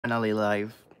Finally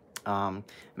live.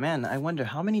 Man, I wonder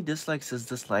how many dislikes is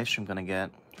this live stream gonna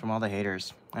get from all the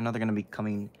haters. I know they're gonna be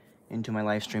coming into my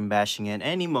live stream bashing it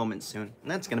any moment soon.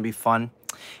 That's gonna be fun.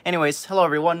 Anyways, hello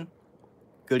everyone.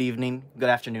 Good evening, good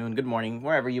afternoon, good morning,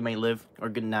 wherever you may live, or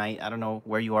good night. I don't know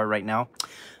where you are right now.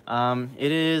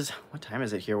 It is, what time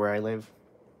is it here where I live?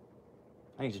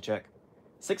 I need to check.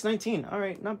 6:19. All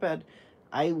right, not bad.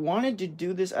 I wanted to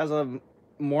do this as a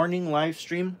morning live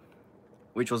stream,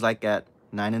 which was like at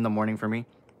 9 in the morning for me,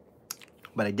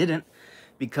 but I didn't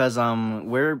because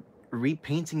we're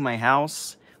repainting my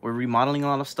house. We're remodeling a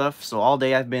lot of stuff, so all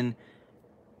day I've been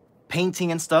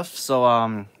painting and stuff.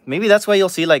 So maybe that's why you'll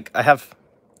see like I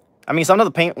mean, some of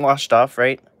the paint washed off,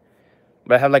 right?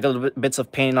 But I have like a little bits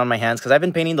of paint on my hands because I've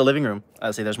been painting the living room.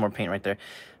 I see there's more paint right there.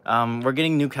 We're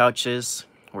getting new couches.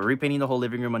 We're repainting the whole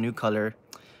living room a new color.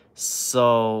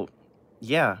 So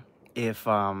yeah, if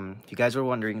you guys were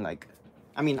wondering, like,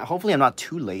 I mean, hopefully I'm not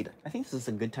too late. I think this is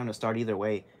a good time to start either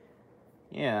way.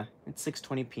 Yeah, it's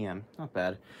 6:20 p.m. Not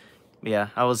bad. But yeah,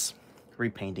 I was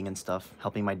repainting and stuff,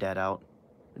 helping my dad out.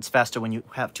 It's faster when you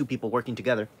have two people working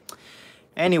together.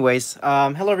 Anyways,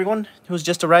 hello everyone who's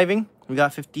just arriving. We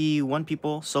got 51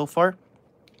 people so far.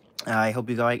 I hope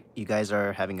you guys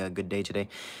are having a good day today.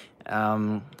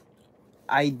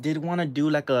 I did want to do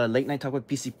like a late night talk with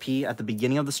PCP at the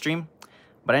beginning of the stream,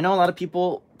 but I know a lot of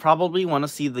people probably want to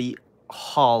see the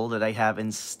haul that I have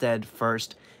instead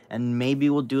first, and maybe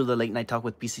we'll do the late night talk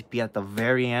with PCP at the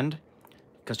very end,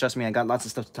 because trust me, I got lots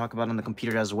of stuff to talk about on the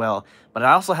computer as well, but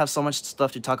I also have so much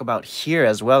stuff to talk about here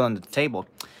as well on the table.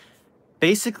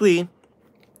 Basically,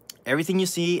 everything you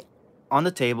see on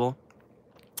the table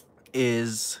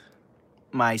is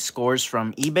my scores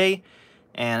from eBay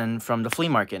and from the flea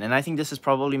market, and I think this is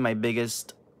probably my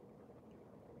biggest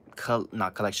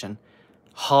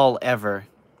haul ever.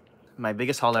 My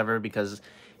biggest haul ever, because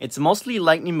it's mostly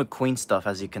Lightning McQueen stuff,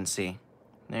 as you can see.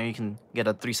 There you can get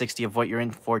a 360 of what you're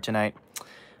in for tonight.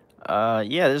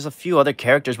 Yeah, there's a few other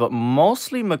characters, but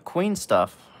mostly McQueen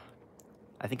stuff.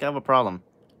 I think I have a problem.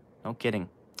 No kidding.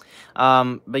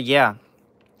 But yeah,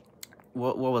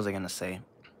 what was I gonna say?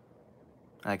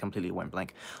 I completely went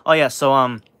blank. Oh yeah, so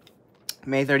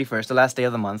May 31st, the last day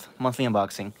of the month, monthly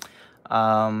unboxing.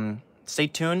 Stay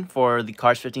tuned for the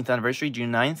Cars 15th anniversary,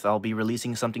 June 9th. I'll be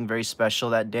releasing something very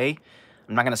special that day.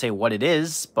 I'm not gonna say what it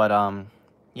is, but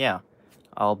yeah,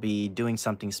 I'll be doing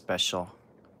something special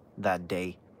that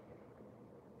day.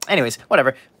 Anyways,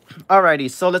 whatever. Alrighty,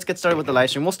 so let's get started with the live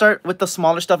stream. We'll start with the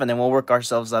smaller stuff, and then we'll work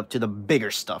ourselves up to the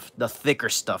bigger stuff, the thicker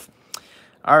stuff.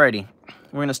 Alrighty,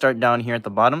 we're gonna start down here at the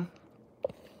bottom.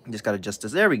 Just gotta adjust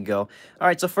this. There we go.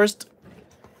 Alright, so first,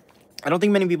 I don't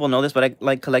think many people know this, but I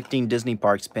like collecting Disney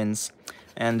Parks pins.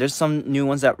 And there's some new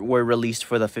ones that were released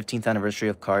for the 15th anniversary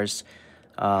of Cars.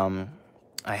 I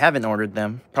haven't ordered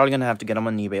them. Probably gonna have to get them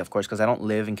on eBay, of course, because I don't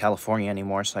live in California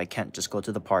anymore, so I can't just go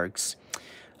to the parks.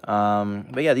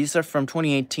 But yeah, these are from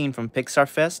 2018 from Pixar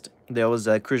Fest. There was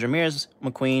Cruz Ramirez,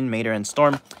 McQueen, Mater, and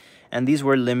Storm. And these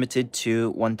were limited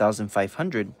to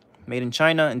 1,500. Made in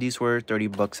China, and these were 30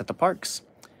 bucks at the parks.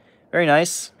 Very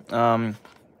nice.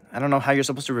 I don't know how you're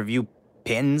supposed to review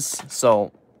pins,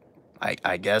 so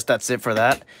I guess that's it for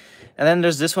that. And then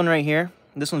there's this one right here.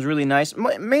 This one's really nice.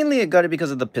 Mainly I got it because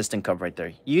of the Piston Cup right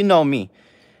there. You know me.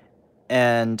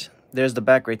 And there's the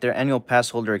back right there. Annual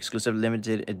pass holder exclusive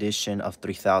limited edition of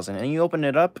 3,000. And you open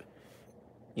it up,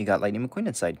 you got Lightning McQueen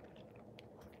inside.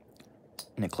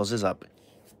 And it closes up.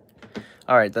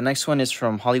 Alright, the next one is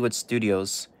from Hollywood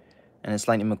Studios. And it's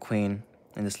Lightning McQueen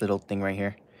and this little thing right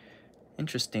here.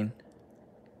 Interesting.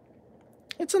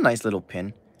 It's a nice little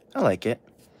pin. I like it.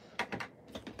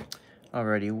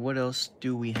 Alrighty, what else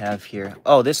do we have here?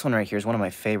 Oh, this one right here is one of my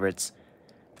favorites.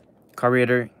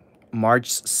 Carburetor March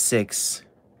 6.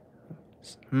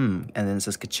 And then it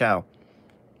says Ka-chow.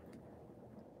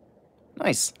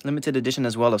 Nice. Limited edition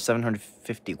as well of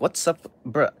 750. What's up,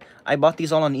 bruh? I bought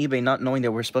these all on eBay not knowing they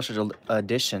were special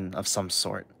edition of some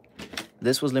sort.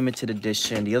 This was limited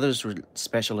edition. The others were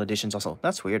special editions also.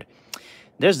 That's weird.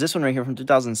 There's this one right here from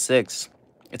 2006.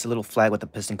 It's a little flag with the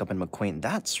Piston Cup and McQueen.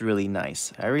 That's really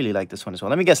nice. I really like this one as well.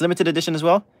 Let me guess, limited edition as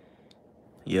well?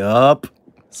 Yup.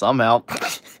 Somehow.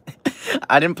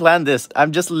 I didn't plan this.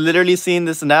 I'm just literally seeing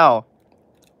this now.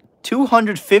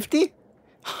 250?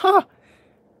 Huh.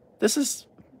 This is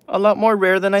a lot more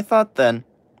rare than I thought then.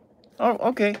 Oh,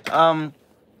 okay.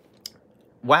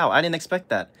 Wow, I didn't expect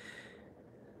that.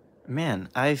 Man,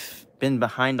 I've been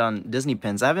behind on Disney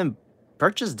pins. I haven't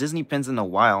purchased Disney pins in a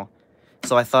while.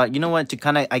 So I thought, you know what, to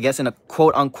kind of, I guess, in a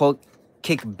quote-unquote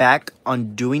kick back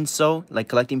on doing so, like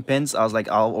collecting pins, I was like,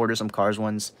 I'll order some Cars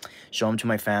ones, show them to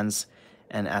my fans,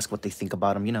 and ask what they think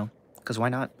about them, you know. because why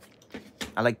not?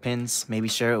 I like pins. Maybe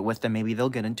share it with them. Maybe they'll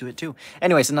get into it too.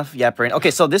 Anyways, enough yappering.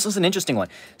 Okay, so this was an interesting one.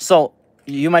 So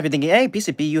you might be thinking, hey,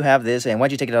 PCP, you have this, and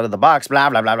why'd you take it out of the box? Blah,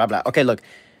 blah, blah, blah, blah. Okay, look.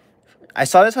 I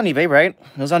saw this on eBay, right?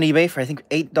 It was on eBay for, I think,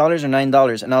 $8 or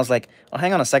 $9. And I was like, oh,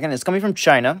 hang on a second. It's coming from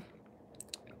China.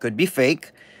 Could be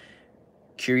fake.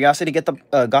 Curiosity got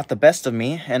the best of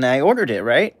me, and I ordered it,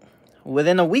 right?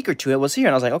 Within a week or two, it was here.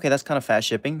 And I was like, okay, that's kind of fast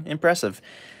shipping. Impressive.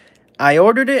 I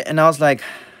ordered it, and I was like,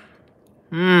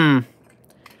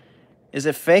 is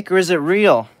it fake or is it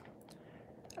real?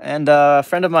 And a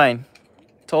friend of mine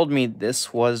told me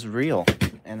this was real.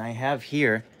 And I have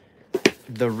here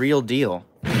the real deal.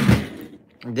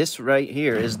 This right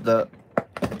here is the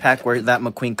pack where that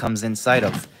McQueen comes inside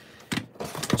of.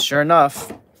 Sure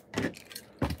enough,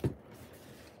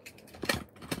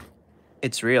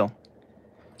 it's real.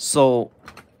 So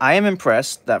I am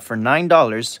impressed that for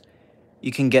 $9,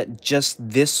 you can get just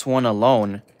this one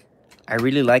alone. I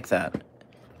really like that.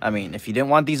 I mean, if you didn't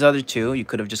want these other two, you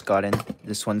could have just gotten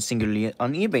this one singularly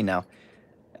on eBay now.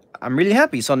 I'm really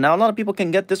happy. So now a lot of people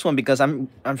can get this one because I'm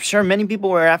sure many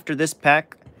people were after this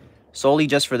pack solely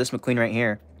just for this McQueen right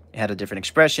here. It had a different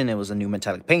expression. It was a new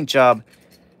metallic paint job.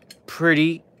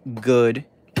 Pretty good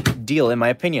deal, in my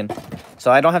opinion.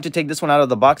 So I don't have to take this one out of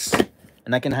the box,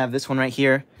 and I can have this one right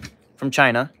here from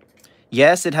China.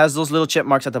 Yes, it has those little chip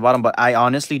marks at the bottom, but I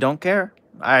honestly don't care.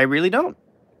 I really don't.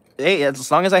 Hey,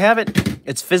 as long as I have it,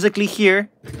 it's physically here.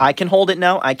 I can hold it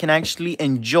now. I can actually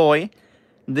enjoy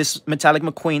this metallic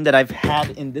McQueen that I've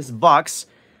had in this box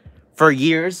for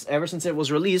years, ever since it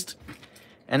was released.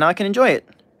 And now I can enjoy it.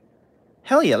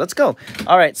 Hell yeah, let's go.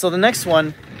 All right, so the next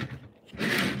one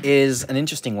is an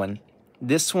interesting one.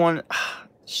 This one,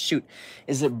 shoot,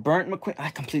 is it burnt McQueen? I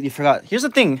completely forgot. Here's the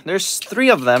thing. There's 3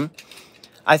 of them.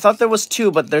 I thought there was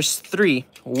 2, but there's 3.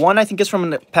 One, I think, is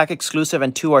from a pack exclusive,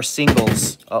 and 2 are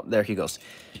singles. Oh, there he goes.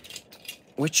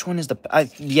 Which one is the...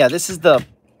 yeah, this is the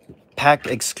pack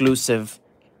exclusive.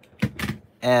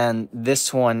 And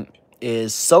this one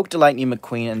is Soaked Lightning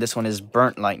McQueen, and this one is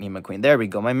Burnt Lightning McQueen. There we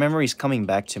go. My memory's coming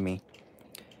back to me.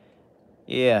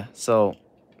 Yeah, so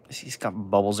he's got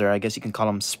bubbles there. I guess you can call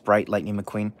him Sprite Lightning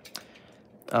McQueen.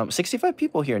 65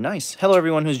 people here. Nice. Hello,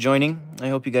 everyone who's joining. I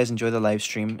hope you guys enjoy the live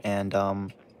stream. And,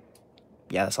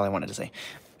 yeah, that's all I wanted to say.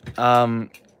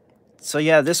 So,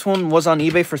 yeah, this one was on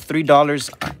eBay for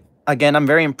 $3. Again, I'm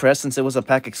very impressed since it was a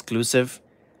pack exclusive.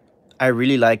 I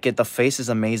really like it. The face is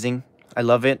amazing. I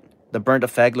love it. The burnt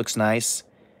effect looks nice.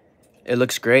 It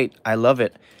looks great. I love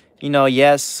it. You know,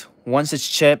 yes, once it's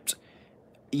chipped,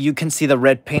 you can see the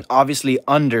red paint obviously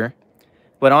under.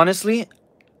 But honestly,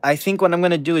 I think what I'm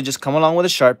going to do is just come along with a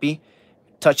Sharpie,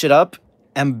 touch it up,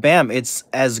 and bam, it's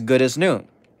as good as new.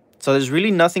 So there's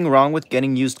really nothing wrong with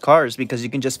getting used cars because you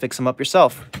can just fix them up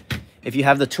yourself if you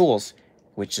have the tools,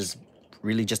 which is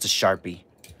really just a Sharpie.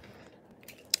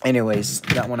 Anyways,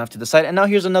 that one off to the side. And now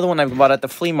here's another one I bought at the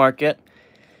flea market.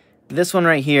 This one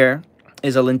right here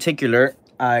is a lenticular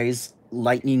eyes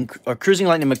lightning or cruising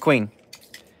lightning McQueen.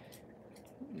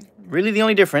 Really, the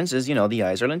only difference is, you know, the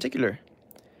eyes are lenticular.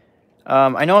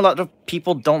 I know a lot of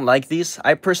people don't like these.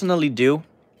 I personally do.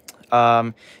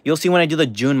 You'll see when I do the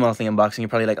June monthly unboxing, you're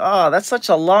probably like, oh, that's such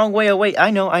a long way away.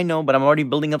 I know, but I'm already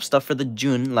building up stuff for the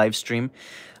June live stream.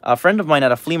 A friend of mine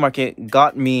at a flea market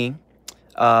got me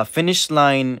Finish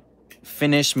Line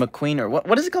McQueen, or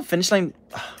what is it called? Finish Line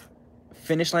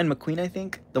McQueen, I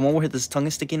think. The one where his tongue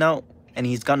is sticking out and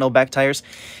he's got no back tires.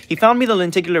 He found me the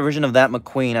lenticular version of that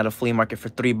McQueen at a flea market for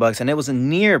 $3, and it was in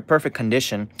near perfect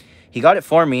condition. He got it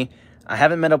for me. I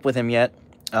haven't met up with him yet.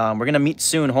 We're going to meet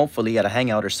soon, hopefully, at a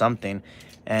hangout or something.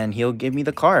 And he'll give me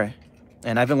the car.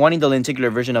 And I've been wanting the lenticular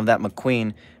version of that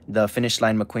McQueen, the Finish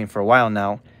Line McQueen, for a while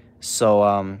now.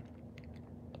 So,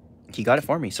 he got it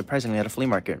for me, surprisingly, at a flea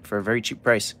market for a very cheap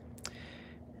price.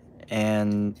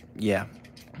 And, yeah,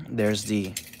 there's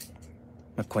the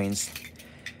McQueens.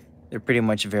 They're pretty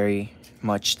much very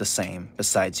much the same,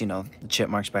 besides, you know, the chip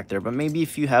marks back there. But maybe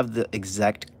if you have the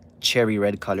exact cherry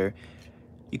red color,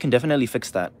 you can definitely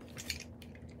fix that.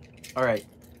 All right,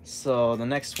 so the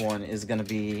next one is gonna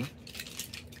be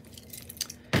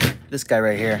this guy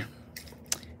right here.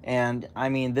 And I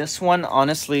mean, this one,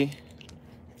 honestly,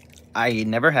 I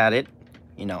never had it.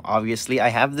 You know, obviously I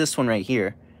have this one right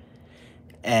here.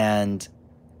 And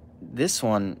this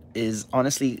one is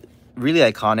honestly really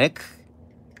iconic.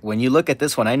 When you look at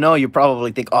this one, I know you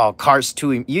probably think, oh, Cars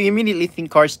 2. You immediately think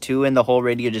Cars 2 and the whole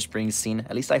Radio Just Spring scene.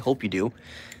 At least I hope you do.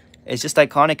 It's just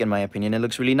iconic in my opinion. It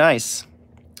looks really nice.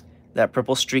 That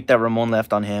purple streak that Ramon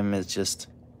left on him is just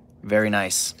very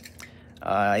nice.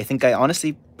 I think I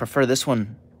honestly prefer this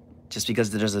one just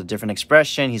because there's a different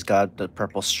expression. He's got the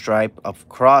purple stripe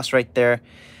across right there.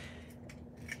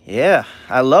 Yeah,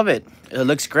 I love it. It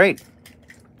looks great.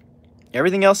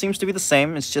 Everything else seems to be the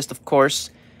same. It's just, of course,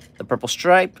 the purple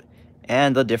stripe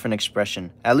and the different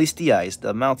expression. At least the eyes.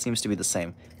 The mouth seems to be the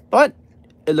same. But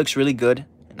it looks really good,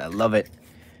 and I love it.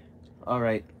 All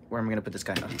right, where am I going to put this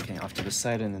guy? Okay, off to the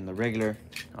side, and then the regular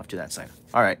off to that side.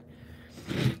 All right.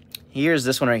 Here's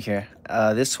this one right here.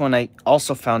 This one I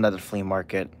also found at the flea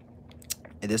market.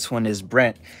 This one is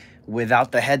Brent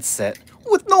without the headset,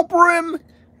 with no brim,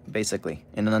 basically,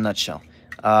 in a nutshell.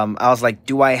 I was like,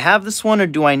 do I have this one or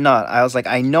do I not? I was like,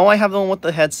 I know I have the one with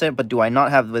the headset, but do I not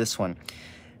have this one?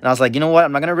 And I was like, you know what?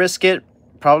 I'm not going to risk it.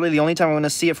 Probably the only time I'm going to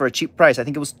see it for a cheap price. I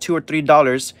think it was $2 or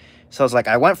 $3. So I was like,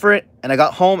 I went for it, and I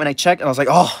got home, and I checked, and I was like,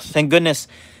 oh, thank goodness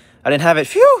I didn't have it.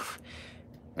 Phew!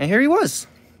 And here he was.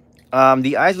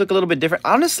 The eyes look a little bit different.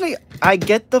 Honestly, I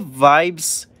get the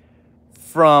vibes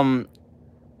from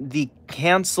the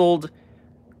canceled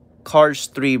Cars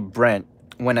 3 Brent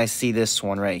when I see this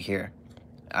one right here.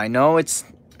 I know it's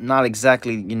not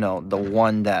exactly, you know, the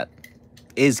one that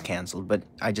is canceled, but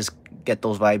I just get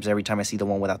those vibes every time I see the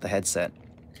one without the headset.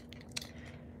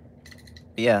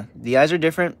 Yeah, the eyes are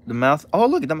different. The mouth, oh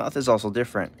look, the mouth is also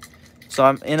different. So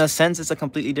in a sense, it's a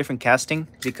completely different casting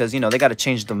because, you know, they got to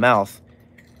change the mouth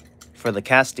for the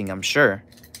casting, I'm sure.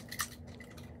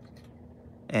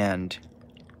 And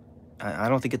I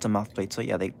don't think it's a mouth plate. So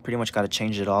yeah, they pretty much got to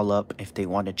change it all up if they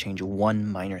want to change one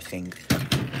minor thing.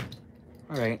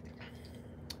 All right.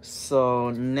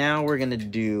 So now we're going to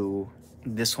do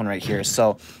this one right here.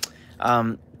 So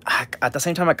at the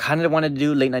same time, I kind of wanted to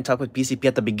do Late Night Talk with PCP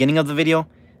at the beginning of the video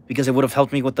because it would have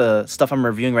helped me with the stuff I'm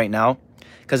reviewing right now.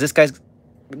 Because this guy's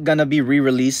going to be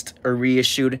re-released or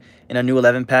reissued in a new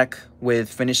 11 pack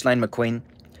with Finish Line McQueen.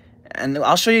 And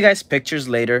I'll show you guys pictures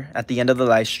later at the end of the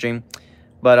live stream.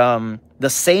 But the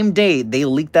same day they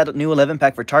leaked that new 11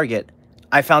 pack for Target,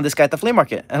 I found this guy at the flea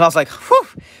market. And I was like, whew,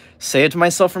 saved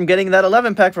myself from getting that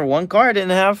 11 pack for one car I didn't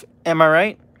have. Am I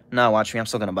right? No, watch me. I'm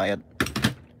still going to buy it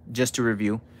just to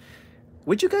review.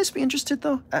 Would you guys be interested,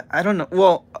 though? I don't know.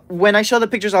 Well, when I show the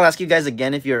pictures, I'll ask you guys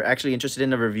again if you're actually interested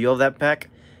in a review of that pack.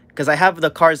 Because I have the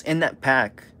cars in that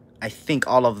pack. I think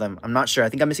all of them. I'm not sure. I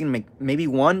think I'm missing maybe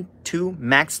 1, 2,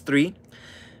 max 3.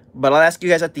 But I'll ask you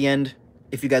guys at the end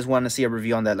if you guys want to see a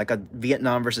review on that. Like a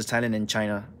Vietnam versus Thailand and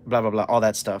China. Blah, blah, blah. All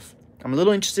that stuff. I'm a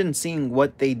little interested in seeing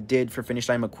what they did for Finish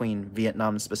Line McQueen.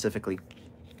 Vietnam specifically.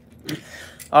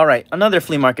 All right, another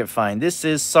flea market find. This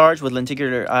is Sarge with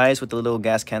lenticular eyes with the little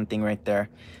gas can thing right there.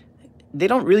 They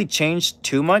don't really change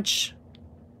too much.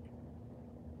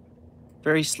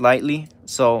 Very slightly.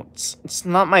 So it's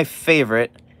not my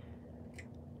favorite.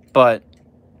 But,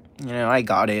 you know, I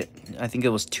got it. I think it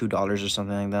was $2 or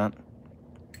something like that.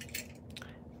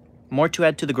 More to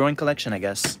add to the growing collection, I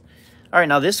guess. All right,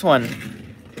 now this one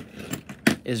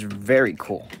is very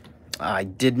cool. I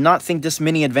did not think this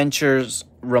Mini Adventures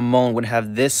Ramon would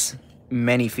have this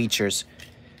many features.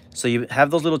 So you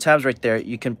have those little tabs right there.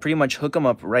 You can pretty much hook them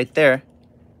up right there.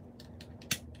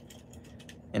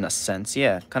 In a sense,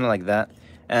 yeah, kind of like that.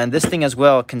 And this thing as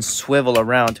well can swivel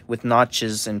around with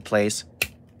notches in place.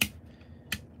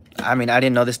 I mean, I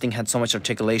didn't know this thing had so much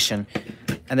articulation.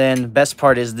 And then the best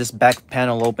part is this back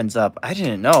panel opens up. I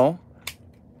didn't know.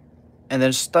 And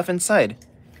there's stuff inside.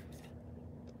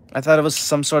 I thought it was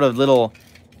some sort of little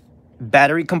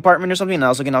battery compartment or something. And I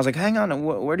was looking, I was like, hang on,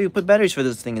 where do you put batteries for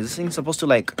this thing? Is this thing supposed to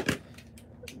like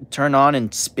turn on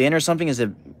and spin or something? Is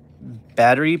it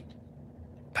battery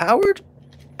powered?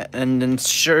 And then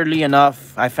surely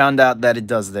enough, I found out that it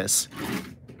does this.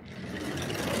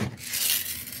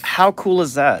 How cool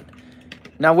is that?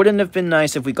 Now, wouldn't it have been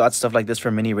nice if we got stuff like this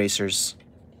for mini racers?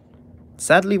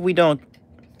 Sadly, we don't.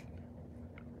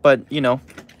 But, you know,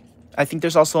 I think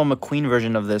there's also a McQueen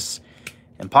version of this.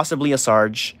 And possibly a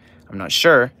Sarge. I'm not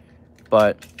sure.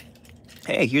 But,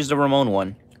 hey, here's the Ramon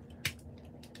one.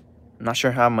 I'm not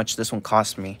sure how much this one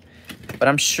cost me. But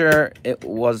I'm sure it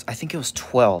was, I think it was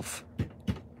 12.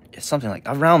 Something like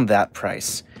around that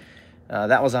price.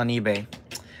 That was on eBay.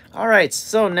 All right,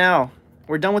 so now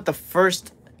we're done with the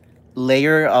first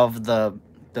layer of the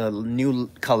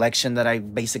new collection that I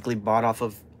basically bought off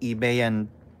of eBay and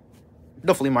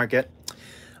the flea market.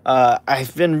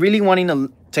 I've been really wanting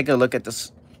to take a look at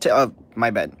this. My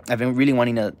bad. I've been really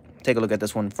wanting to take a look at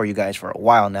this one for you guys for a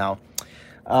while now.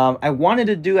 I wanted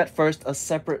to do at first a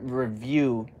separate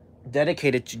review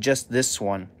dedicated to just this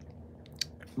one.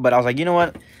 But I was like, you know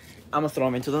what? I'm going to throw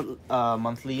them into the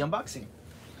monthly unboxing.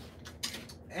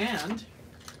 And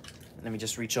let me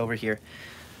just reach over here.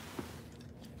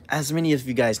 As many of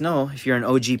you guys know, if you're an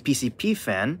OG PCP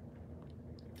fan,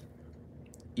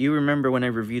 you remember when I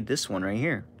reviewed this one right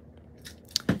here.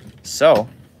 So,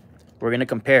 we're going to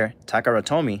compare Takara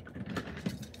Tomy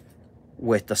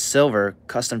with the silver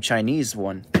custom Chinese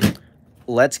one.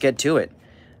 Let's get to it.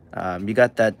 You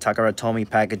got that Takara Tomy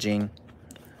packaging.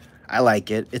 I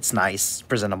like it. It's nice,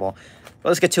 presentable. But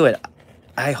let's get to it.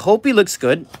 I hope he looks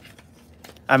good.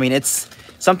 I mean, it's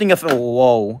something of a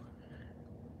whoa.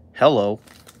 Hello.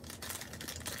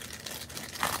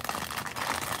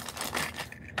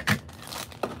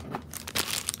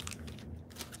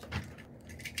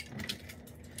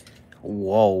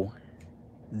 Whoa.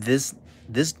 This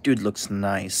dude looks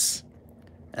nice.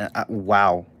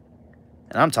 Wow.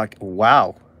 And I'm talking,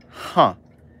 wow. Huh.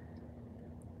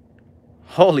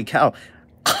 Holy cow.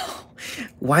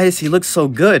 Why does he look so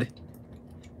good?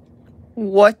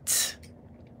 What?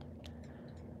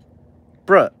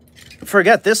 Bruh,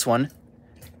 forget this one.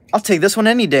 I'll take this one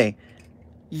any day.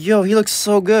 Yo, he looks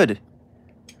so good.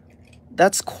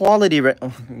 That's quality.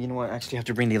 Oh, you know what? I actually have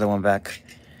to bring the other one back.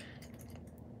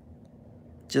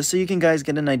 Just so you can guys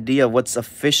get an idea of what's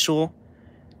official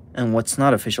and what's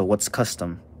not official, what's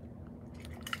custom.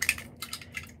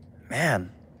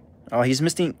 Man. Oh, he's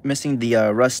missing the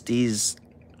Rusties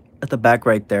at the back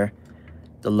right there.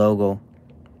 The logo.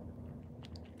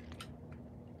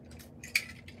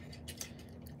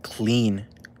 Clean.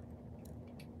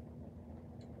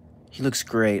 He looks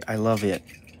great. I love it.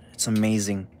 It's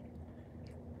amazing.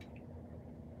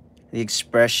 The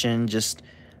expression, just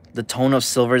the tone of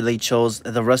silver they chose,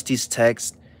 the Rusty's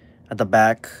text at the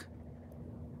back.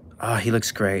 Ah, he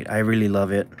looks great. I really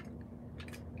love it.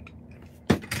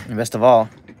 And best of all,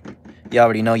 you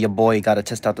already know your boy got to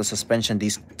test out the suspension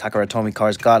these Takara Tomy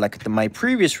cars got, like my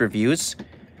previous reviews.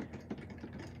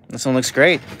 This one looks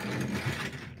great.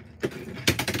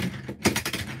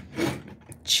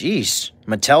 Jeez,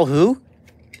 Mattel who?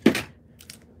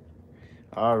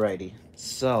 Alrighty,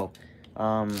 so,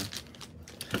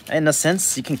 in a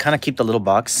sense, you can kind of keep the little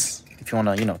box if you want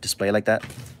to, you know, display it like that.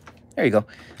 There you go.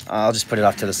 I'll just put it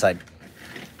off to the side.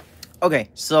 Okay,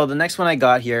 so the next one I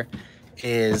got here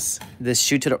is this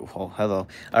Shoot to the... Oh, hello.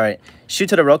 All right. Shoot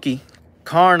to the Roki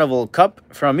Carnival Cup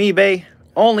from eBay.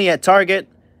 Only at Target.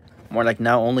 More like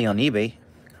now only on eBay.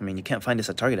 I mean, you can't find this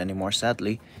at Target anymore,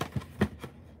 sadly.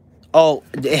 Oh,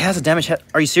 it has a damaged head.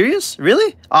 Are you serious?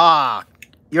 Really? Ah,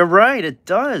 you're right. It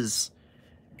does.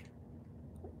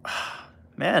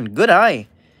 Man, good eye.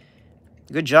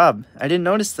 Good job. I didn't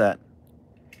notice that.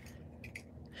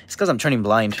 It's because I'm turning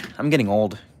blind. I'm getting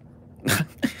old.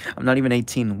 I'm not even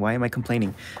 18. Why am I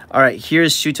complaining? All right,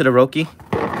 here's Shoot to the Roki.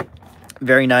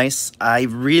 Very nice. I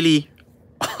really...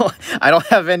 I don't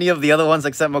have any of the other ones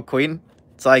except McQueen.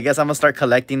 So I guess I'm going to start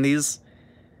collecting these.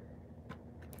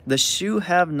 The shoe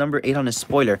have number 8 on his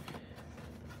spoiler.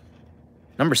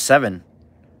 Number 7.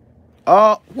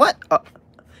 Oh, what?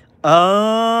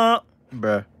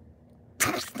 Bruh.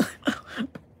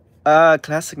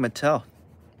 Classic Mattel.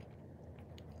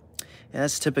 Yeah,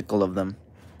 that's typical of them.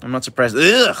 I'm not surprised.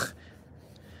 Ugh.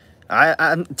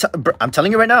 I'm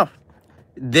telling you right now.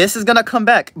 This is gonna come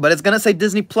back, but it's gonna say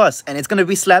Disney Plus, and it's gonna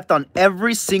be slapped on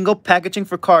every single packaging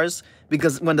for Cars,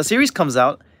 because when the series comes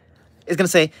out, it's gonna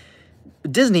say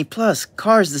Disney Plus,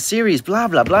 Cars, the series, blah,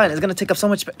 blah, blah, and it's gonna take up so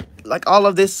much, like all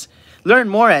of this. Learn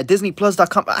more at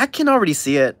DisneyPlus.com. I can already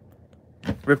see it.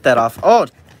 Rip that off. Oh,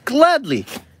 gladly.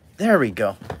 There we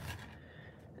go.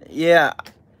 Yeah,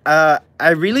 I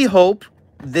really hope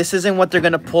this isn't what they're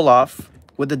gonna pull off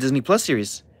with the Disney Plus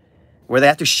series, where they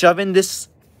have to shove in this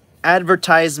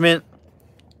advertisement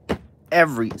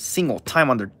every single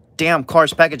time on their damn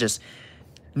Cars packages.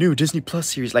 New Disney Plus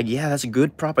series. Like, yeah, that's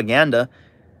good propaganda,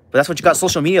 but that's what you got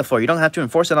social media for. You don't have to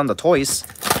enforce it on the toys.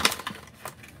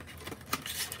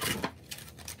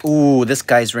 Ooh, this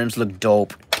guy's rims look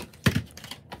dope.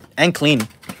 And clean.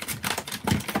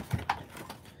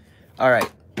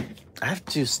 Alright. I have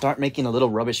to start making a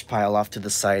little rubbish pile off to the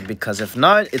side, because if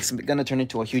not, it's gonna turn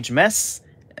into a huge mess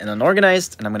and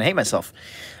unorganized, and I'm gonna hate myself.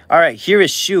 Alright, here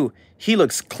is Shoe. He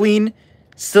looks clean,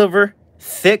 silver,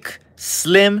 thick,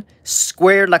 slim,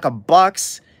 squared like a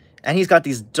box, and he's got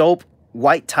these dope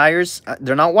white tires.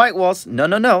 They're not white walls. No,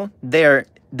 no, no. They're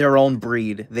their own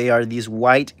breed. They are these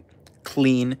white,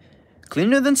 clean,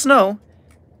 cleaner than snow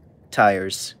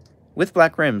tires with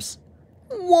black rims.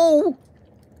 Whoa!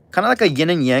 Kind of like a yin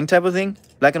and yang type of thing.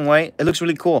 Black and white. It looks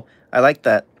really cool. I like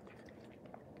that.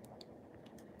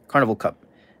 Carnival Cup.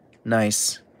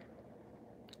 Nice.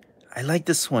 I like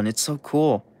this one. It's so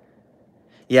cool.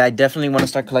 Yeah, I definitely want to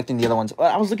start collecting the other ones.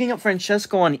 I was looking up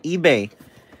Francesco on eBay,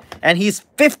 and he's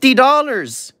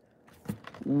 $50.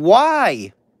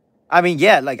 Why? I mean,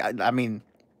 yeah, like, I mean,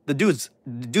 the dude's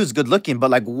good looking,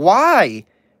 but like, why?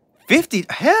 50?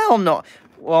 Hell no.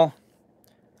 Well,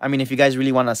 I mean, if you guys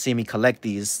really want to see me collect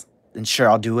these, then sure,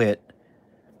 I'll do it.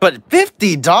 But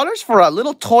 $50 for a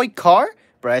little toy car?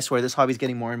 Bro, I swear, this hobby's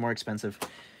getting more and more expensive.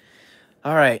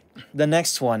 All right, the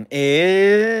next one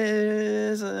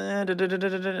is...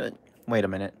 wait a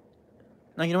minute.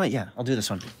 No, you know what? Yeah, I'll do this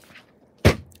one.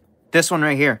 This one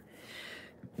right here.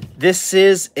 This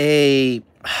is a...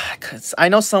 I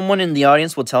know someone in the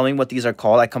audience will tell me what these are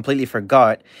called. I completely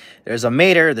forgot. There's a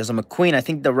Mater, there's a McQueen. I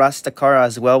think the Rastacara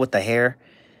as well with the hair.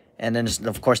 And then,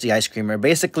 of course, the Ice Creamer.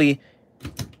 Basically,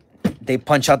 they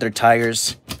punch out their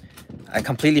tires. I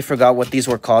completely forgot what these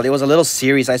were called. It was a little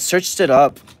series. I searched it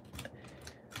up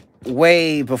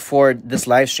way before this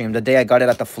live stream, the day I got it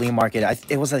at the flea market.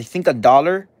 It was, I think,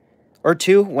 $1 or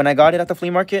 $2 when I got it at the flea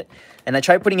market. And I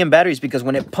tried putting in batteries because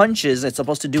when it punches, it's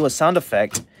supposed to do a sound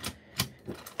effect.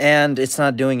 And it's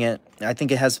not doing it. I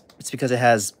think it's because it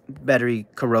has battery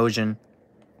corrosion.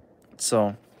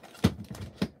 So,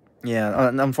 yeah,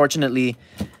 unfortunately,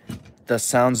 the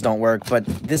sounds don't work. But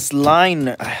this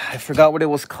line, I forgot what it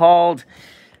was called.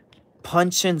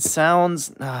 Punch-in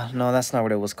sounds. No, that's not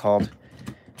what it was called.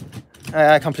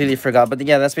 I completely forgot. But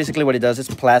yeah, that's basically what it does.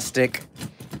 It's plastic.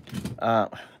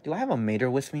 Do I have a Mater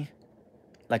with me?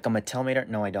 Like a Mattel Mater?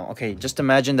 No, I don't. Okay, just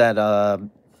imagine that...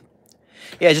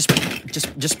 yeah,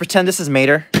 just pretend this is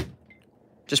Mater.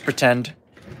 Just pretend.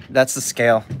 That's the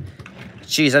scale.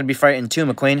 Jeez, that'd be frightening too,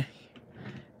 McQueen.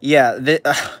 Yeah,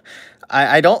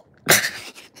 I don't...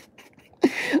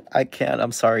 I can't,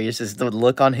 I'm sorry. It's just the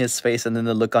look on his face and then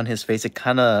the look on his face. It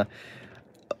kind of...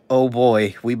 Oh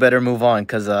boy, we better move on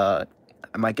because I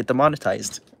might get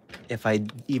demonetized if I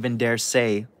even dare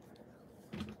say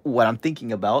what I'm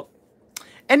thinking about.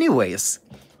 Anyways,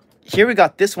 here we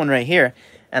got this one right here.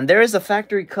 And there is a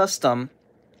factory custom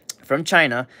from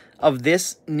China of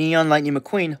this Neon Lightning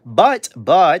McQueen. But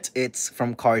it's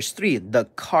from Cars 3. The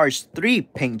Cars 3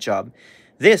 paint job.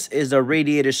 This is the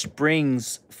Radiator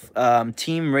Springs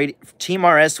Team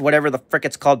RS, whatever the frick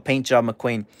it's called, paint job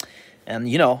McQueen. And,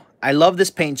 you know, I love this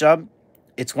paint job.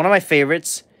 It's one of my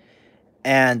favorites.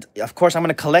 And, of course, I'm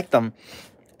going to collect them.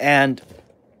 And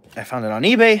I found it on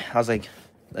eBay. I was like,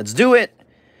 let's do it.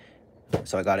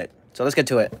 So I got it. So let's get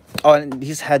to it. Oh, and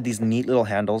he's had these neat little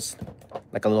handles.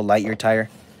 Like a little Lightyear tire.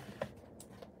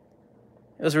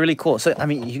 It was really cool. So, I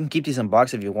mean, you can keep these in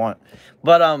box if you want.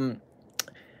 But,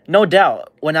 no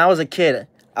doubt, when I was a kid,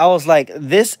 I was like,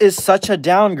 this is such a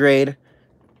downgrade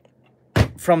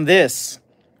from this.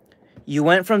 You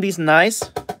went from these nice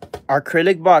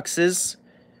acrylic boxes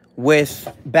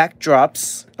with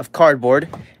backdrops of cardboard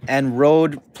and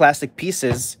rolled plastic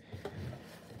pieces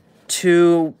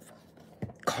to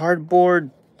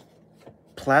cardboard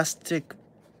plastic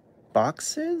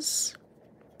boxes?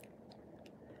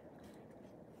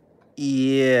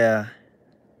 Yeah.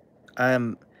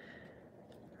 I'm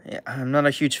not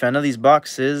a huge fan of these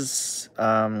boxes.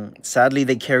 Sadly,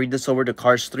 they carried this over to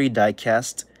Cars 3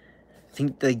 diecast. I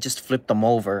think they just flipped them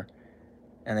over.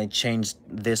 And they changed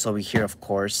this over here, of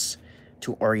course,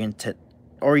 to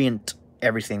orient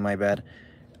everything, my bad.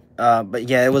 But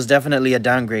yeah, it was definitely a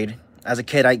downgrade. As a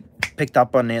kid, I picked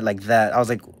up on it like that. I was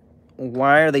like,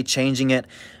 why are they changing it?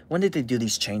 When did they do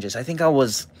these changes? I think I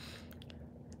was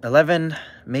 11,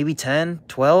 maybe 10,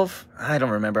 12? I don't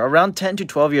remember. Around 10 to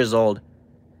 12 years old.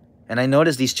 And I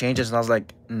noticed these changes and I was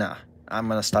like, nah, I'm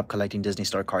going to stop collecting Disney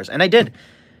Store cars. And I did.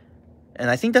 And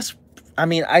I think that's... I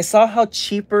mean, I saw how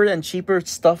cheaper and cheaper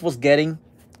stuff was getting.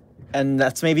 And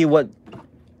that's maybe what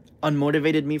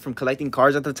unmotivated me from collecting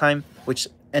cars at the time. Which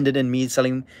ended in me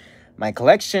selling my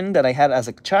collection that I had as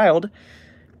a child.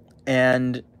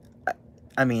 And,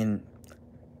 I mean,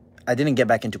 I didn't get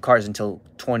back into cars until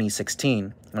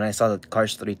 2016. When I saw the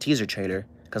Cars 3 teaser trailer.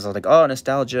 Because I was like, oh,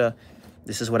 nostalgia.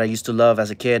 This is what I used to love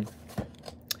as a kid.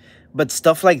 But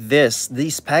stuff like this,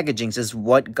 these packagings, is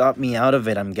what got me out of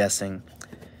it, I'm guessing.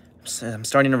 I'm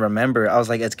starting to remember. I was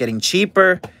like, it's getting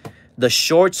cheaper. The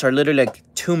shorts are literally like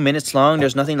 2 minutes long.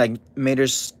 There's nothing like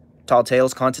Mater's Tall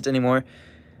Tales content anymore.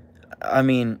 I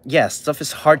mean, yeah, stuff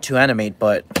is hard to animate,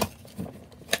 but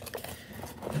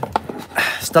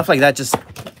stuff like that just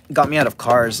got me out of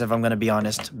cars, if I'm going to be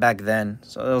honest, back then.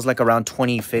 So it was like around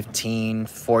 2015,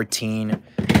 14.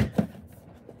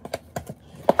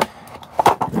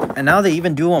 And now they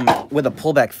even do them with a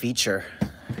pullback feature.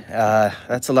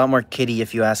 That's a lot more kiddie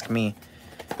if you ask me.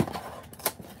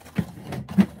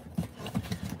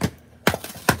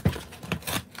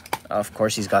 Of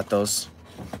course he's got those.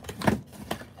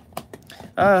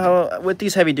 With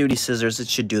these heavy-duty scissors, it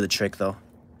should do the trick, though.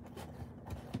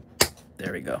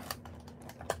 There we go.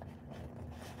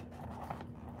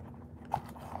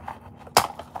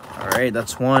 Alright,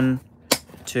 that's 1,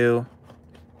 2,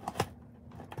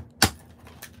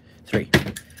 3.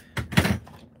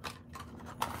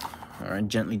 All right,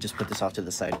 gently just put this off to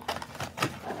the side.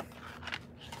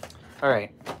 All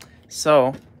right,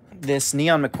 so this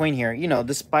Neon McQueen here, you know,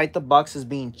 despite the boxes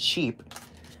being cheap,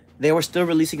 they were still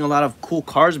releasing a lot of cool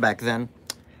cars back then.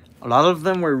 A lot of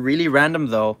them were really random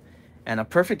though, and a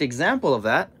perfect example of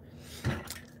that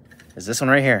is this one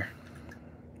right here.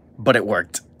 But it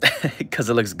worked because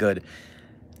it looks good.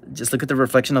 Just look at the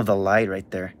reflection of the light right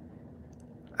there.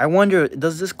 I wonder,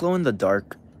 does this glow in the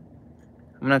dark?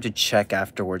 I'm gonna have to check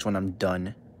afterwards when I'm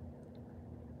done.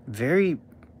 Very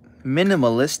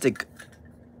minimalistic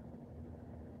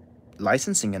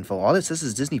licensing info. All it says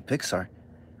is Disney Pixar.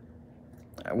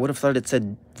 I would have thought it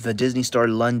said the Disney Store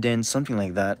London, something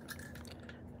like that.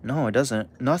 No, it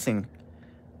doesn't. Nothing.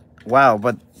 Wow,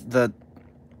 but the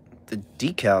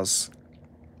decals,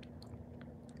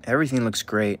 everything looks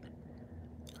great.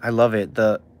 I love it.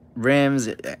 The rims,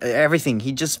 everything.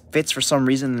 He just fits for some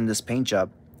reason in this paint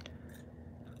job.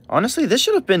 Honestly, this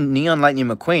should have been Neon Lightning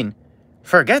McQueen.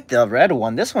 Forget the red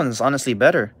one. This one's honestly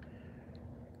better.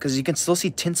 Because you can still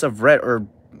see tints of red or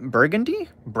burgundy?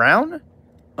 Brown?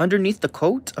 Underneath the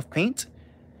coat of paint.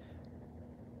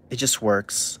 It just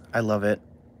works. I love it.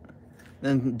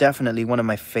 And definitely one of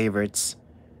my favorites.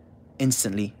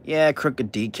 Instantly. Yeah,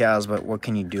 crooked decals, but what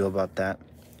can you do about that?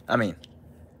 I mean,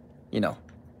 you know,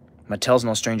 Mattel's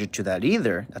no stranger to that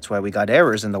either. That's why we got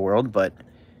errors in the world, but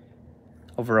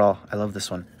overall, I love this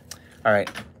one. All right.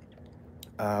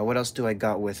 What else do I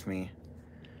got with me?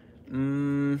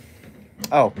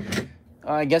 Oh,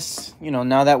 I guess, you know,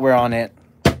 now that we're on it,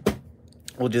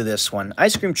 we'll do this one.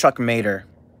 Ice Cream Truck Mater.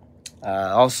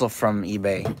 Also from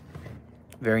eBay.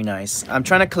 Very nice. I'm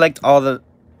trying to collect all the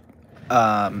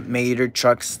Mater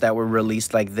trucks that were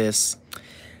released like this.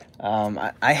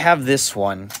 I have this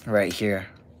one right here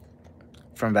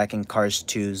from back in Cars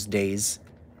 2's days.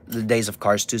 The days of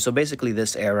Cars 2. So basically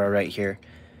this era right here.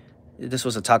 This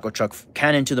was a taco truck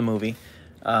canon to the movie.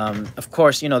 Of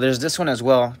course, you know, there's this one as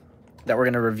well that we're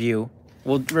going to review.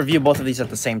 We'll review both of these at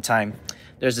the same time.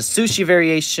 There's a sushi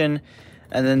variation,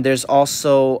 and then there's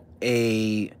also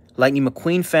a Lightning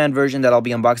McQueen fan version that I'll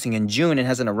be unboxing in June. It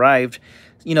hasn't arrived.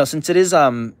 You know, since it is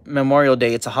Memorial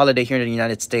Day, it's a holiday here in the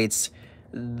United States,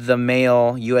 the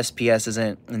mail, USPS,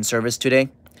 isn't in service today.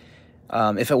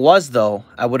 If it was, though,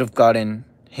 I would have gotten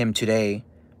him today.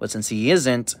 But since he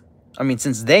isn't, I mean,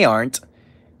 since they aren't,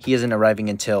 he isn't arriving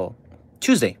until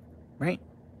Tuesday, right?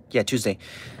 Yeah, Tuesday.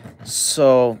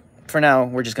 So for now,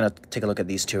 we're just gonna take a look at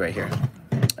these two right here.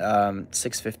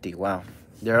 $6.50. Wow,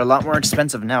 they're a lot more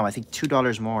expensive now. I think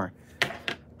 $2 more.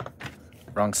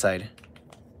 Wrong side.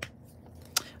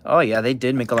 Oh yeah, they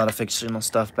did make a lot of fictional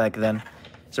stuff back then.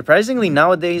 Surprisingly,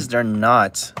 nowadays they're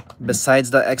not.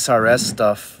 Besides the XRS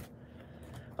stuff.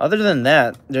 Other than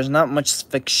that, there's not much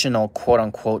fictional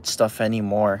quote-unquote stuff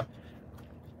anymore.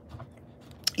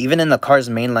 Even in the Cars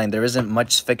mainline, there isn't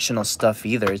much fictional stuff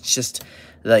either. It's just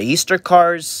the Easter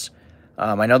cars.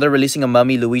 I know they're releasing a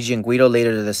Mummy, Luigi, and Guido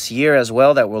later this year as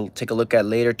well that we'll take a look at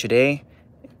later today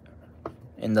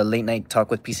in the Late Night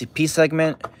Talk with PCP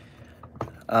segment.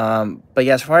 But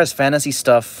yeah, as far as fantasy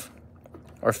stuff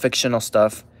or fictional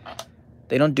stuff,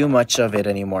 they don't do much of it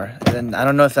anymore. And I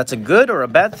don't know if that's a good or a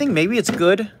bad thing. Maybe it's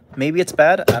good. Maybe it's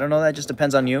bad. I don't know. That just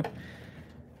depends on you.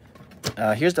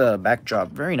 Here's the backdrop.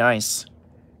 Very nice.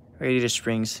 Radiator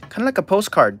springs. Kind of like a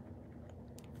postcard.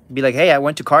 Be like, hey, I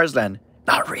went to Cars Land.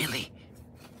 Not really.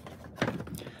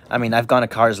 I mean, I've gone to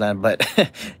Cars Land, but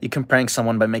you can prank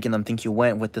someone by making them think you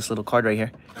went with this little card right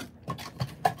here.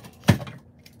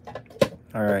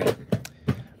 All right.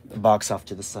 The box off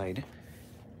to the side.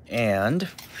 And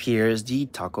here's the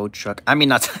taco truck. I mean,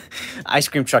 not ice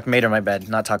cream truck Mater, my bad.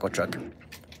 Not taco truck.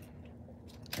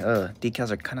 Ugh,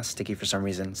 decals are kind of sticky for some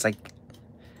reason. It's like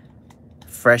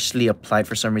freshly applied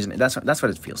for some reason. That's what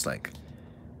it feels like.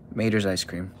 Mater's ice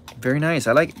cream. Very nice.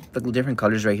 I like the different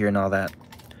colors right here and all that.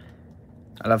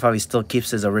 I love how he still keeps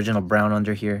his original brown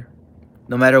under here.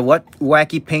 No matter what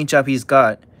wacky paint job he's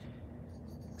got,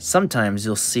 sometimes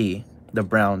you'll see the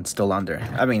brown still under.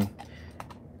 I mean,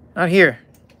 not here.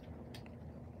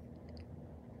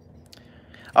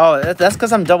 Oh, that's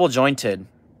because I'm double jointed.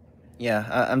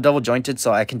 Yeah, I'm double jointed,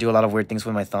 so I can do a lot of weird things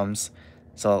with my thumbs.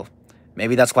 So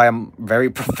maybe that's why I'm very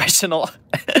professional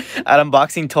at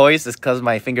unboxing toys, is because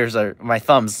my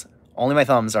thumbs, only my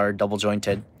thumbs are double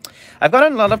jointed. I've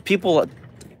gotten a lot of people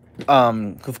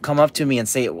who've come up to me and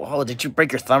say, "Whoa, did you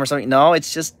break your thumb or something?" No,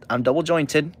 it's just I'm double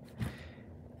jointed.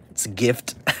 It's a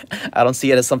gift. I don't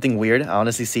see it as something weird. I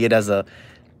honestly see it as a,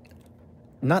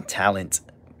 not talent,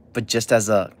 but just as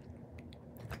a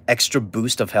extra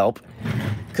boost of help.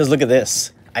 Because look at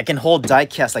this. I can hold die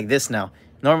cast like this now.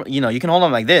 Normal, you know, you can hold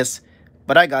them like this,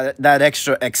 but I got that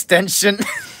extra extension.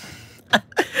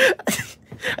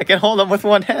 I can hold them with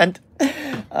one hand.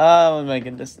 Oh my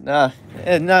goodness. No,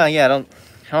 no, yeah, I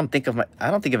don't think of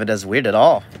it as weird at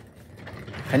all.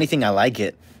 If anything, I like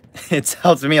it. It's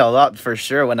helped me a lot for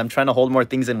sure when I'm trying to hold more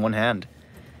things in one hand.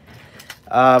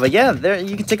 But yeah, there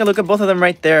you can take a look at both of them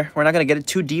right there. We're not gonna get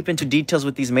too deep into details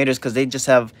with these maters because they just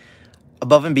have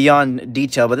above and beyond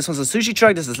detail. But this one's a sushi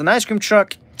truck. This is an ice cream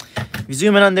truck. If you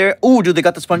zoom in on there, ooh, dude, they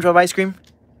got the SpongeBob ice cream.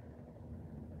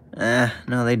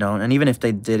 No, they don't. And even if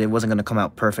they did, it wasn't gonna come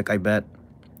out perfect, I bet.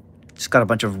 Just got a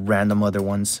bunch of random other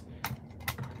ones.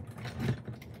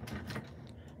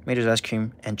 Mater's ice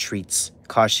cream and treats.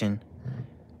 Caution.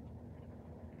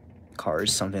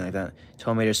 Cars, something like that.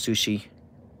 Tomato sushi.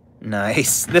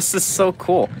 Nice. This is so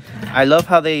cool. I love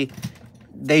how they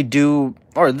do,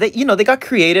 or they, you know, they got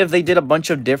creative. They did a bunch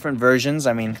of different versions.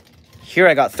 I mean, here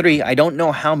I got 3. I don't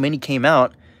know how many came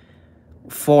out.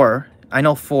 4. I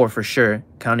know 4 for sure,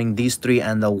 counting these 3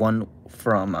 and the one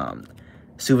from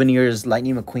Souvenirs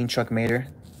Lightning McQueen truck mater.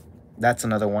 That's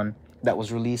another one that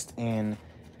was released in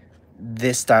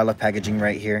this style of packaging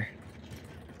right here.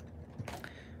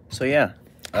 So yeah,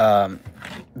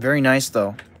 very nice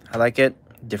though. I like it.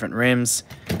 Different rims.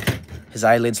 His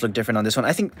eyelids look different on this one.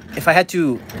 I think if I had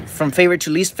to, from favorite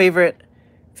to least favorite,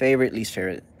 least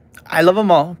favorite. I love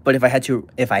them all, but if I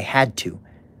had to,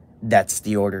 that's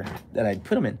the order that I'd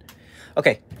put them in.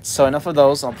 Okay, so enough of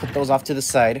those. I'll put those off to the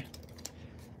side.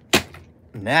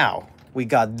 Now we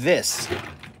got this.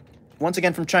 Once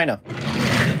again from China.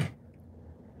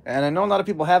 And I know a lot of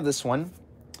people have this one.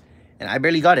 And I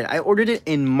barely got it. I ordered it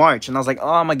in March. And I was like, oh,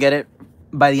 I'm going to get it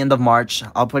by the end of March.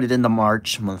 I'll put it in the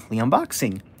March monthly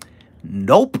unboxing.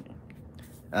 Nope.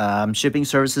 Shipping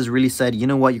services really said, you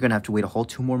know what? You're going to have to wait a whole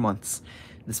 2 more months.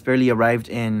 This barely arrived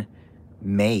in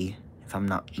May, if I'm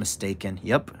not mistaken.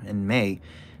 Yep, in May.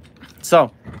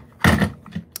 So,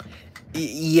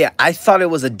 yeah, I thought it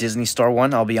was a Disney Store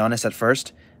one, I'll be honest at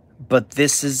first. But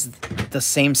this is the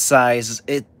same size.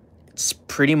 It's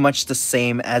pretty much the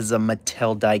same as a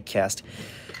Mattel diecast.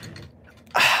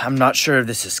 I'm not sure if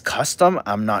this is custom.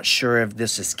 I'm not sure if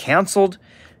this is canceled.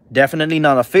 Definitely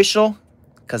not official,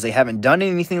 because they haven't done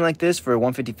anything like this for a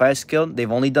 155 scale.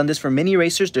 They've only done this for mini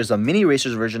racers. There's a mini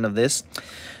racers version of this.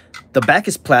 The back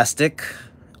is plastic.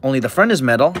 Only the front is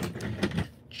metal.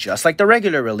 Just like the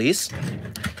regular release.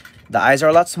 The eyes are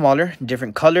a lot smaller.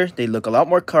 Different color. They look a lot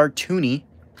more cartoony.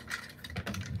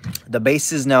 The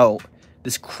base is now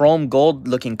this chrome gold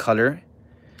looking color.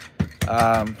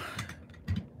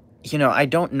 You know, I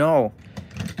don't know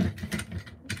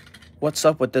what's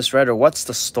up with this red, or what's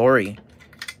the story.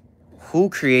 Who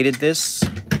created this,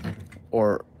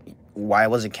 or why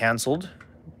was it canceled?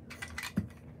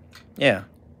 Yeah.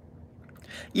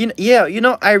 You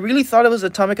know, I really thought it was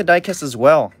Atomica diecast as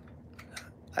well.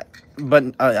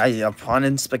 But upon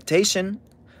inspection,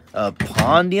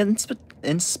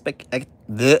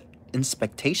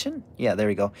 inspection? Yeah, there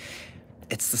we go.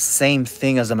 It's the same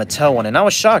thing as a Mattel one. And I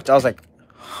was shocked. I was like,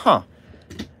 huh.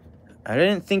 I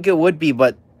didn't think it would be,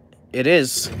 but it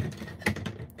is.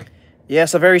 Yeah,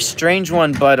 it's a very strange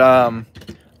one, but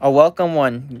a welcome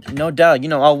one. No doubt. You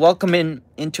know, I'll welcome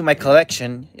into my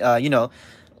collection. You know,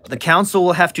 the council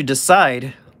will have to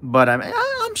decide, but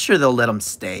I'm sure they'll let them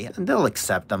stay. And they'll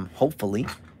accept them, hopefully.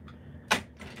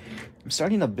 I'm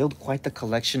starting to build quite the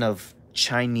collection of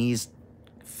Chinese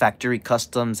factory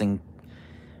customs and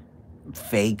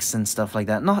fakes and stuff like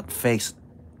that. Not fakes.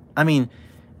 I mean,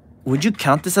 would you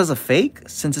count this as a fake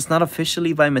since it's not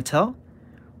officially by Mattel?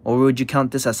 Or would you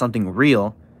count this as something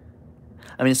real?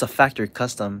 I mean, it's a factory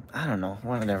custom. I don't know.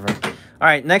 Whatever. All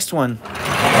right, next one.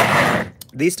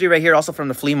 These 3 right here, also from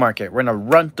the flea market. We're going to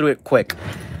run through it quick.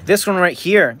 This one right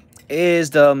here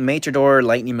is the Matador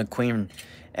Lightning McQueen.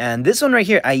 And this one right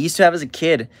here, I used to have as a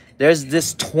kid. There's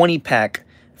this 20-pack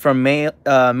from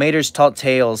Mater's Tall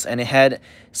Tales. And it had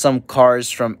some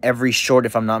cars from every short,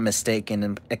 if I'm not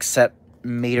mistaken, except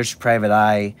Mater's Private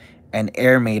Eye and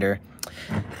Air Mater.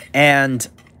 And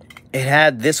it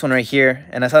had this one right here.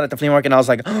 And I saw it at the flea market and I was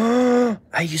like, oh,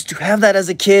 I used to have that as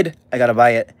a kid. I got to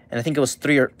buy it. And I think it was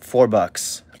 $3 or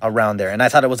 $4 around there. And I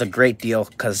thought it was a great deal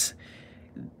because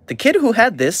the kid who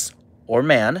had this, or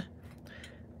man,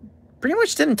 pretty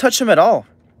much didn't touch him at all.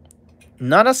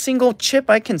 Not a single chip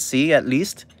I can see, at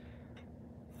least.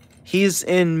 He's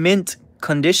in mint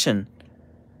condition.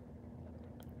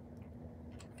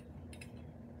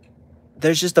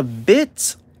 There's just a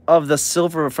bit of the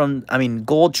silver from, I mean,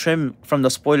 gold trim from the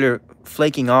spoiler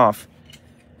flaking off.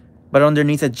 But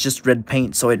underneath it's just red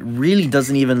paint, so it really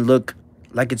doesn't even look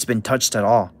like it's been touched at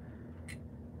all.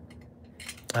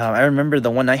 I remember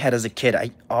the one I had as a kid.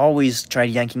 I always tried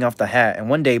yanking off the hat, and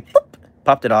one day, boop,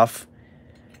 popped it off,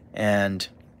 and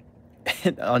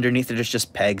underneath there's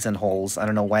just pegs and holes. I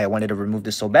don't know why I wanted to remove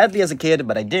this so badly as a kid,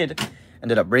 but I did.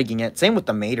 Ended up breaking it. Same with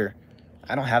the mater.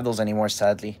 I don't have those anymore,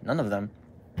 sadly. None of them.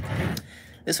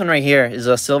 This one right here is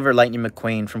a silver Lightning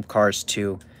McQueen from Cars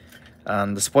 2.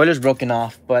 The spoiler's broken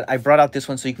off, but I brought out this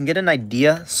one so you can get an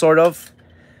idea, sort of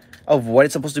what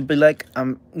it's supposed to be like.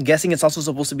 I'm guessing it's also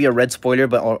supposed to be a red spoiler,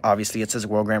 but obviously it says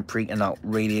World Grand Prix and not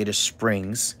Radiator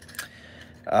Springs.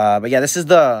 But yeah, this is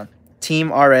the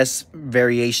Team RS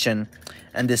variation,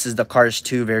 and this is the Cars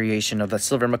 2 variation of the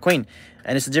silver McQueen.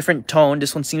 And it's a different tone.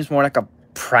 This one seems more like a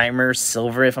primer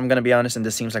silver, if I'm going to be honest, and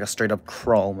this seems like a straight up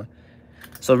chrome.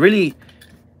 So really,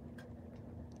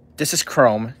 this is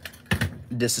chrome,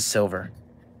 this is silver.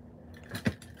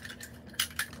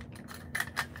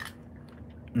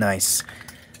 Nice.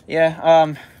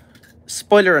 Yeah,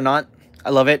 spoiler or not,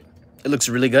 I love it. It looks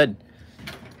really good.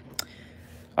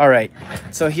 Alright,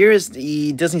 so here is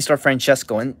the Disney Store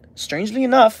Francesco, and strangely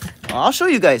enough, I'll show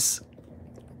you guys.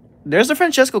 There's the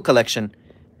Francesco collection.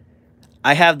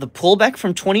 I have the pullback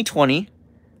from 2020.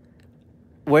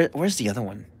 Where's the other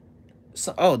one?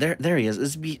 So, oh, there he is.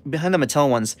 It's behind the Mattel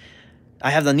ones. I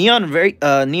have the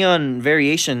neon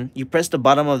variation. You press the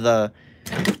bottom of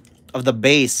the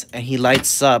base and he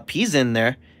lights up. He's in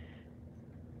there.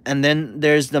 And then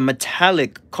there's the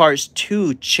metallic Cars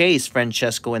 2 Chase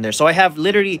Francesco in there. So I have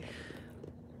literally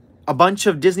a bunch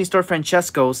of Disney Store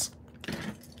Francescos,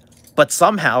 but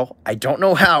somehow, I don't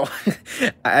know how,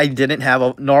 I didn't have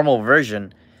a normal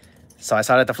version. So I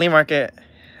saw it at the flea market,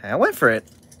 and I went for it.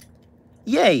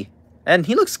 Yay! And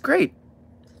he looks great.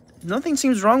 Nothing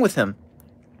seems wrong with him.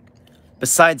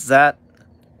 Besides that,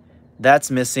 that's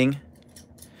missing.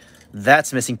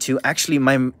 That's missing too. Actually,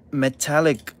 my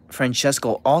metallic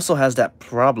Francesco also has that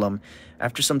problem.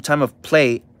 After some time of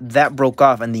play, that broke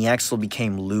off and the axle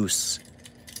became loose.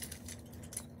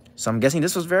 So I'm guessing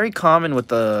this was very common with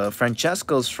the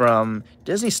Francescos from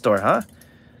Disney Store, huh?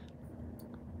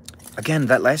 Again,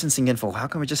 that licensing info, how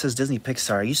come it just says Disney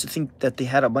Pixar? I used to think that they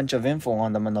had a bunch of info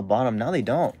on them on the bottom. Now they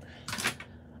don't.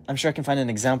 I'm sure I can find an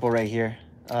example right here.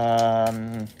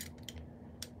 No,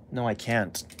 I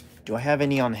can't. Do I have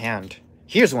any on hand?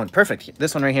 Here's one. Perfect.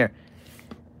 This one right here.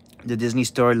 The Disney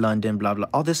Store, London, blah, blah.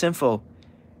 All this info.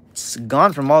 It's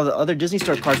gone from all the other Disney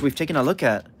Store cars we've taken a look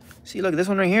at. See, look, this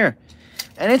one right here.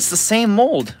 And it's the same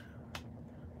mold.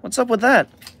 What's up with that?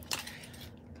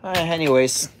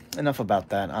 Anyways, enough about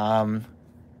that. What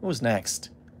was next?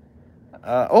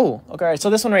 Oh, okay.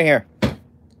 So this one right here.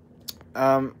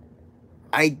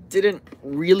 I didn't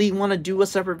really want to do a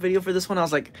separate video for this one. I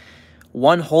was like,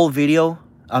 one whole video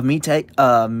of me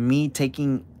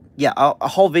taking, yeah, a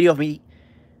whole video of me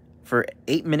for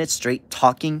 8 minutes straight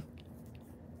talking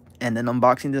and then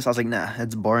unboxing this. I was like, nah,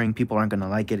 it's boring. People aren't gonna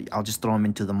like it. I'll just throw them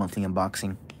into the monthly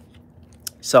unboxing.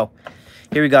 So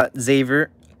here we got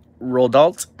Xavier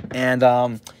Rodalt, and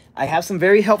I have some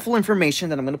very helpful information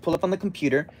that I'm gonna pull up on the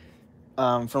computer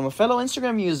from a fellow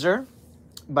Instagram user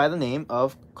by the name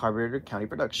of Carburetor County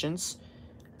Productions.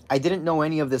 I didn't know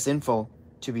any of this info,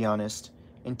 to be honest,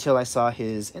 until I saw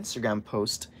his Instagram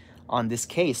post on this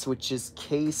case, which is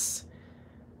case,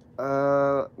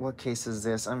 what case is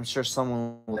this? I'm sure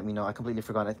someone will let me know. I completely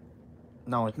forgot it.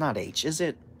 No, it's not H, is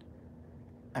it?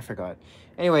 I forgot.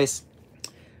 Anyways,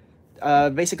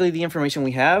 basically the information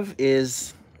we have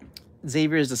is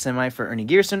Xavier is the semi for Ernie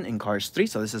Gearson in Cars 3.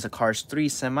 So this is a Cars 3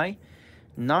 semi,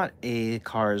 not a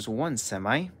Cars 1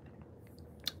 semi.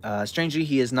 Strangely,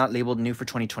 he is not labeled new for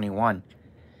 2021.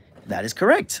 That is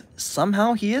correct.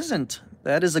 Somehow he isn't.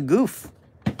 That is a goof.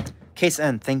 Case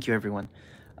end. Thank you, everyone.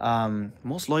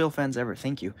 Most loyal fans ever.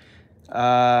 Thank you.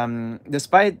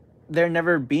 Despite there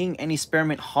never being any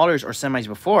spearmint haulers or semis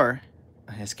before,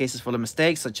 his case is full of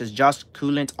mistakes, such as Josh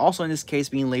Coolant also in this case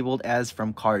being labeled as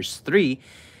from Cars 3,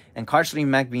 and Cars 3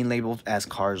 Mac being labeled as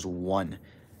Cars 1.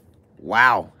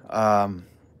 Wow.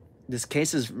 This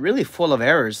case is really full of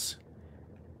errors.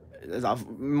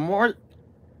 More,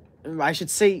 I should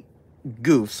say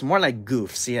goofs. More like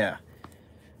goofs, yeah.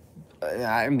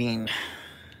 I mean,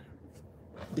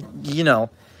 you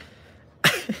know.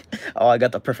 Oh, I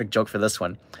got the perfect joke for this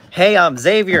one. Hey,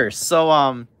 Xavier.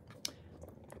 So,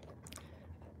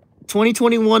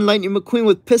 2021 Lightning McQueen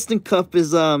with Piston Cup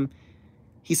is,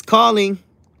 he's calling.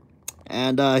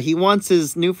 And, he wants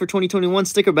his new for 2021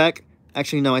 sticker back.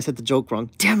 Actually, no, I said the joke wrong.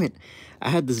 Damn it. I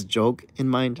had this joke in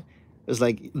mind. It was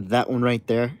like that one right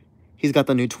there. He's got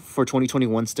the new for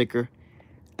 2021 sticker.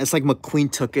 It's like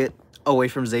McQueen took it away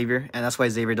from Xavier, and that's why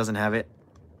Xavier doesn't have it.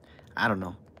 I don't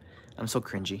know. I'm so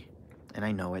cringy, and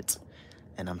I know it,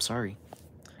 and I'm sorry.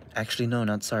 Actually, no,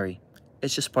 not sorry.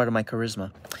 It's just part of my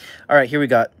charisma. All right, here we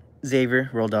got Xavier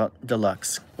rolled out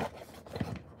deluxe.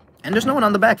 And there's no one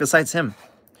on the back besides him.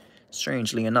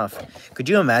 Strangely enough. Could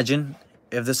you imagine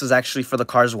if this was actually for the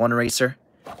Cars 1 racer?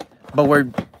 But we're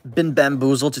been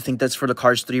bamboozled to think that's for the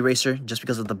Cars 3 racer just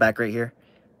because of the back right here.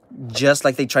 Just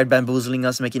like they tried bamboozling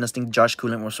us, making us think Josh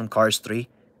Coolant was from Cars 3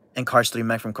 and Cars 3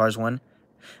 Mac from Cars 1.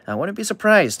 I wouldn't be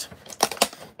surprised.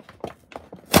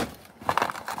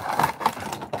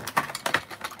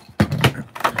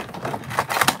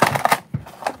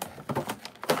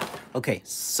 Okay,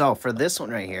 so for this one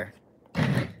right here,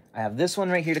 I have this one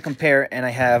right here to compare, and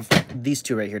I have these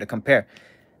two right here to compare.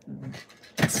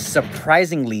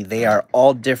 Surprisingly, they are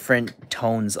all different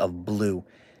tones of blue.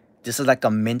 This is like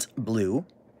a mint blue.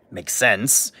 Makes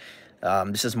sense.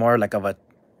 This is more like of a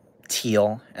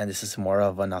teal, and this is more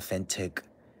of an authentic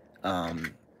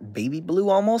baby blue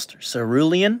almost.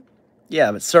 Cerulean.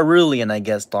 Yeah, but cerulean, I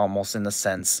guess, almost in a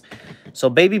sense. So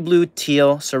baby blue,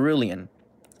 teal, cerulean.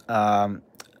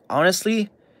 Honestly,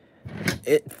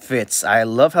 it fits. I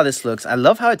love how this looks. I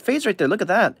love how it fades right there. Look at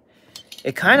that.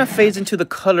 It kind of fades into the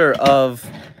color of...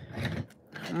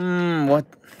 what?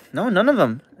 No, none of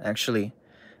them, actually.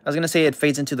 I was going to say it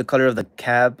fades into the color of the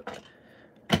cab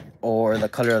or the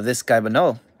color of this guy, but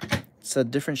no. It's a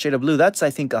different shade of blue. That's, I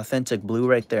think, authentic blue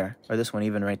right there. Or this one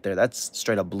even right there. That's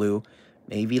straight up blue.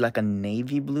 Maybe like a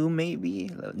navy blue, maybe?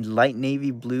 Light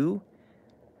navy blue?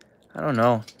 I don't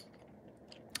know.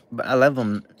 But I love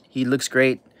him. He looks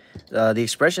great. The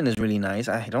expression is really nice.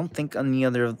 I don't think any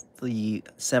other of the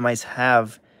semis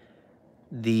have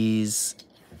these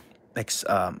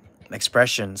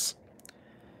expressions.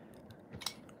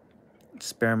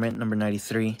 Experiment number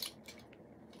 93.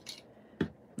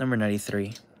 Number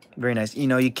 93. Very nice. You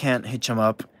know, you can't hitch them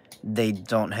up. They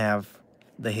don't have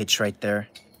the hitch right there.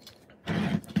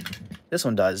 This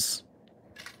one does.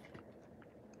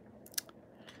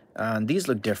 These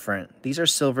look different. These are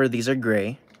silver. These are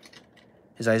gray.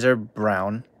 His eyes are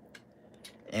brown.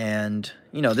 And,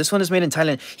 you know, this one is made in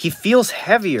Thailand. He feels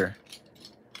heavier.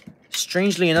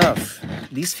 Strangely enough.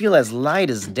 These feel as light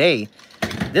as day.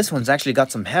 This one's actually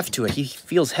got some heft to it. He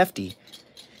feels hefty.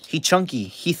 He chunky.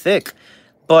 He thick.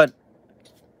 But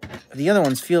the other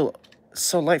ones feel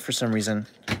so light for some reason.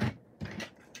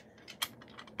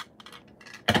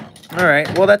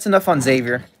 Alright, well, that's enough on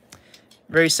Xavier.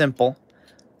 Very simple,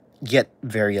 yet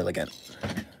very elegant.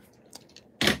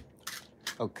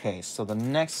 Okay, so the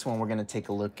next one we're going to take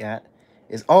a look at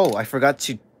is... Oh, I forgot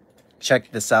to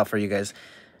check this out for you guys.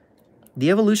 The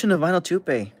evolution of Vinyl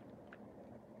Toupe.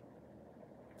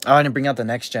 Oh, I didn't bring out the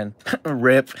next gen.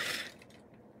 RIP.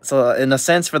 So, in a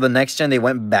sense, for the next gen, they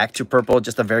went back to purple,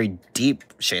 just a very deep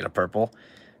shade of purple.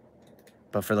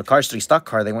 But for the Cars 3 stock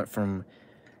car, they went from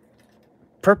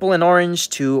purple and orange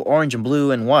to orange and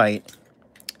blue and white.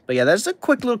 But yeah, that's a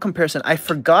quick little comparison. I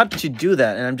forgot to do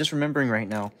that, and I'm just remembering right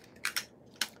now.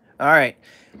 Alright,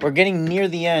 we're getting near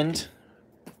the end.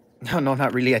 No,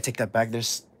 not really. I take that back.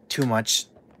 There's too much.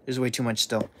 There's way too much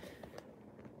still.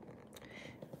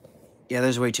 Yeah,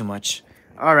 there's way too much.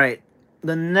 Alright,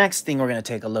 the next thing we're going to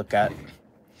take a look at.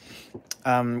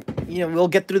 You know, we'll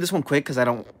get through this one quick because I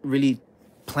don't really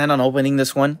plan on opening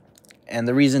this one. And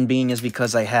the reason being is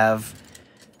because I have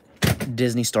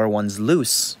Disney Store ones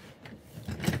loose.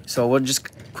 So we'll just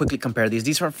quickly compare these.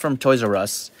 These are from Toys R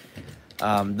Us.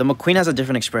 The McQueen has a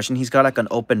different expression. He's got like an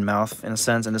open mouth in a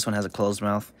sense, and this one has a closed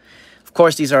mouth. Of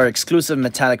course, these are exclusive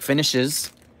metallic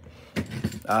finishes.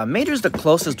 Mater's the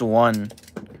closest one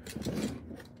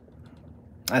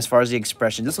as far as the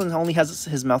expression. This one only has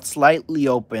his mouth slightly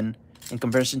open in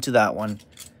comparison to that one.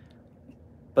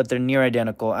 But they're near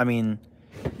identical. I mean,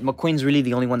 McQueen's really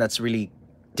the only one that's really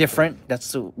different.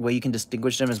 That's the way you can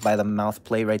distinguish them, is by the mouth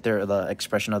play right there, or the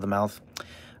expression of the mouth.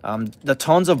 The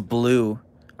tones of blue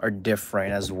are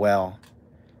different as well.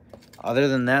 Other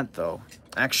than that, though,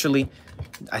 actually,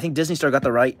 I think Disney Store got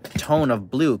the right tone of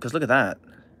blue, because look at that.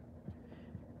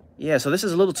 Yeah, so this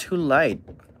is a little too light.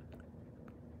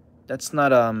 That's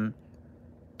not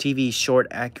TV short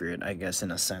accurate, I guess, in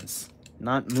a sense.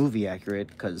 Not movie accurate,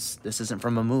 because this isn't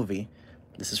from a movie.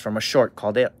 This is from a short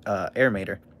called Air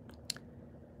Mater.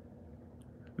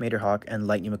 Mater Hawk and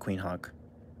Lightning McQueen Hawk.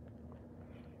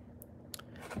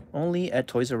 Only at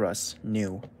Toys R Us.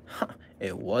 New.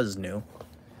 It was new.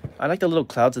 I like the little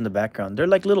clouds in the background. They're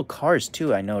like little cars,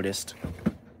 too, I noticed.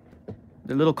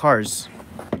 They're little cars.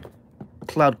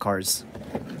 Cloud cars.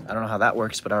 I don't know how that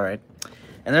works, but alright.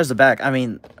 And there's the back. I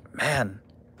mean, man.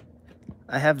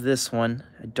 I have this one.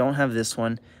 I don't have this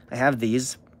one. I have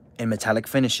these in metallic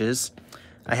finishes.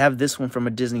 I have this one from a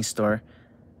Disney Store.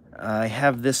 I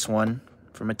have this one.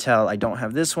 for Mattel. I don't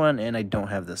have this one, and I don't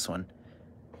have this one.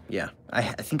 Yeah, I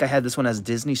think I had this one as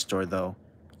Disney Store, though.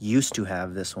 Used to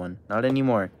have this one. Not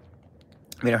anymore.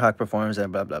 Vader Hawk performs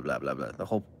and blah, blah, blah, blah, blah. The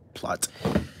whole plot.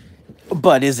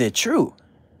 But is it true?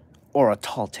 Or a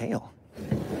tall tale?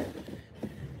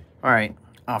 Alright,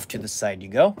 off to the side you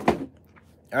go.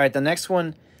 Alright, the next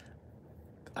one...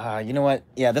 you know what?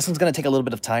 Yeah, this one's going to take a little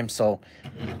bit of time, so...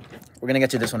 We're going to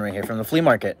get to this one right here from the flea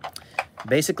market.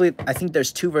 Basically, I think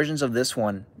there's two versions of this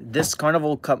one. This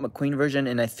Carnival Cup McQueen version,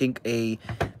 and I think a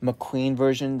McQueen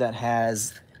version that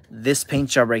has this paint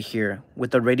job right here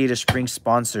with the Radiator Spring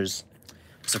sponsors.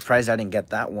 I'm surprised I didn't get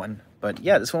that one. But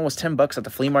yeah, this one was 10 bucks at the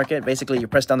flea market. Basically, you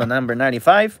press down the number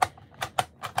 95.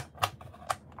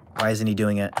 Why isn't he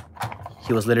doing it?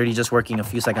 He was literally just working a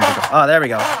few seconds ago. Oh, there we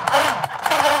go.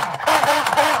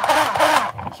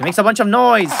 He makes a bunch of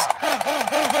noise.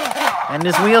 And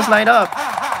his wheels light up.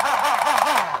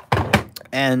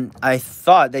 And I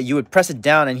thought that you would press it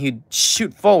down and he'd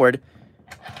shoot forward.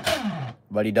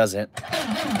 But he doesn't.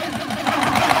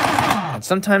 And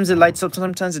sometimes it lights up,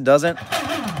 sometimes it doesn't.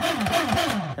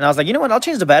 And I was like, you know what? I'll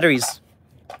change the batteries.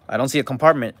 I don't see a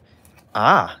compartment.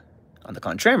 Ah, on the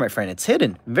contrary, my friend, it's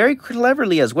hidden. Very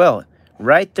cleverly as well.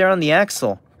 Right there on the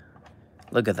axle.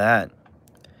 Look at that.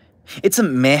 It's a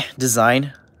meh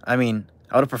design. I mean,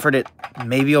 I would have preferred it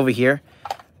maybe over here.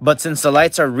 But since the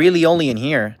lights are really only in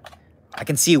here, I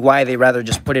can see why they rather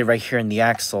just put it right here in the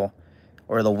axle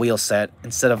or the wheel set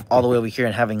instead of all the way over here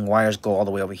and having wires go all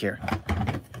the way over here.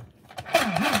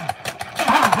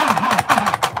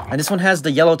 And this one has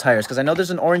the yellow tires because I know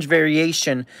there's an orange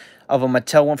variation of a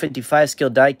Mattel 155 scale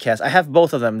diecast. I have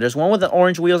both of them. There's one with the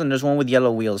orange wheels and there's one with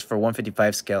yellow wheels for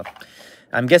 155 scale.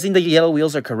 I'm guessing the yellow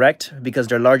wheels are correct because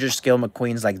they're larger scale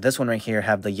McQueens like this one right here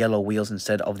have the yellow wheels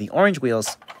instead of the orange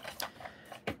wheels.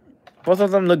 Both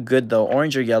of them look good though,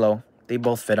 orange or yellow. They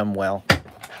both fit them well.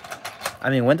 I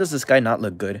mean, when does this guy not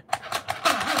look good?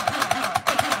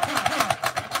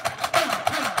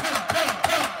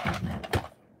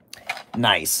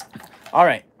 Nice. All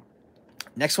right.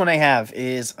 Next one I have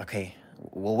is, okay,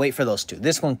 we'll wait for those two.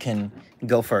 This one can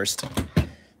go first.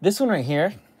 This one right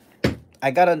here,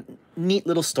 I got a neat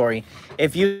little story.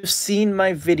 If you've seen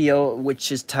my video,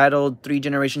 which is titled 3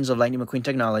 Generations of Lightning McQueen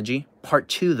Technology, part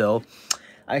 2 though,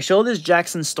 I showed this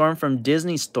Jackson Storm from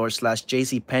Disney Store /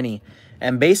 JCPenney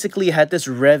and basically had this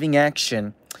revving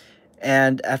action.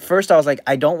 And at first I was like,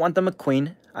 I don't want the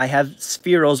McQueen. I have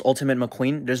Sphero's Ultimate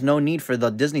McQueen. There's no need for the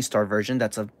Disney Store version.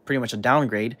 That's pretty much a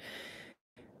downgrade.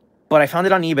 But I found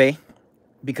it on eBay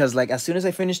because like as soon as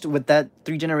I finished with that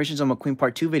 3 Generations of McQueen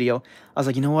part 2 video, I was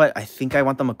like, you know what? I think I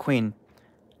want the McQueen.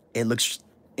 It looks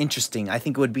interesting. I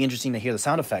think it would be interesting to hear the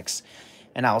sound effects.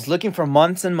 And I was looking for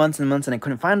months and months and months and I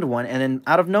couldn't find one. And then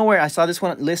out of nowhere, I saw this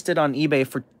one listed on eBay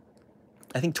for,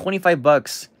 I think, 25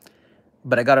 bucks.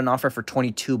 But I got an offer for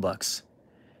 22 bucks.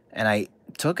 And I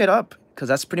took it up because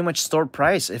that's pretty much store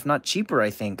price, if not cheaper, I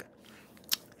think.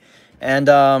 And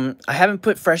I haven't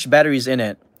put fresh batteries in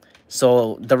it.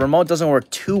 So the remote doesn't work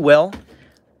too well.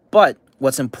 But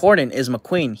what's important is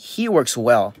McQueen. He works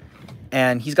well.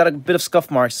 And he's got a bit of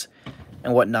scuff marks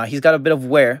and whatnot. He's got a bit of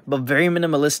wear, but very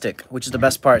minimalistic, which is the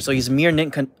best part. So he's mere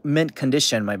mint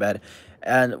condition, my bad.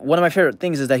 And one of my favorite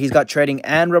things is that he's got treading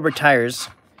and rubber tires.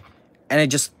 And it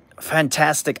just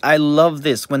fantastic. I love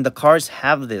this when the cars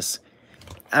have this.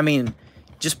 I mean,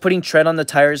 just putting tread on the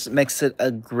tires makes it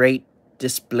a great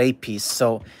display piece.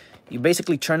 So you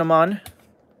basically turn them on.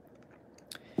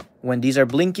 When these are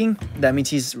blinking, that means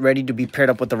he's ready to be paired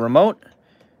up with the remote.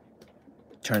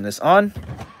 Turn this on.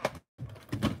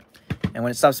 And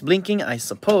when it stops blinking, I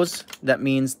suppose that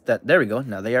means that, there we go,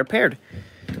 now they are paired.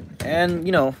 And,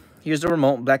 you know, here's the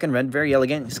remote, black and red, very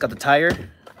elegant. It's got the tire.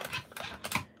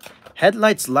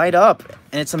 Headlights light up,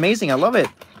 and it's amazing, I love it.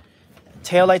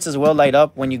 Tail lights as well light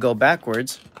up when you go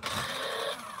backwards.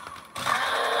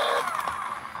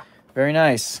 Very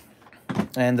nice.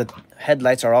 And the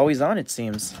headlights are always on, it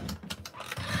seems.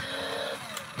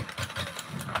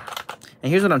 And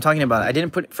here's what I'm talking about. I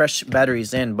didn't put fresh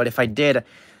batteries in, but if I did,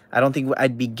 I don't think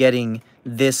I'd be getting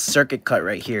this circuit cut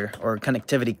right here, or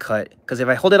connectivity cut. Because if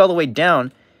I hold it all the way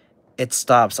down, it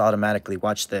stops automatically.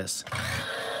 Watch this.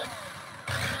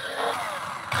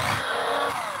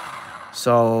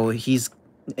 So he's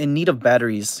in need of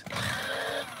batteries.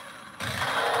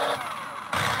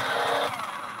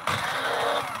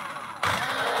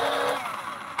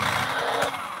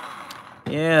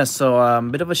 Yeah, so a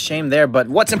bit of a shame there. But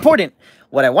what's important,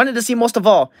 what I wanted to see most of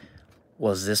all,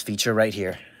 was this feature right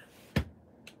here.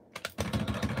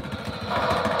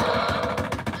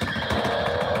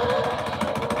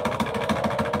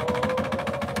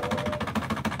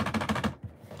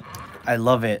 I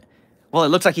love it. Well, it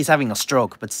looks like he's having a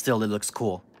stroke, but still, it looks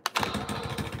cool.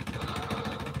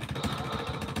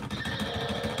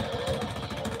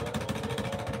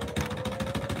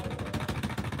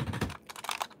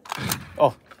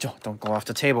 Oh, don't go off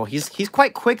the table. He's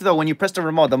quite quick, though, when you press the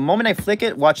remote. The moment I flick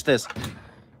it, watch this.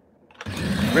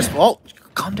 Oh,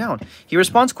 calm down. He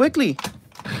responds quickly.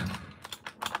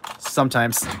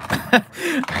 Sometimes.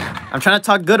 I'm trying to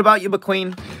talk good about you,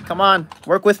 McQueen. Come on,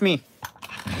 work with me.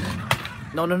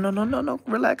 No.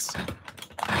 Relax.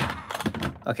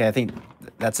 Okay, I think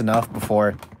that's enough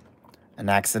before an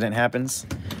accident happens.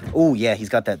 Oh, yeah, he's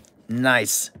got that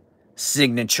nice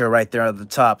signature right there at the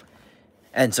top.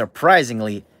 And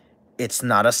surprisingly, it's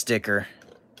not a sticker.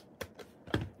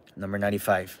 Number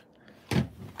 95.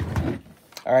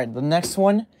 All right, the next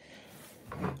one.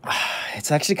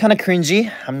 It's actually kind of cringy.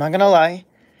 I'm not going to lie.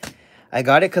 I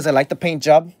got it because I like the paint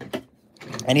job.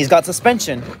 And he's got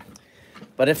suspension.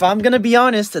 But if I'm going to be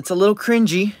honest, it's a little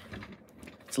cringy.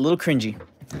 It's a little cringy.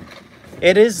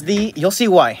 It is the... You'll see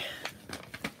why.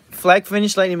 Flag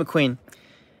Finish Lightning McQueen.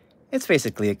 It's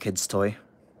basically a kid's toy.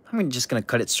 I'm just going to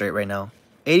cut it straight right now.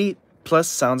 80 plus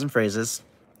sounds and phrases.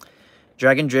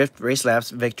 Dragon Drift, Race Laps,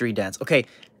 Victory Dance. Okay,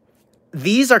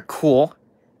 these are cool.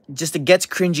 Just it gets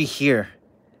cringy here.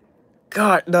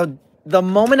 God, the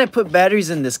moment I put batteries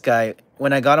in this guy,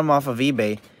 when I got him off of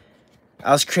eBay,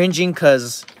 I was cringing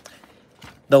because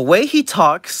the way he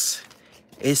talks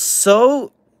is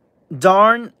so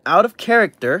darn out of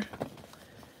character.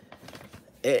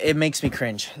 It makes me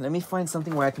cringe. Let me find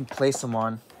something where I can place him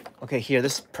on. Okay, here,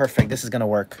 this is perfect. This is gonna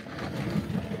work.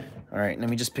 All right, let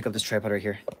me just pick up this tripod right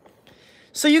here.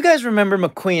 So you guys remember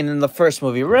McQueen in the first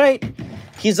movie, right?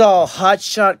 He's all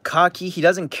hotshot, cocky. He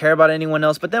doesn't care about anyone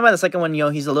else. But then by the second one, you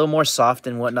know, he's a little more soft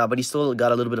and whatnot. But he's still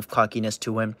got a little bit of cockiness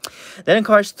to him. Then in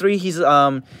Cars 3, he's, you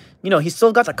know, he's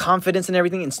still got the confidence and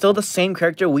everything. And still the same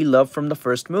character we love from the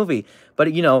first movie.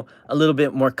 But, you know, a little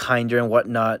bit more kinder and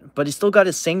whatnot. But he's still got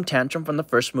his same tantrum from the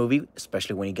first movie.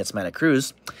 Especially when he gets mad at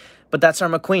Cruz. But that's our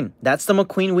McQueen. That's the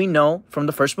McQueen we know from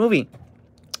the first movie.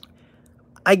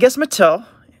 I guess Mattel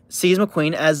sees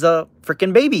McQueen as a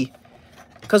freaking baby.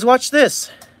 Because watch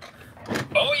this.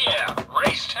 Oh yeah,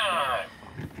 race time.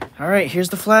 All right, here's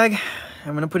the flag.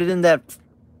 I'm going to put it in that...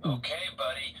 Okay,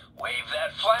 buddy. Wave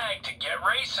that flag to get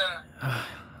racing.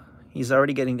 He's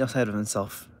already getting ahead of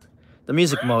himself. The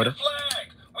music Grab mode. the flag.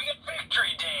 We get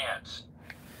victory dance.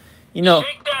 You know...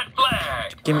 Shake that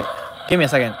flag. Give me a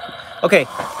second. Okay.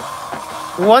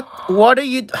 What are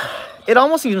you... It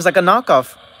almost seems like a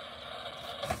knockoff.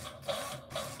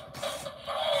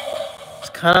 It's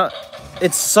kind of...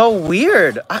 It's so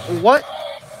weird. What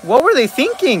were they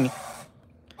thinking?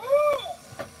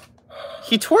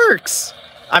 He twerks.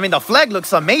 I mean, the flag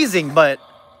looks amazing, but...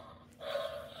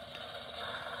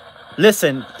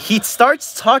 Listen, he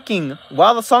starts talking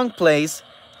while the song plays,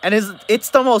 and it's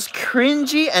the most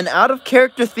cringy and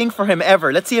out-of-character thing for him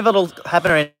ever. Let's see if it'll happen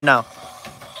right now.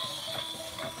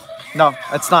 No,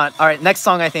 it's not. All right, next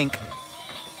song, I think.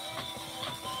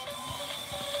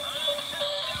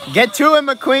 Get to him,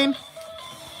 McQueen.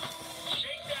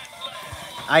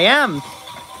 I am.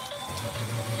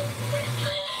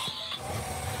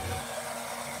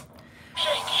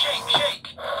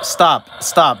 Shake.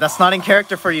 Stop. That's not in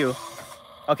character for you.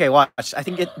 Okay, watch. I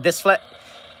think this flag...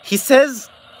 He says...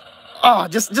 Oh,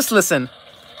 just listen.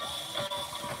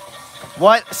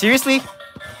 What? Seriously?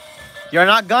 You're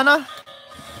not gonna?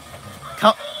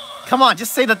 Come on,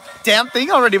 just say the damn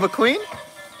thing already, McQueen.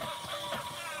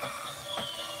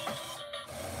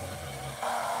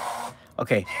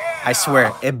 Okay, I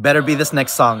swear, it better be this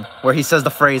next song where he says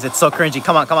the phrase. It's so cringy.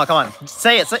 Come on.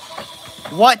 Say it.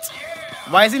 What?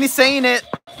 Why isn't he saying it?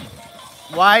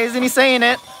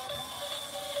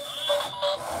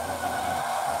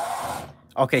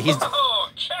 Okay, he's... Oh,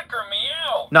 checker me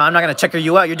out. No, I'm not gonna checker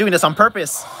you out. You're doing this on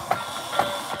purpose.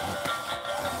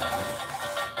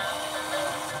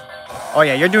 Oh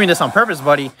yeah, you're doing this on purpose,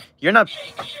 buddy. You're not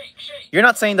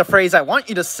saying the phrase I want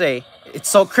you to say. It's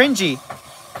so cringy.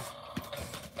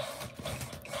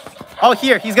 Oh,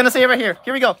 here. He's gonna say it right here.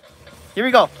 Here we go.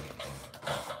 Go,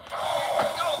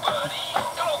 buddy.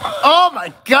 Oh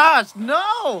my gosh,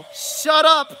 no! Shut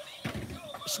up!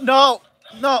 No.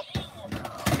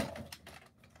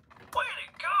 Way to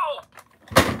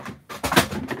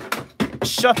go!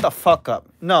 Shut the fuck up.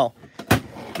 No.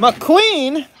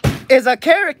 McQueen is a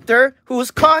character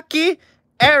who's cocky,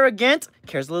 arrogant,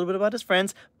 cares a little bit about his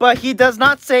friends, but he does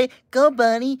not say, go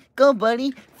buddy,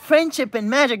 friendship and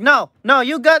magic. No,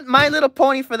 you got My Little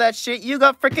Pony for that shit. You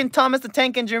got freaking Thomas the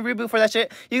Tank Engine reboot for that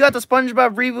shit. You got the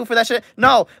SpongeBob reboot for that shit.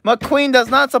 No, McQueen does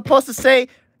not supposed to say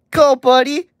Go,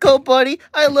 buddy. Go, buddy.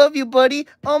 I love you, buddy.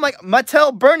 Oh my...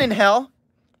 Mattel, burn in hell.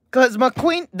 Because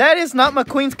McQueen... That is not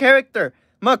McQueen's character.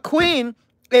 McQueen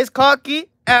is cocky,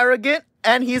 arrogant,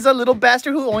 and he's a little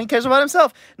bastard who only cares about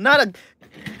himself. Not a...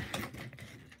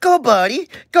 Go, buddy.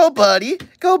 Go, buddy.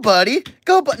 Go, buddy.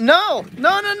 Go, no.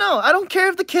 No, no, no. I don't care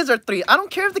if the kids are 3. I don't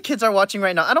care if the kids are watching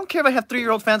right now. I don't care if I have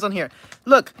 3-year-old fans on here.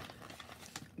 Look.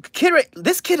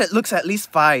 This kid looks at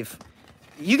least 5.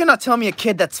 You cannot tell me a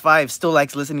kid that's 5 still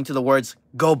likes listening to the words,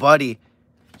 go, buddy.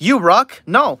 You rock?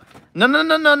 No. No, no,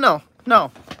 no, no, no.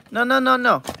 No. No, no, no,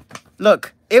 no.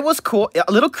 Look, it was cool.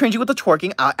 A little cringy with the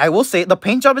twerking. I will say, the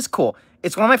paint job is cool.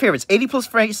 It's one of my favorites. 80+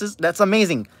 phrases. That's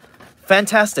amazing.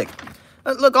 Fantastic.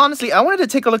 Look, honestly, I wanted to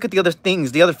take a look at the other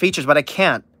things, the other features, but I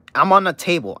can't. I'm on a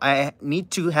table. I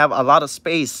need to have a lot of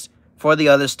space for the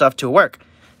other stuff to work.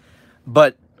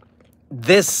 But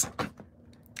this,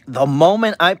 the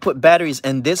moment I put batteries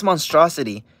in this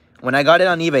monstrosity, when I got it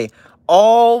on eBay,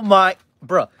 oh my,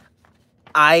 bruh,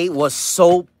 I was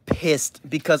so pissed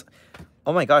because,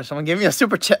 oh my gosh, someone gave me a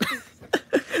super chat.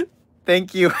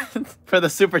 Thank you for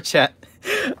the super chat.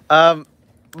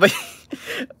 But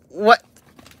what?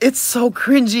 It's so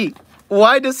cringy.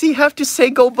 Why does he have to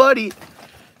say go, buddy?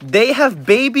 They have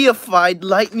babyified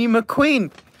Lightning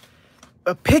McQueen.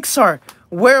 Pixar.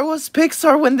 Where was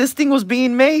Pixar when this thing was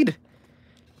being made?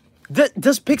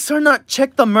 Does Pixar not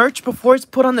check the merch before it's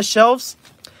put on the shelves?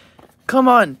 Come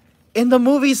on. In the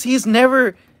movies, he's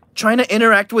never trying to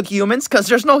interact with humans because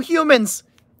there's no humans.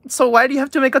 So why do you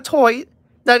have to make a toy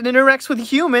that interacts with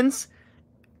humans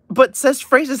but says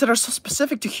phrases that are so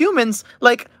specific to humans?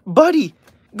 Like, buddy.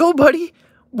 Go, buddy.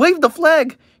 Wave the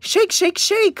flag. Shake, shake,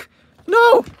 shake.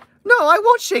 No. No, I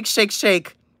won't shake, shake,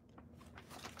 shake.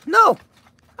 No.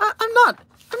 I'm not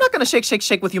going to shake, shake,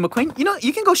 shake with you, McQueen. You know,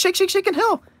 you can go shake, shake, shake in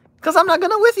hell. Because I'm not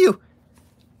going to with you.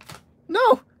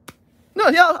 No. No,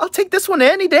 yeah, I'll take this one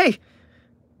any day.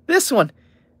 This one.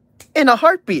 In a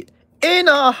heartbeat. In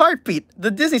a heartbeat. The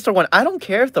Disney Store one. I don't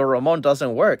care if the remote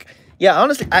doesn't work. Yeah,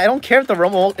 honestly, I don't care if the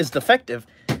remote is defective.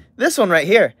 This one right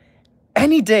here.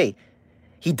 Any day.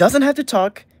 He doesn't have to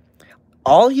talk.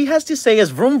 All he has to say is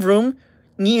vroom vroom,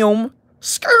 neom,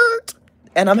 skirt,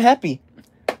 and I'm happy.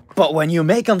 But when you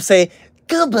make him say,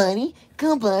 go buddy,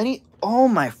 oh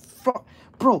my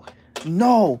bro,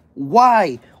 no,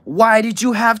 why? Why did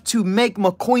you have to make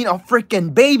McQueen a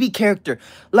freaking baby character?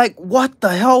 Like, what the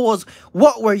hell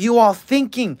what were you all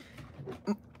thinking?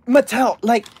 Mattel,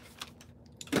 like,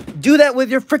 do that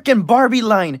with your freaking Barbie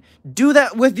line. Do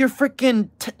that with your freaking...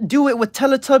 do it with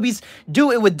Teletubbies.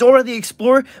 Do it with Dora the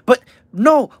Explorer. But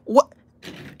no, what?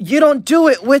 You don't do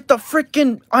it with the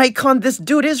freaking icon this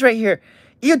dude is right here.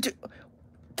 You do...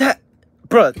 that...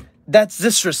 Bruh, that's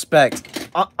disrespect.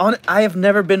 I have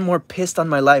never been more pissed on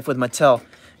my life with Mattel.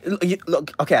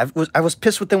 Look, okay, I was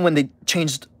pissed with them when they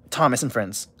changed Thomas and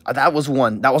Friends. That was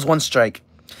one. That was one strike.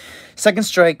 Second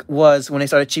strike was when they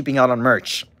started cheaping out on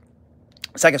merch.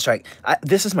 Second strike.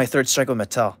 This is my third strike with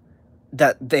Mattel.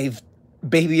 That they've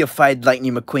babyified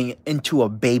Lightning McQueen into a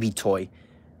baby toy.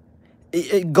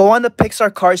 Go on the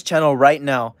Pixar Cars channel right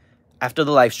now after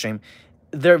the live stream.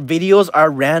 Their videos are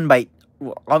ran by...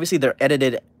 well, obviously, they're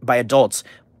edited by adults.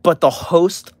 But the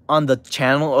host on the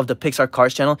channel of the Pixar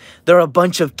Cars channel, they're a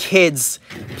bunch of kids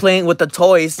playing with the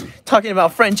toys, talking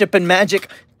about friendship and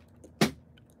magic.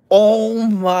 Oh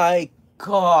my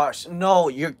gosh, no,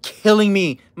 you're killing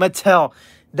me, Mattel.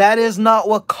 That is not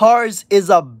what Cars is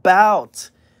about.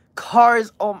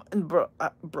 Cars, oh,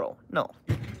 bro, no,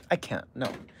 I can't,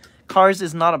 no. Cars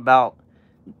is not about,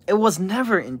 it was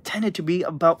never intended to be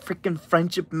about freaking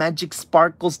friendship, magic,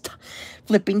 sparkles,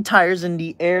 flipping tires in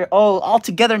the air. Oh, all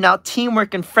together now,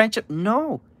 teamwork and friendship.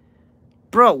 No,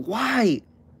 bro, why?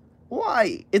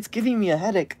 Why? It's giving me a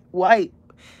headache. Why?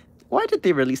 Why did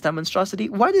they release that monstrosity?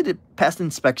 Why did it pass the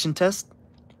inspection test?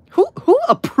 Who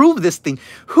approved this thing?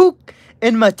 Who,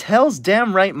 in Mattel's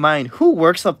damn right mind, who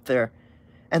works up there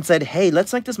and said, hey,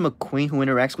 let's make this McQueen who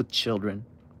interacts with children?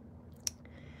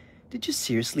 Did you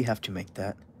seriously have to make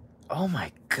that? Oh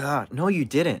my god. No, you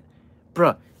didn't.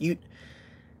 Bruh, you...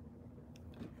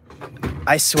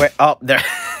 I swear... oh, there...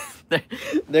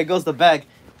 there goes the bag.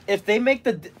 If they make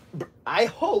the... I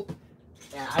hope,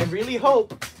 I really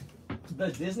hope, the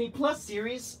Disney Plus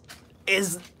series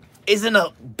isn't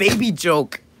a baby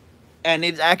joke. And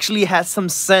it actually has some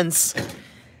sense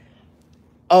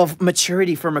of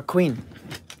maturity for McQueen.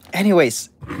 Anyways,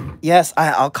 yes,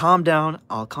 I'll calm down.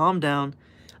 I'll calm down.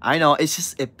 I know, it's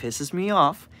just, it pisses me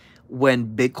off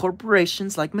when big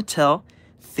corporations like Mattel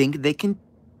think they can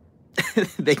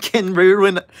they can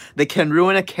ruin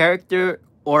a character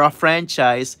or a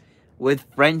franchise with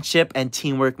friendship and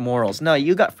teamwork morals. No,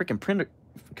 you got freaking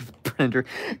printer.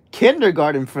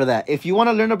 Kindergarten for that. If you want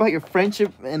to learn about your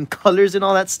friendship and colors and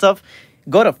all that stuff,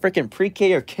 go to freaking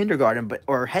pre-K or kindergarten,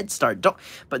 or Head Start.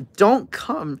 Don't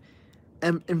come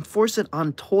and enforce it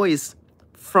on toys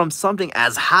from something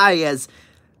as high as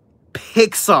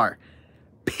Pixar.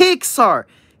 Pixar.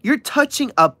 You're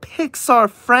touching a Pixar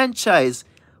franchise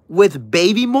with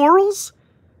baby morals?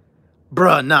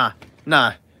 Bruh, nah,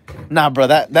 bro.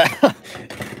 That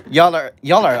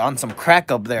y'all are on some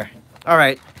crack up there. All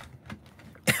right.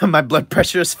 My blood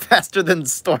pressure is faster than the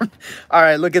storm. All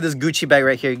right, look at this Gucci bag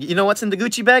right here. You know what's in the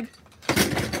Gucci bag?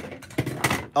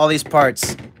 All these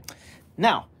parts.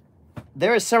 Now,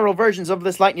 there are several versions of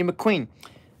this Lightning McQueen,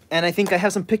 and I think I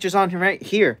have some pictures on him right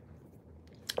here.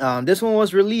 This one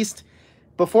was released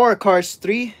before Cars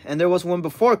 3, and there was one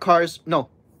before Cars... No,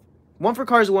 one for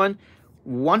Cars 1,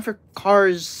 one for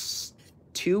Cars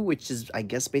 2, which is, I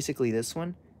guess, basically this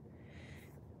one.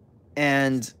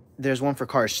 And there's one for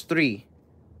Cars 3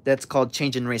 that's called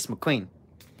Change and Race McQueen.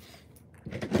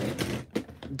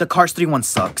 The Cars 3 one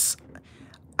sucks.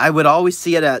 I would always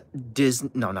see it at Disney...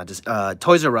 No, not Disney.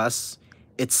 Toys R Us.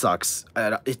 It sucks.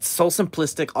 It's so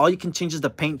simplistic. All you can change is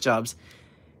the paint jobs.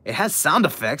 It has sound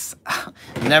effects.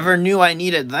 Never knew I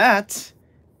needed that.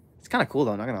 It's kind of cool,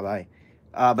 though. Not going to lie.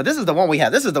 But this is the one we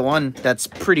have. This is the one that's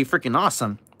pretty freaking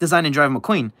awesome. Design and Drive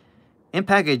McQueen. In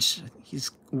package, he's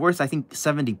worth, I think,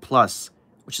 70 plus,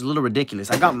 which is a little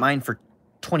ridiculous. I got mine for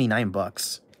 29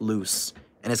 bucks loose,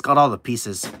 and it's got all the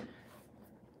pieces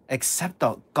except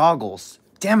the goggles.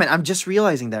 Damn it, I'm just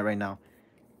realizing that right now.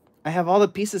 I have all the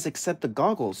pieces except the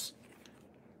goggles,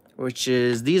 which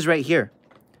is these right here.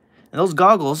 And those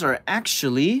goggles are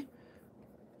actually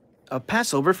a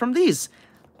passover from these.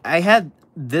 I had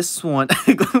this one.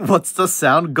 What's the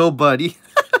sound? Go, buddy.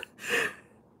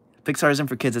 Pixar isn't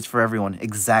for kids, it's for everyone.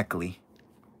 Exactly.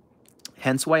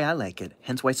 Hence why I like it.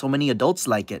 Hence why so many adults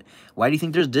like it. Why do you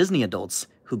think there's Disney adults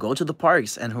who go to the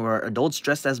parks and who are adults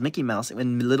dressed as Mickey Mouse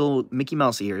in little Mickey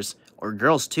Mouse ears? Or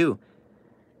girls, too.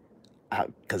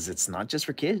 Because it's not just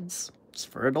for kids. It's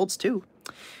for adults, too.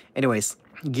 Anyways,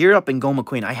 Gear Up and Go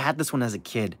McQueen. I had this one as a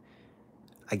kid.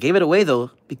 I gave it away,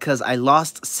 though, because I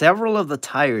lost several of the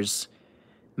tires.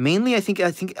 Mainly, I think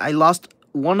I lost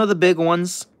one of the big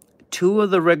ones, two of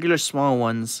the regular small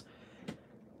ones.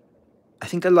 I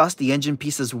think I lost the engine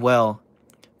piece as well.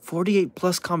 48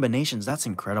 plus combinations. That's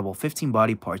incredible. 15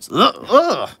 body parts.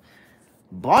 Ugh.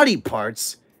 Body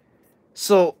parts?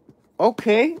 So,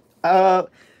 okay.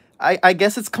 I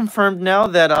guess it's confirmed now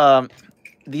that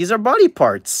these are body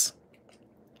parts.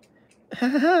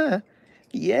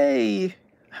 Yay.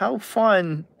 How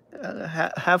fun.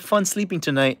 Have fun sleeping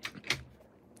tonight.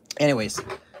 Anyways.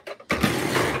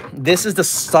 This is the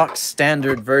stock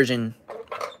standard version.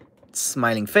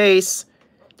 Smiling face.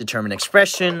 Determined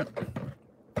expression.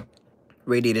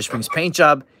 Radiator Springs paint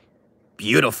job.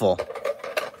 Beautiful.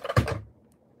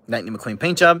 Lightning McQueen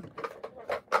paint job.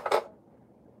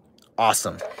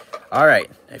 Awesome. Alright.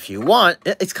 If you want...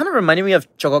 It's kind of reminding me of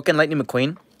Chocoke and Lightning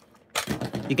McQueen.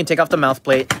 You can take off the mouth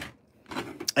plate.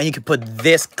 And you can put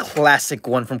this classic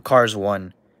one from Cars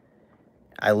 1.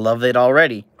 I love it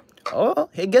already. Oh,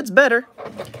 it gets better.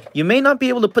 You may not be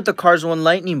able to put the Cars 1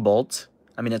 lightning bolt.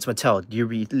 I mean, it's Mattel. Do you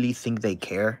really think they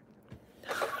care?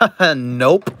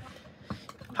 Nope.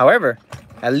 However,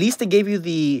 at least they gave you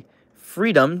the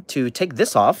freedom to take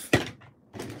this off.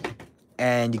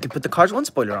 And you can put the Cars 1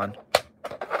 spoiler on.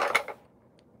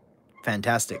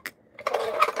 Fantastic.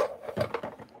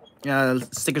 Yeah, the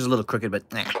sticker's a little crooked, but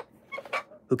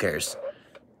who cares?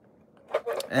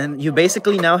 And you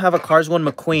basically now have a Cars 1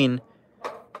 McQueen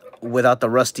without the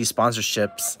rusty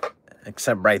sponsorships,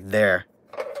 except right there.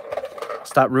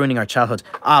 Stop ruining our childhood.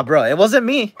 Ah, bro, it wasn't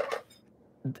me.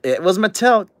 It was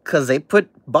Mattel, because they put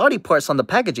body parts on the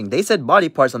packaging. They said body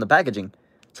parts on the packaging.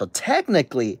 So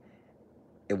technically,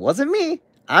 it wasn't me.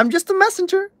 I'm just a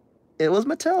messenger. It was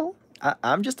Mattel.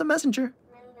 I'm just a messenger.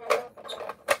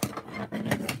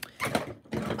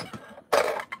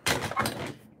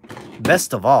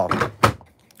 Best of all,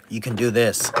 you can do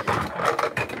this.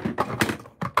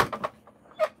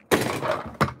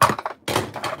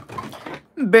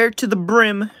 Bare to the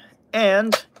brim,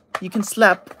 and you can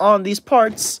slap on these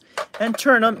parts and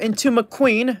turn them into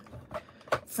McQueen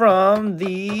from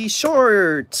the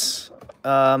short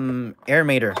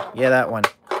Airmater. Yeah, that one.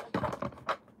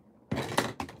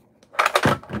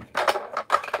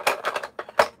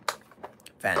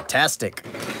 Fantastic.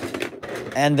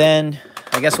 And then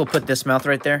I guess we'll put this mouth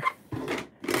right there,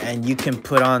 and you can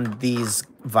put on these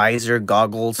visor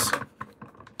goggles.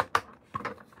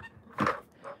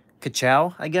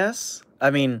 Ka-chow, I guess.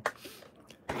 I mean,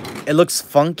 it looks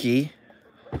funky,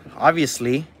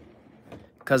 obviously,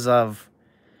 because of,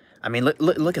 I mean,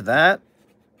 look at that.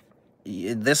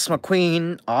 This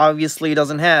McQueen obviously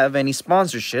doesn't have any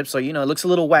sponsorship, so, you know, it looks a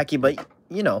little wacky, but,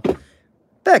 you know,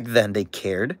 back then they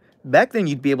cared. Back then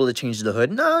you'd be able to change the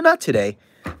hood. No, not today.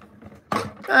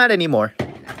 Not anymore.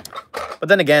 But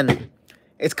then again,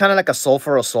 it's kind of like a soul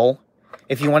for a soul.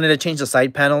 If you wanted to change the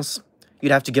side panels,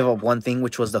 you'd have to give up one thing,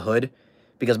 which was the hood.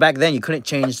 Because back then, you couldn't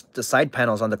change the side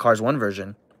panels on the Cars 1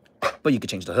 version. But you could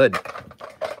change the hood.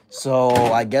 So,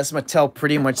 I guess Mattel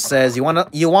pretty much says, you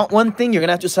want one thing, you're going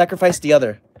to have to sacrifice the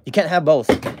other. You can't have both.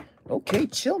 Okay,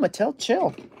 chill, Mattel,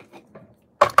 chill.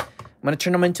 I'm going to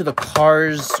turn them into the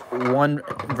Cars 1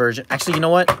 version. Actually, you know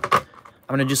what? I'm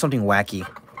going to do something wacky.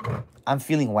 I'm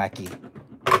feeling wacky.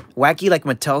 Wacky like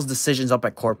Mattel's decisions up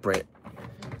at corporate.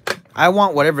 I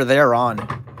want whatever they're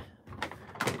on.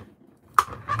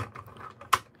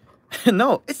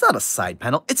 No, it's not a side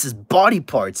panel. It's his body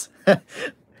parts.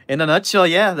 In a nutshell,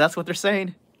 yeah, that's what they're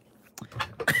saying.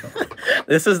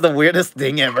 This is the weirdest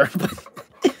thing ever. But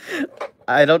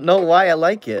I don't know why I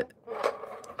like it.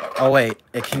 Oh, wait.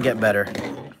 It can get better.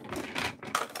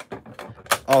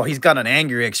 Oh, he's got an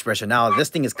angry expression now. This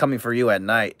thing is coming for you at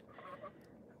night.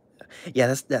 Yeah,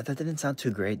 that didn't sound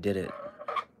too great, did it?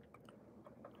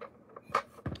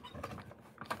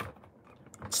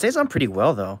 It stays on pretty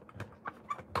well, though.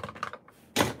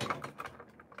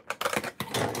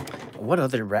 What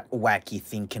other wacky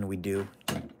thing can we do?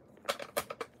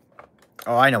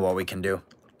 Oh, I know what we can do.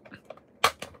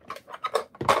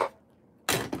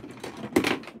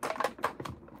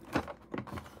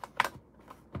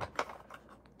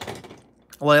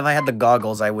 Well, if I had the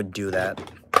goggles, I would do that.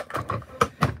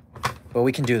 But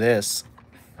we can do this.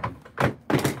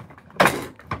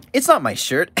 It's not my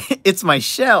shirt. It's my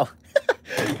shell.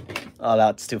 Oh,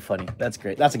 that's too funny. That's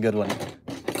great. That's a good one.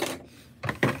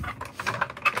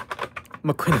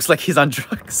 McQueen looks like he's on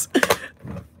drugs.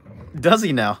 Does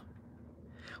he now?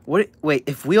 What? Wait,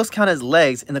 if wheels count as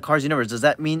legs in the Cars universe, does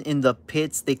that mean in the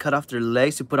pits they cut off their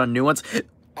legs to put on new ones?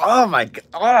 Oh my god.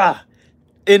 Ah.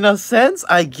 In a sense,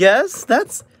 I guess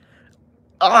that's...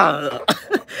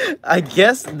 I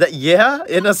guess that, yeah,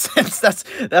 in a sense,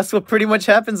 that's what pretty much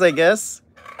happens, I guess.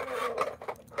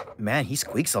 Man, he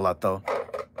squeaks a lot, though.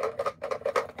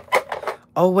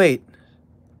 Oh, wait.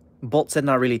 Bolt said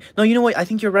not really. No, you know what? I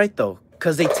think you're right, though.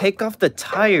 Because they take off the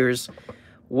tires.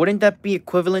 Wouldn't that be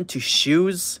equivalent to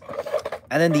shoes?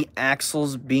 And then the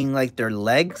axles being like their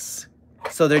legs?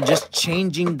 So they're just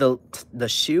changing the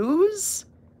shoes?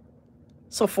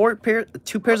 So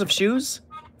two pairs of shoes?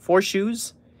 4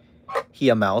 shoes? He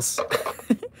a mouse.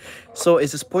 So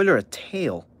is the spoiler a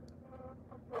tail?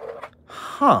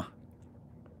 Huh.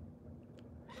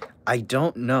 I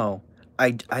don't know.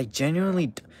 I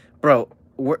genuinely... Bro,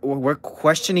 we're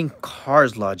questioning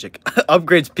Cars logic.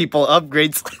 Upgrades, people,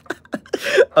 upgrades.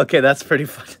 Okay, that's pretty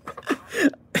fun.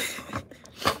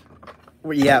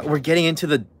 Yeah, we're getting into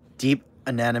the deep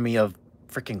anatomy of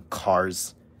freaking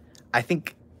Cars. I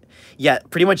think... Yeah,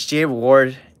 pretty much Jay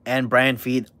Ward and Brian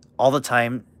Feed all the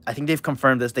time. I think they've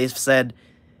confirmed this. They've said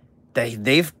that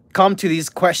they've come to these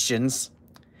questions.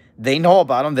 They know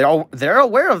about them. They're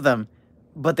aware of them.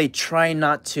 But they try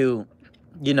not to,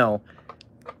 you know,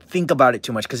 think about it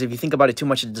too much. Because if you think about it too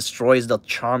much, it destroys the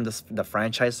charm the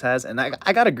franchise has. And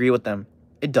I gotta agree with them.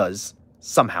 It does.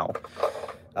 Somehow.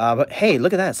 But hey,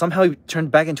 look at that. Somehow he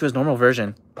turned back into his normal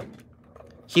version.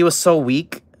 He was so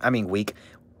weak. I mean, weak.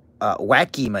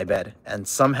 Wacky, my bad. And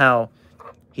somehow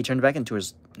he turned back into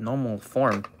his normal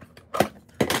form.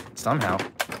 Somehow.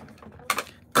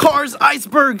 Cars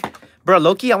iceberg! Bro,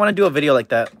 Loki, I want to do a video like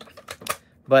that.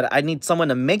 But I need someone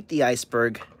to make the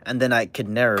iceberg, and then I could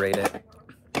narrate it.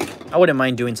 I wouldn't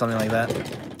mind doing something like that.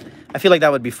 I feel like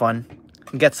that would be fun.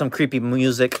 Get some creepy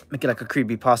music. Make it like a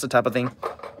creepy pasta type of thing.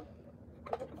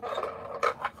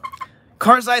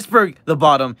 Cars Iceberg, the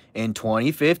bottom. In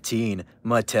 2015,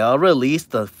 Mattel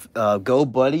released the Go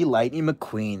Buddy Lightning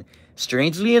McQueen.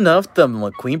 Strangely enough, the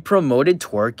McQueen promoted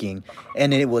twerking,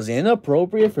 and it was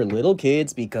inappropriate for little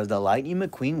kids because the Lightning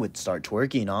McQueen would start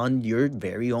twerking on your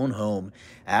very own home.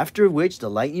 After which, the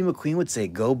Lightning McQueen would say,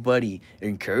 "Go Buddy,"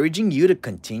 encouraging you to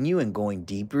continue and going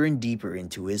deeper and deeper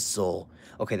into his soul.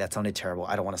 Okay, that sounded terrible.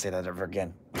 I don't want to say that ever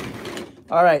again.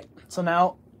 All right, so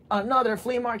now another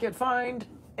flea market find.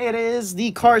 It is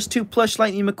the Cars 2 plush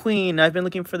Lightning McQueen. I've been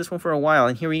looking for this one for a while,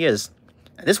 and here he is.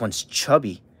 And this one's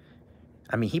chubby.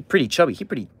 I mean, he's pretty chubby.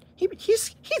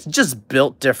 He's just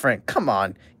built different. Come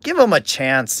on, give him a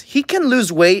chance. He can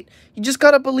lose weight. You just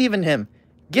gotta believe in him.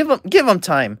 Give him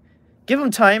time. Give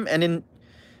him time, and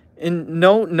in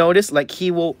no notice, like he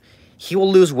will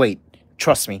lose weight.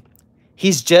 Trust me.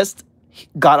 He's just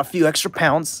got a few extra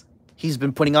pounds. He's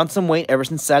been putting on some weight ever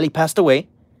since Sally passed away.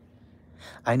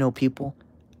 I know, people,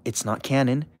 it's not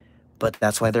canon, but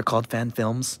that's why they're called fan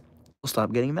films. So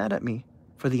stop getting mad at me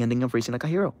for the ending of Racing Like a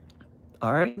Hero.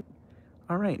 All right?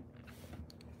 All right.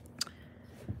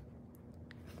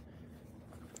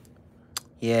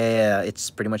 Yeah,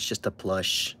 it's pretty much just a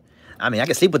plush. I mean, I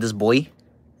can sleep with this boy,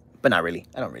 but not really.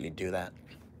 I don't really do that.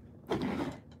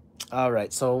 All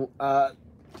right, so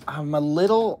I'm a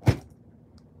little...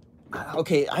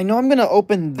 Okay, I know I'm going to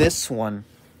open this one.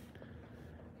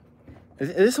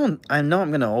 This one, I know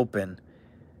I'm going to open.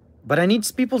 But I need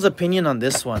people's opinion on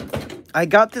this one. I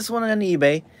got this one on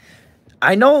eBay.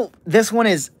 I know this one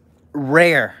is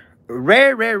rare.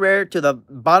 Rare to the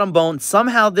bottom bone.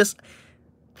 Somehow this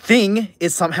thing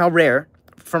is somehow rare.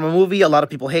 From a movie a lot of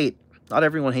people hate. Not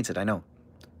everyone hates it, I know.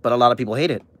 But a lot of people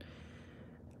hate it.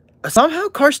 Somehow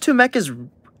Cars 2 Mech is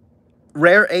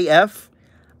rare AF.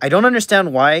 I don't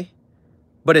understand why,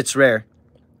 but it's rare.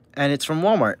 And it's from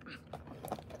Walmart.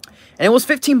 And it was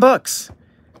 15 bucks.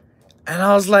 And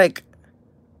I was like,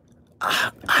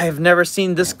 I've never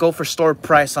seen this go for store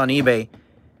price on eBay.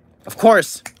 Of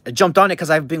course, I jumped on it because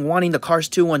I've been wanting the Cars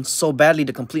 2 one so badly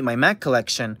to complete my Mac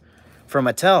collection for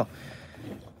Mattel.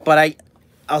 But I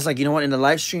was like, you know what? In the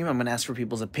live stream, I'm going to ask for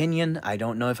people's opinion. I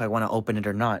don't know if I want to open it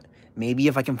or not. Maybe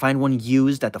if I can find one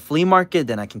used at the flea market,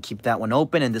 then I can keep that one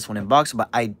open and this one in box. But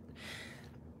I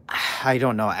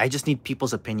don't know. I just need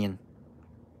people's opinion.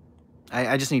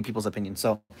 I just need people's opinion.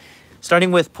 So,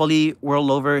 starting with Polly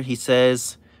World Over, he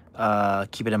says,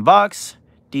 keep it in box.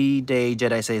 D-Day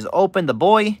Jedi says, open the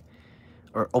boy.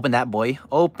 Or open that boy.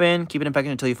 Open. Keep it in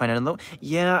package until you find it in the...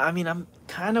 Yeah, I mean, I'm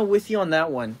kind of with you on that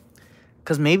one.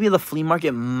 Because maybe the flea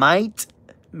market might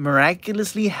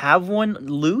miraculously have one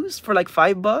loose for like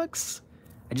 $5.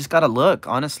 I just gotta look,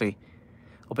 honestly.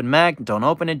 Open Mac. Don't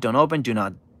open it. Don't open. Do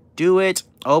not do it.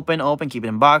 Open. Keep it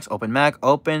in box. Open Mac.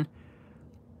 Open.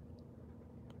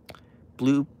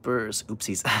 Bloopers.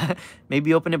 Oopsies.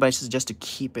 Maybe open it, but I suggest to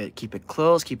keep it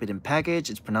closed. Keep it in package.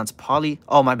 It's pronounced Polly.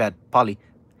 Oh, my bad. Polly.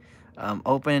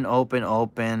 Open.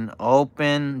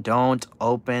 Don't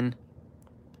open.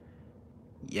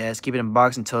 Yes, keep it in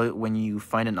box until when you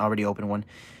find an already open one.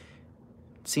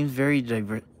 Seems very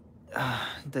diverse.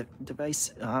 The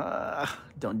device.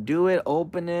 Don't do it.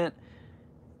 Open it.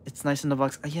 It's nice in the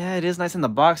box. Yeah, it is nice in the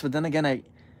box, but then again,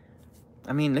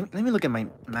 I mean, let me look at my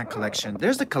Mac collection.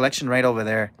 There's the collection right over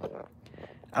there.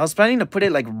 I was planning to put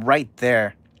it like right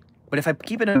there. But if I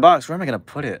keep it in a box, where am I going to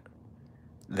put it?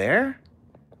 There?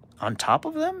 On top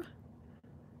of them?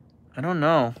 I don't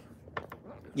know.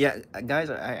 Yeah, guys,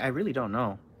 I really don't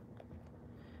know.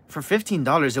 For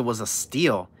 $15, it was a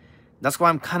steal. That's why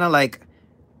I'm kind of like,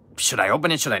 should I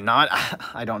open it? Should I not?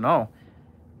 I don't know.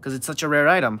 Because it's such a rare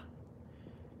item.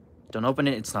 Don't open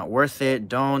it. It's not worth it.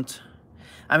 Don't.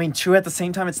 I mean, true, at the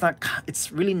same time,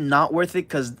 it's really not worth it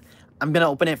because I'm going to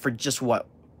open it for just, what,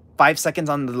 5 seconds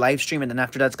on the live stream, and then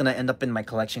after that's going to end up in my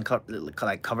collection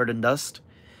like covered in dust.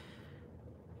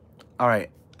 All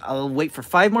right. I'll wait for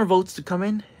 5 more votes to come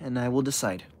in, and I will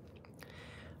decide.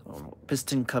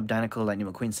 Piston Cup Danico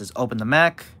Lightning McQueen says, open the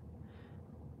Mac.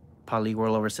 Polly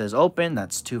Whirlover says, open.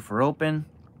 That's 2 for open.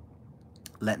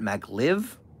 Let Mac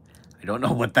live. I don't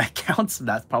know what that counts.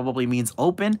 That probably means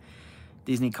open.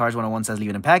 Disney Cars 101 says, leave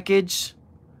it in package.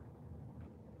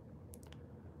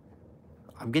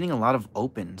 I'm getting a lot of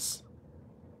opens.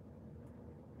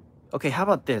 Okay, how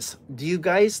about this? Do you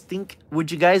guys think,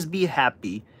 would you guys be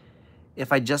happy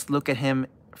if I just look at him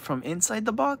from inside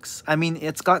the box? I mean,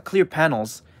 it's got clear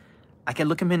panels. I can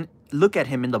look at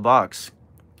him in the box.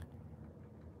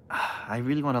 I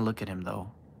really want to look at him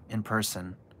though, in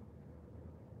person.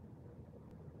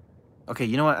 Okay,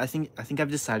 you know what? I think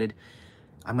I've decided.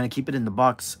 I'm gonna keep it in the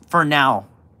box for now.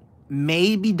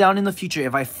 Maybe down in the future,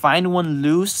 if I find one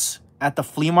loose at the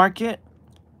flea market,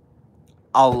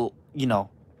 I'll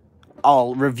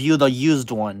review the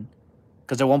used one,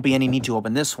 because there won't be any need to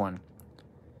open this one.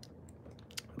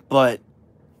 But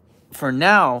for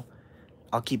now,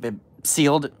 I'll keep it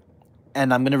sealed,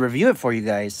 and I'm going to review it for you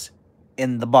guys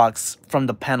in the box from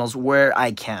the panels where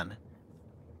I can.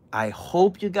 I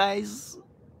hope you guys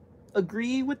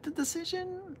agree with the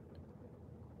decision.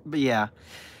 But yeah.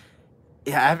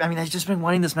 Yeah, I mean, I've just been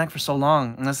wanting this Mac for so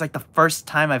long, and that's like the first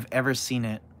time I've ever seen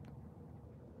it.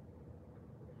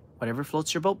 Whatever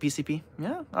floats your boat, PCP.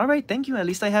 Yeah, all right, thank you. At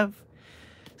least I have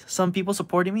some people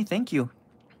supporting me. Thank you.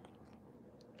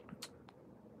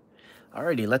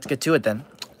 Alrighty, let's get to it then.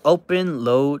 Open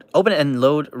and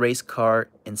load race car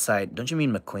inside. Don't you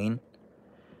mean McQueen?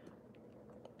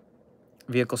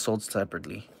 Vehicle sold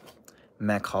separately.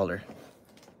 Mac hauler.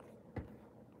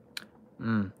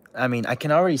 I mean, I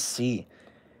can already see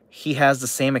he has the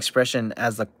same expression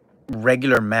as the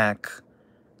regular Mac.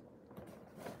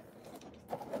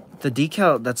 The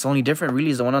decal that's only different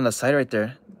really is the one on the side right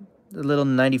there. The little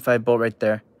 95 bolt right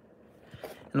there.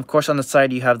 And of course on the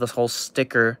side you have this whole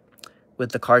sticker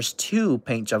with the Cars 2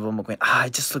 paint job of McQueen. Ah,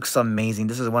 it just looks amazing.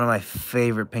 This is one of my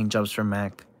favorite paint jobs for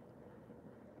Mac.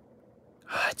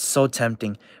 Ah, it's so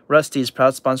tempting. Rusty is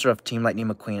proud sponsor of Team Lightning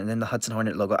McQueen. And then the Hudson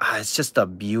Hornet logo. Ah, it's just a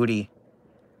beauty.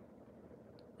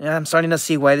 Yeah, I'm starting to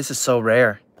see why this is so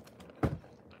rare.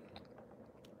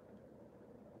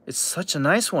 It's such a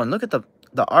nice one. Look at the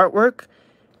artwork.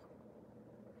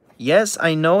 Yes,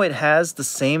 I know it has the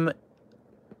same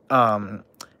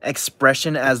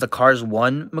expression as the Cars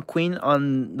 1 McQueen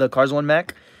on the Cars 1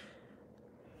 Mac.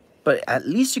 But at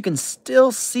least you can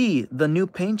still see the new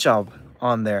paint job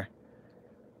on there.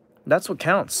 That's what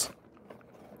counts.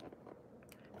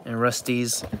 And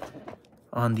Rusty's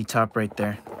on the top right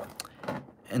there.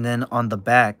 And then on the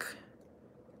back,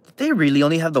 did they really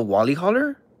only have the Wally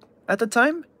hauler at the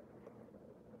time?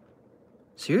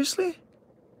 Seriously?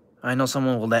 I know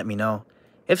someone will let me know.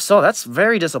 If so, that's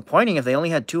very disappointing if they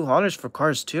only had 2 haulers for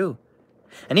Cars 2.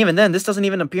 And even then, this doesn't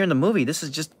even appear in the movie. This is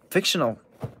just fictional.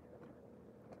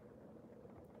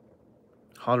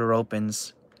 Hauler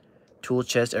opens. Tool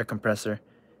chest, air compressor.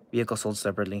 Vehicle sold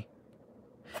separately.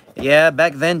 Yeah,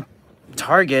 back then,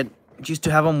 Target used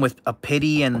to have them with a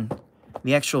pity and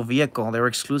the actual vehicle. They were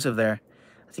exclusive there.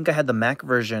 I think I had the Mac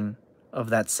version of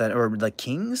that set. Or the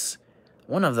Kings?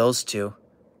 One of those two.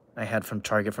 I had from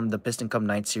Target, from the Piston Cup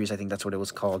Night series. I think that's what it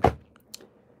was called.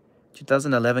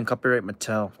 2011, copyright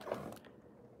Mattel.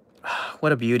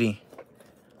 What a beauty.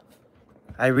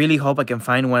 I really hope I can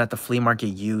find one at the flea market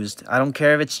used. I don't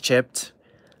care if it's chipped.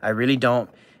 I really don't.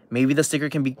 Maybe the sticker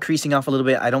can be creasing off a little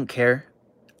bit. I don't care.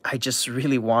 I just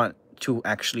really want to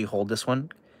actually hold this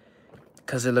one.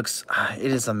 Because it looks...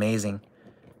 it is amazing.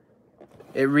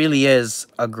 It really is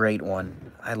a great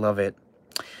one. I love it.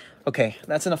 Okay,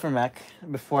 that's enough for Mac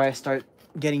before I start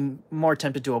getting more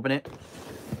tempted to open it.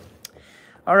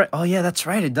 All right. Oh, yeah, that's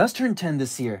right. It does turn 10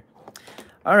 this year.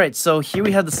 All right, so here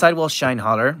we have the Sidewall Shine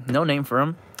hauler. No name for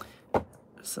him.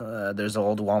 So there's an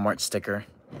old Walmart sticker.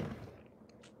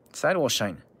 Sidewall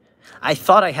Shine. I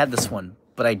thought I had this one,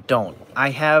 but I don't.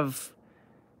 I have...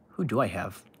 Who do I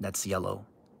have? That's yellow.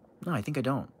 No, I think I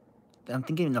don't. I'm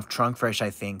thinking of Trunk Fresh,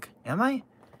 I think. Am I?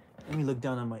 Let me look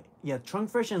down on my... Yeah, Trunk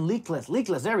Fresh and Leakless.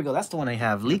 Leakless, there we go. That's the one I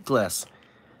have. Leakless.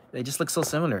 They just look so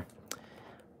similar.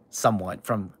 Somewhat,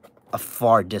 from a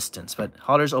far distance. But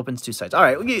haulers opens 2 sides. All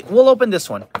right, we'll open this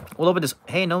one. We'll open this.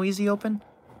 Hey, no easy open?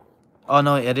 Oh,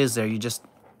 no, it is there. You just...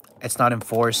 It's not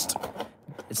enforced.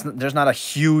 There's not a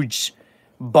huge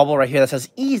bubble right here that says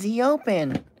easy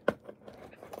open.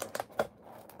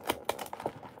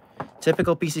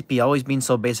 Typical PCP, always being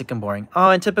so basic and boring.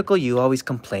 Oh, and typical you, always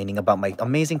complaining about my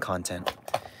amazing content.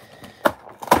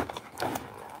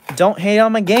 Don't hate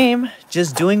on my game.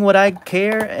 Just doing what I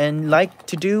care and like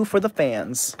to do for the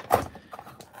fans.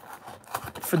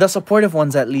 For the supportive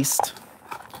ones, at least.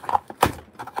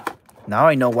 Now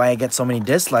I know why I get so many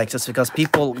dislikes. It's because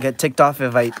people get ticked off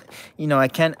if I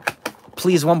can't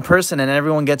please one person and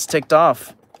everyone gets ticked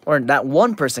off. Or that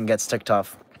one person gets ticked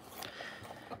off.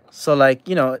 So, like,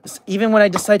 even when I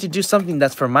decide to do something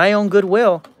that's for my own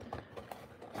goodwill,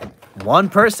 one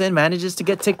person manages to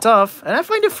get ticked off. And I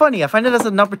find it funny. I find it as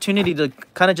an opportunity to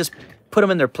kind of just put them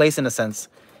in their place, in a sense.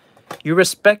 You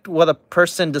respect what a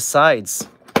person decides.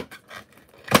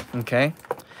 Okay?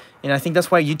 And I think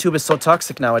that's why YouTube is so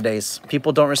toxic nowadays.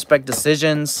 People don't respect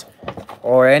decisions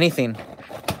or anything.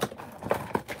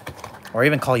 Or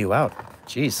even call you out.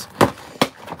 Jeez.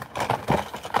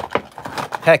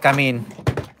 Heck, I mean...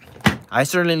 I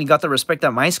certainly got the respect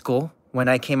at my school when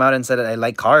I came out and said that I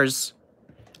like cars.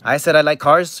 I said I like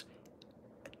cars.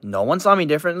 No one saw me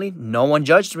differently. No one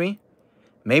judged me.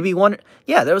 Maybe one...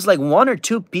 Yeah, there was like 1 or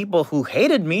 2 people who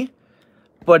hated me.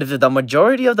 But if the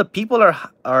majority of the people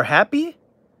are happy,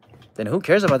 then who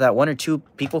cares about that 1 or 2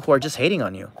 people who are just hating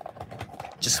on you?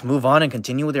 Just move on and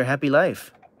continue with your happy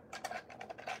life.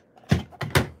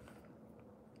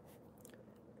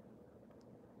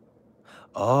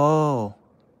 Oh...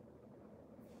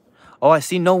 Oh, I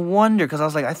see. No wonder, because I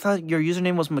was like, I thought your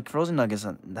username was McFrozen Nuggets.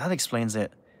 That explains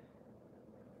it.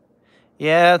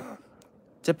 Yeah,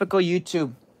 typical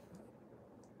YouTube.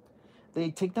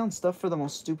 They take down stuff for the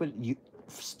most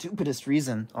stupidest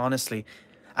reason, honestly.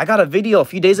 I got a video a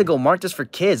few days ago marked as for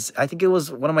kids. I think it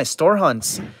was one of my store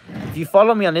hunts. If you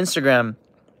follow me on Instagram,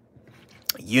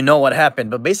 you know what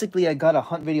happened. But basically, I got a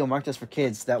hunt video marked as for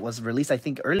kids that was released, I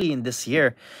think, early in this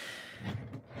year.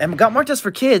 And got marked as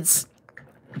for kids...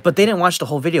 But they didn't watch the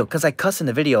whole video because I cuss in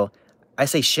the video. I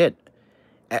say shit.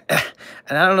 And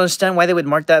I don't understand why they would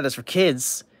mark that as for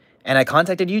kids. And I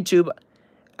contacted YouTube.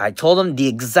 I told them the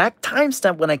exact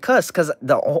timestamp when I cuss, because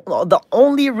the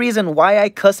only reason why I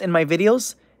cuss in my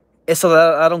videos is so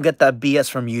that I don't get that BS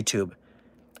from YouTube.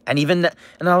 And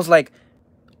and I was like,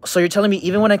 so you're telling me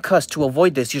even when I cuss, to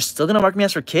avoid this, you're still gonna mark me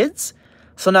as for kids?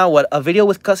 So now what? A video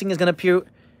with cussing is gonna appear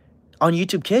on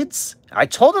YouTube Kids? I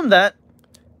told them that,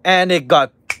 and it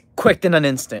got quick in an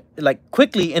instant. Like,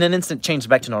 quickly in an instant changed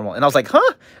back to normal. And I was like,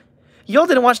 huh? Y'all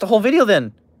didn't watch the whole video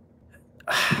then.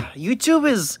 YouTube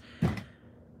is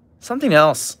something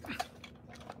else.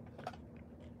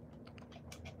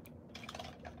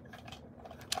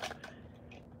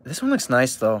 This one looks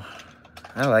nice though.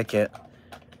 I like it.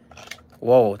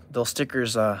 Whoa, those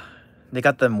stickers, they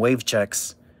got them wave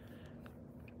checks.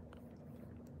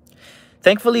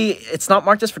 Thankfully, it's not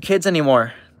marked as for kids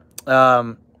anymore.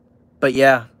 But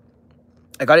yeah,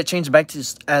 I got it changed back to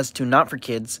as to not for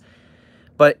kids.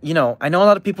 But, you know, I know a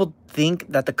lot of people think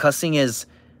that the cussing is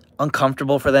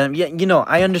uncomfortable for them. Yeah, you know,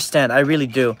 I understand. I really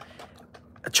do.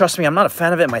 Trust me, I'm not a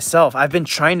fan of it myself. I've been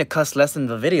trying to cuss less in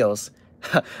the videos.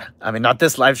 I mean, not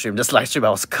this live stream. This live stream, I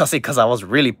was cussing because I was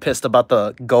really pissed about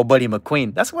the Go Buddy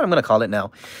McQueen. That's what I'm going to call it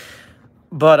now.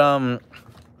 But, I've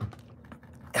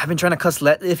been trying to cuss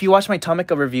less. If you watch my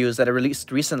Tomica reviews that I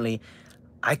released recently,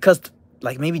 I cussed,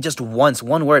 like, maybe just once,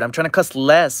 one word. I'm trying to cuss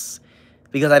less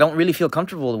because I don't really feel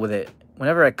comfortable with it.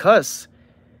 Whenever I cuss,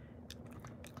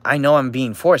 I know I'm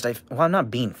being forced. Well, I'm not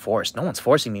being forced. No one's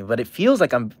forcing me, but it feels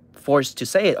like I'm forced to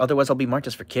say it. Otherwise, I'll be marked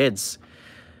as for kids.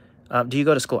 Do you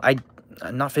go to school?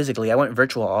 Not physically. I went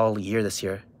virtual all year this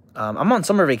year. I'm on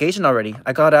summer vacation already.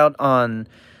 I got out on,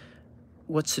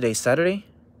 what's today, Saturday?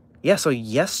 Yeah, so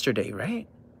yesterday, right?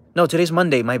 No, today's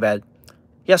Monday, my bad.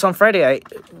 Yeah, so on Friday,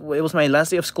 it was my last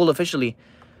day of school officially.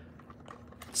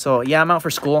 So, yeah, I'm out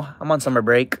for school. I'm on summer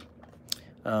break.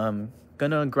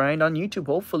 Gonna grind on YouTube,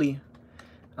 hopefully.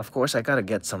 Of course, I gotta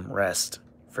get some rest,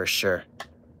 for sure.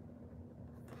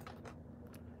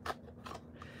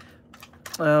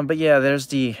 But yeah, there's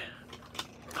the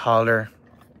hauler.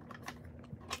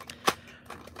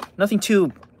 Nothing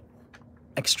too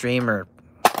extreme or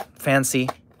fancy.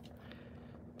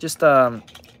 Just, I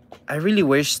really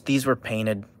wish these were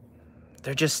painted.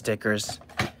 They're just stickers.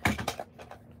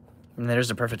 And there's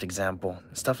a perfect example.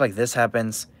 Stuff like this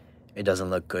happens, it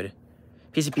doesn't look good.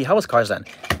 PCP, how was Cars then?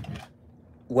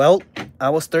 Well, I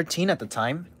was 13 at the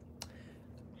time.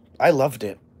 I loved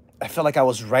it. I felt like I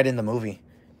was right in the movie.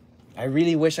 I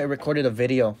really wish I recorded a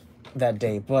video that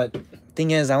day, but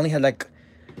thing is, I only had like,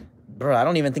 bro, I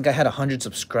don't even think I had 100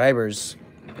 subscribers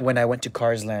when I went to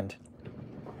Cars Land.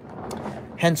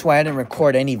 Hence why I didn't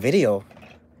record any video.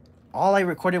 All I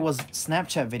recorded was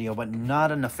Snapchat video, but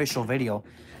not an official video.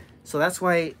 So that's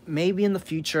why maybe in the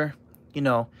future, you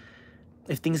know,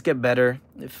 if things get better,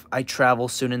 if I travel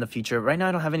soon in the future. Right now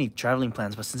I don't have any traveling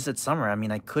plans, but since it's summer, I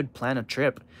mean, I could plan a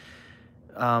trip.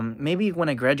 Maybe when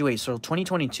I graduate, so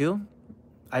 2022,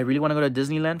 I really want to go to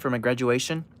Disneyland for my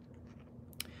graduation.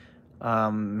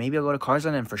 Maybe I'll go to Cars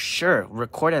Land and for sure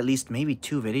record at least maybe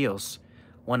 2 videos.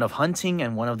 One of hunting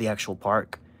and one of the actual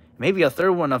park. Maybe a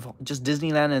third one of just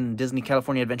Disneyland and Disney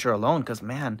California Adventure alone. Because,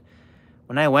 man,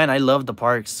 when I went, I loved the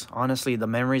parks. Honestly, the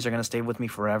memories are going to stay with me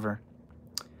forever.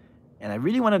 And I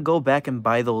really want to go back and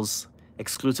buy those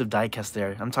exclusive diecasts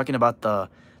there. I'm talking about the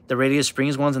Radiator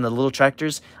Springs ones and the little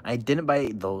tractors. I didn't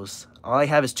buy those. All I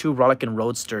have is 2 Rollickin'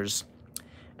 Roadsters.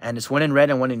 And it's one in red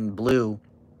and one in blue.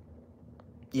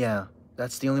 Yeah,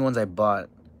 that's the only ones I bought.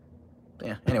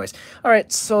 Yeah, anyways.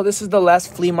 Alright, so this is the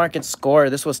last flea market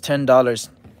score. This was $10.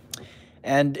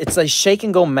 And it's a shake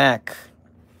and go Mac.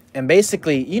 And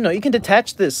basically, you know, you can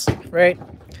detach this, right?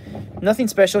 Nothing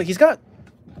special. He's got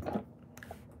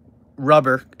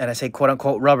rubber, and I say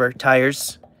quote-unquote rubber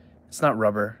tires. It's not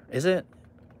rubber, is it?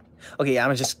 Okay, yeah,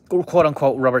 I'm just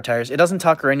quote-unquote rubber tires. It doesn't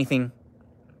talk or anything.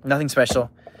 Nothing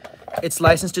special. It's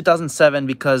licensed 2007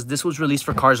 because this was released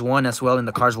for Cars 1 as well in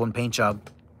the Cars 1 paint job.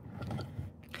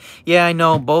 Yeah, I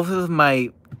know. Both of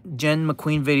my Jen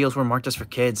McQueen videos were marked as for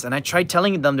kids, and I tried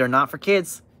telling them they're not for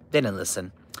kids. They didn't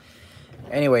listen.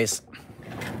 Anyways,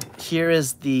 here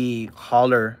is the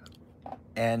hauler,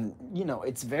 and, you know,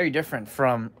 it's very different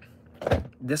from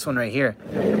this one right here.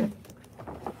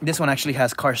 This one actually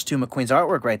has Cars 2 McQueen's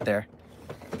artwork right there.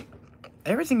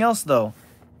 Everything else, though,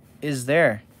 is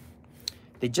there.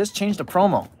 They just changed the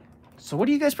promo. So what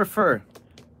do you guys prefer?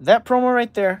 That promo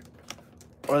right there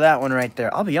or that one right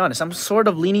there? I'll be honest, I'm sort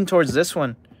of leaning towards this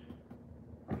one.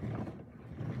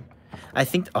 I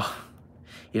think... Oh,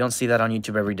 you don't see that on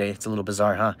YouTube every day. It's a little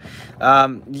bizarre, huh?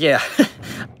 Yeah.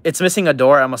 It's missing a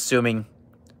door, I'm assuming.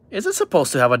 Is it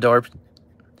supposed to have a door?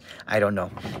 I don't know.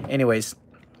 Anyways,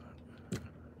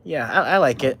 Yeah, I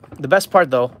like it. The best part,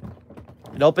 though,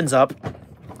 it opens up.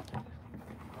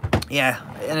 Yeah,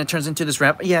 and it turns into this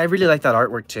ramp. Yeah, I really like that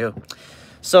artwork, too.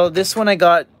 So this one I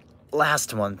got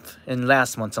last month, in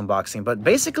last month's unboxing. But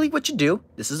basically what you do,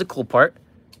 this is the cool part.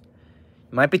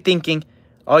 You might be thinking,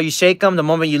 oh, you shake him, the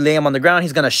moment you lay him on the ground,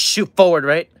 he's going to shoot forward,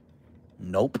 right?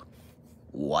 Nope.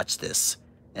 Watch this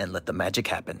and let the magic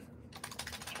happen.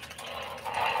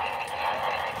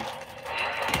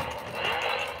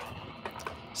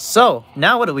 So,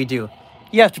 now what do?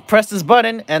 You have to press this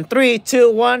button, and 3,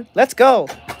 2, 1, let's go!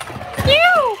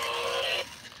 Ew!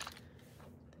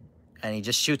 And he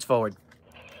just shoots forward.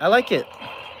 I like it.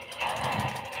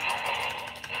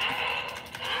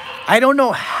 I don't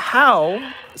know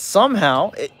how,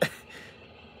 somehow,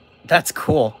 that's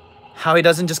cool. How he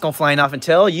doesn't just go flying off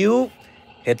until you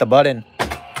hit the button.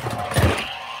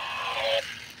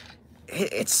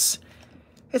 It's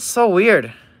so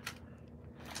weird.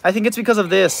 I think it's because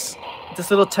of this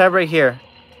little tab right here.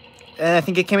 And I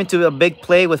think it came into a big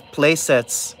play with play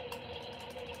sets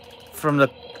from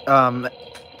the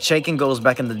shake and goes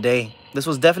back in the day. This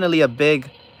was definitely a big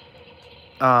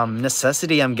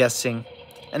necessity, I'm guessing.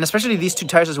 And especially these two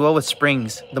tires as well with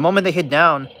springs. The moment they hit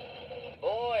down,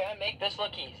 boy, I make this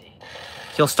look easy.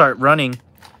 He'll start running.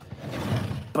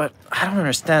 But I don't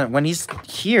understand. When he's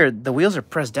here, the wheels are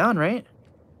pressed down, right?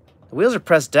 The wheels are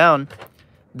pressed down.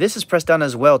 This is pressed down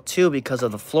as well, too, because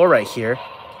of the floor right here.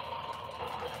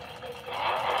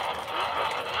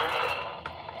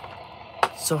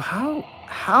 So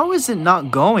how is it not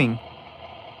going?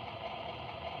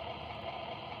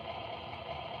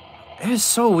 It is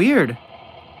so weird.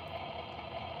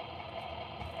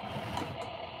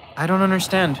 I don't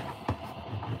understand.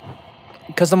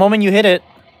 Because the moment you hit it,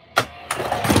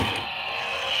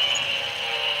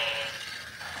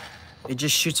 it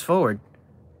just shoots forward.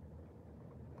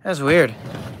 That's weird.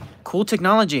 Cool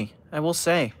technology, I will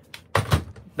say.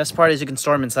 Best part is you can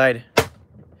store them inside.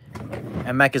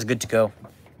 And Mac is good to go.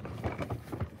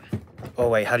 Oh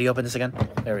wait, how do you open this again?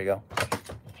 There we go.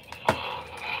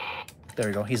 There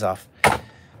we go, he's off.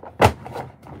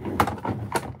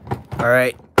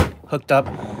 Alright, hooked up.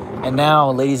 And now,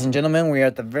 ladies and gentlemen, we are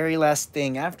at the very last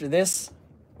thing. After this,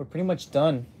 we're pretty much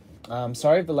done.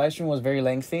 Sorry if the live stream was very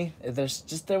lengthy. I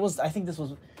think this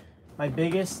was my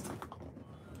biggest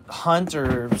hunt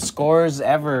or scores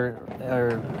ever.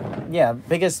 Yeah,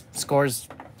 biggest scores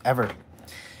ever.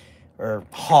 Or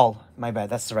haul, my bad,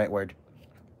 that's the right word.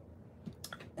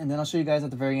 And then I'll show you guys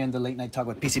at the very end the late night talk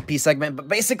with PCP segment. But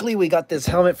basically, we got this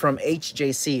helmet from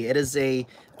HJC. It is a...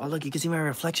 Oh, look, you can see my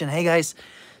reflection. Hey, guys.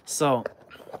 So,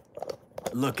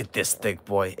 look at this thick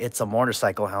boy. It's a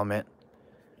motorcycle helmet.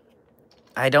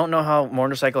 I don't know how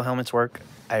motorcycle helmets work.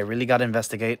 I really got to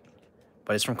investigate.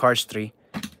 But it's from Cars 3.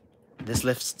 This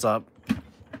lifts up.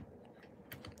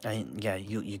 Yeah,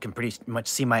 you can pretty much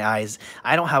see my eyes.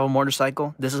 I don't have a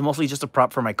motorcycle. This is mostly just a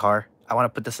prop for my car. I want to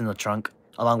put this in the trunk.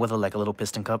 Along with a little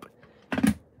piston cup.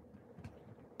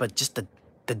 But just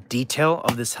the detail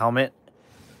of this helmet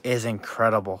is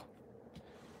incredible.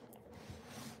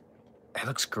 It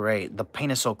looks great. The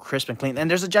paint is so crisp and clean.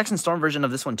 And there's a Jackson Storm version of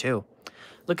this one too.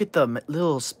 Look at the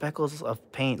little speckles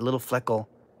of paint. Little fleckle.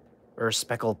 Or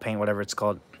speckled paint, whatever it's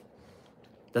called.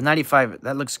 The 95,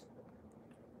 that looks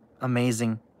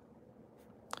amazing.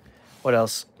 What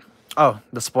else? Oh,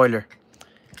 the spoiler.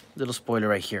 Little spoiler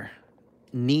right here.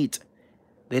 Neat.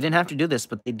 They didn't have to do this,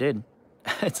 but they did.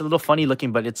 It's a little funny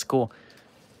looking, but it's cool.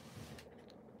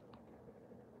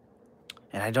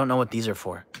 And I don't know what these are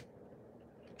for.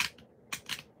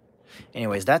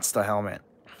 Anyways, that's the helmet.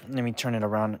 Let me turn it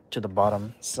around to the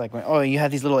bottom. It's like, oh, you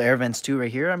have these little air vents too right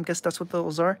here. I guess that's what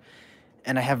those are.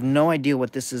 And I have no idea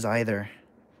what this is either.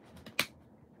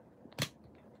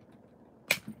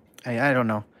 I don't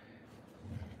know.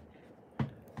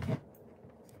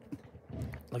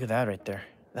 Look at that right there.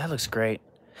 That looks great.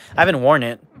 I haven't worn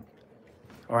it,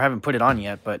 or haven't put it on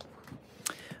yet, but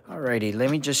alrighty,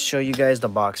 let me just show you guys the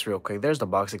box real quick. There's the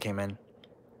box that came in.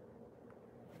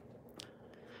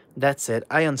 That's it.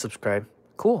 I unsubscribe.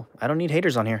 Cool. I don't need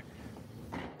haters on here.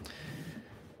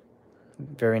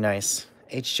 Very nice.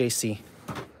 HJC.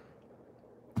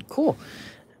 Cool.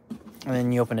 And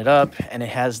then you open it up, and it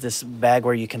has this bag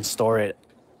where you can store it.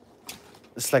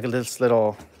 It's like this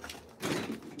little...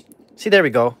 See, there we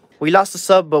go. We lost a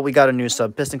sub, but we got a new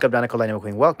sub. Piston Cup Productions, Lightning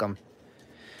McQueen. Welcome.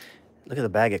 Look at the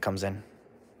bag it comes in.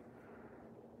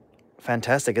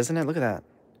 Fantastic, isn't it? Look at that.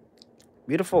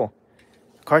 Beautiful.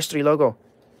 Cars 3 logo.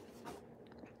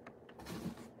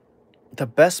 The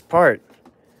best part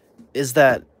is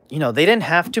that, you know, they didn't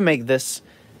have to make this,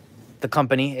 the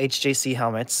company, HJC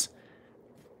helmets.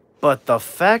 But the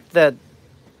fact that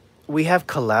we have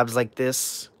collabs like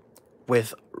this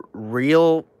with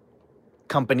real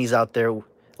companies out there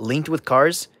linked with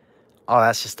cars, oh,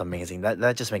 that's just amazing.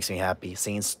 That just makes me happy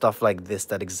seeing stuff like this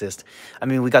that exist. I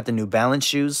mean, we got the New Balance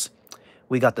shoes.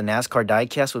 We got the NASCAR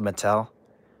diecast with Mattel.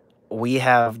 We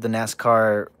have the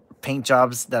NASCAR paint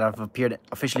jobs that have appeared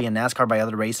officially in NASCAR by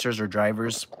other racers or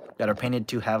drivers that are painted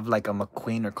to have like a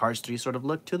McQueen or Cars 3 sort of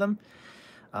look to them.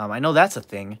 I know that's a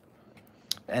thing.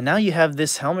 And now you have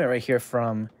this helmet right here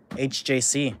from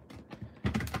HJC,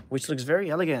 which looks very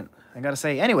elegant, I gotta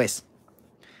say. Anyways,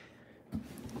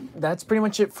 that's pretty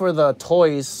much it for the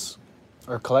toys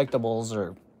or collectibles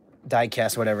or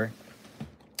diecast, whatever.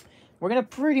 We're gonna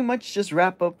pretty much just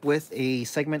wrap up with a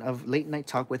segment of late night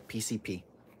talk with PCP.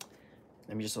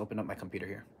 Let me just open up my computer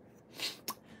here.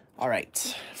 All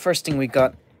right, first thing we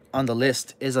got on the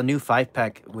list is a new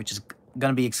 5-pack, which is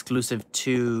gonna be exclusive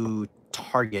to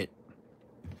Target.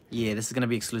 Yeah, this is gonna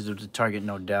be exclusive to Target,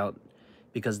 no doubt,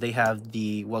 because they have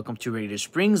the Welcome to Radiator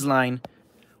Springs line.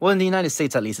 Well, in the United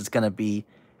States at least, it's gonna be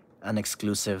an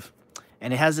exclusive.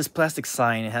 And it has this plastic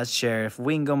sign. It has Sheriff,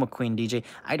 Wingo, McQueen, DJ.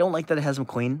 I don't like that it has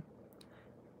McQueen.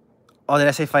 Oh, did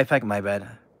I say 5-pack? My bad.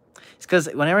 It's because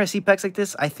whenever I see packs like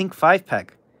this, I think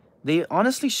 5-pack. They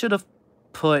honestly should have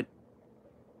put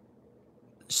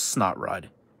Snot Rod.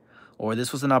 Or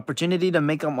this was an opportunity to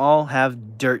make them all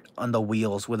have dirt on the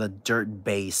wheels with a dirt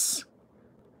base.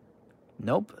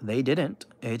 Nope, they didn't.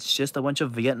 It's just a bunch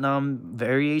of Vietnam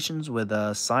variations with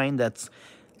a sign that's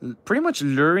pretty much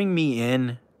luring me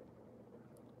in.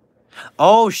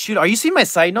 Oh shoot! Are you seeing my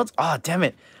side notes? Oh damn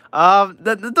it!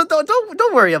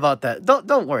 Don't worry about that.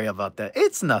 Don't worry about that.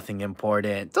 It's nothing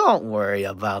important. Don't worry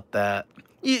about that.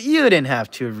 You didn't have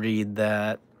to read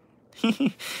that.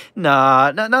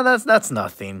 Nah, that's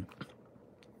nothing.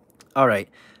 All right.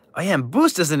 Oh yeah, and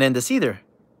Boost isn't in this either.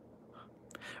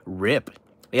 Rip.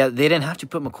 Yeah, they didn't have to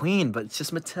put McQueen, but it's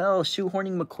just Mattel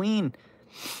shoehorning McQueen.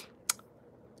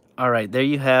 All right, there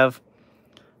you have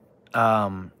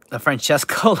the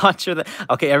Francesco launcher.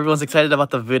 Okay, everyone's excited about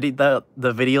the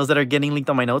videos that are getting linked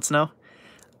on my notes now.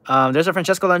 There's a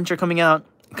Francesco launcher coming out.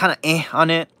 Kind of on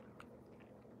it.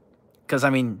 Because, I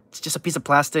mean, it's just a piece of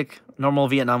plastic. Normal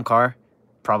Vietnam car.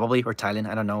 Probably. Or Thailand.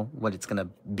 I don't know what it's going to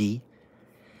be.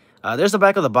 There's the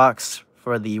back of the box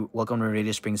for the Welcome to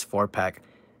Radiator Springs 4-pack.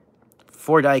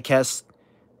 4 diecast,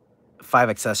 5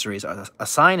 accessories. A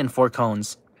sign and 4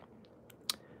 cones.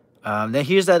 Then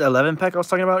here's that 11-pack I was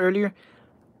talking about earlier.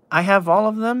 I have all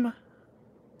of them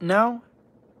now.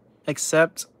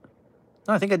 Except...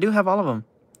 No, I think I do have all of them.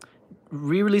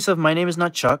 Re-release of My Name Is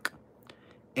Not Chuck.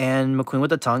 And McQueen with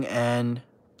the Tongue. And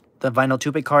the vinyl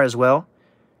 2-pack car as well.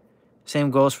 Same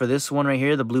goes for this one right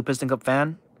here. The Blue Piston Cup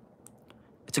fan.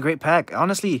 It's a great pack.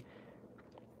 Honestly,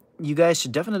 you guys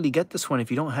should definitely get this one if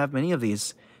you don't have many of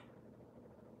these.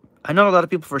 I know a lot of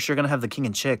people for sure going to have the King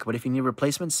and Chick, but if you need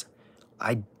replacements,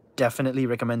 I definitely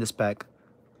recommend this pack.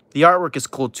 The artwork is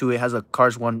cool too. It has a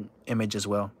Cars 1 image as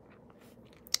well.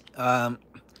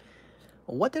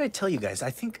 What did I tell you guys?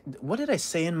 What did I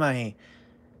say in my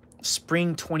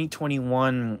Spring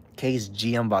 2021 Case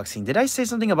G unboxing? Did I say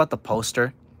something about the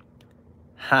poster?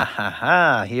 Ha ha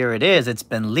ha, here it is. It's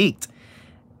been leaked.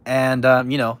 And,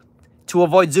 you know, to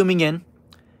avoid zooming in,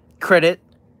 credit,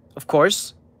 of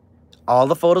course. All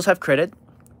the photos have credit.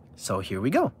 So here we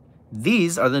go.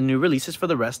 These are the new releases for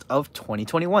the rest of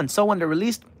 2021. So when they're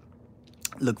released,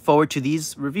 look forward to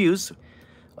these reviews.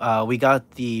 We got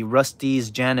the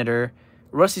Rusty's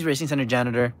Racing Center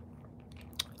janitor.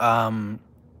 I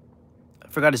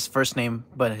forgot his first name,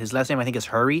 but his last name I think is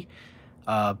Hurry.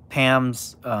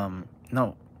 Pam's,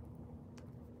 no.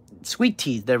 Sweet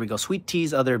Tea's, there we go. Sweet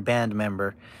Tea's other band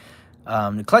member.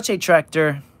 The Clutch 8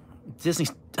 Tractor. Disney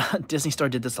Store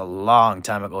did this a long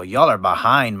time ago. Y'all are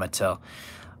behind, Mattel.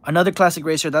 Another classic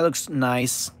racer. That looks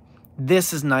nice.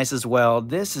 This is nice as well.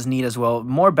 This is neat as well.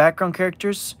 More background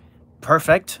characters.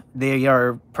 Perfect. They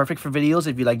are perfect for videos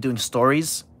if you like doing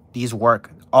stories. These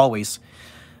work. Always.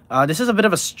 This is a bit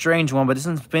of a strange one, but this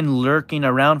has been lurking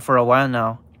around for a while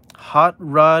now. Hot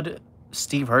Rod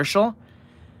Steve Herschel.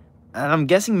 And I'm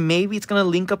guessing maybe it's going to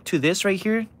link up to this right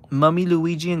here. Mummy,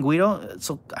 Luigi, and Guido.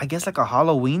 So, I guess like a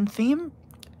Halloween theme?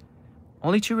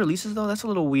 Only 2 releases, though? That's a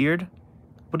little weird.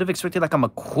 Would have expected like a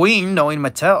McQueen knowing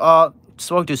Mattel. Oh,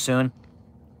 spoke too soon.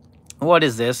 What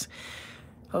is this?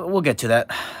 We'll get to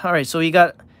that. Alright, so you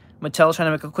got Mattel trying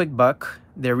to make a quick buck.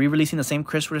 They're re-releasing the same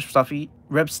Chris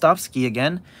Ripstovsky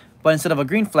again. But instead of a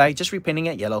green flag, just repainting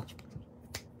it yellow.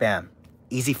 Bam.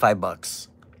 Easy $5.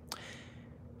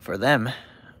 For them,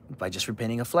 by just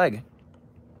repainting a flag.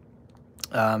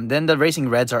 Then the Racing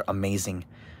Reds are amazing.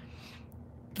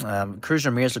 Cruz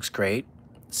Ramirez looks great.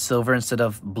 silver instead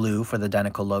of blue for the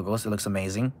Danico logos. It looks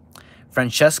amazing.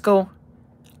 Francesco,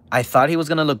 I thought he was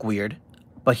going to look weird,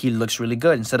 but he looks really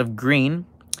good. Instead of green,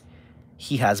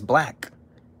 he has black,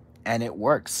 and it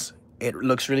works. It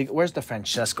looks really good. Where's the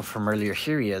Francesco from earlier?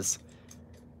 Here he is.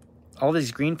 All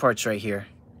these green parts right here,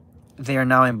 they are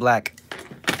now in black.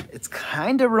 It's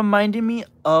kind of reminding me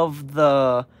of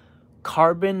the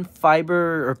carbon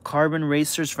fiber or carbon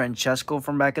racers Francesco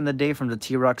from back in the day from the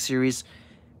T-Rock series.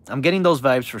 I'm getting those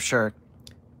vibes for sure.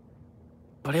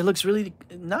 But it looks really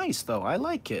nice though. I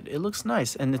like it. It looks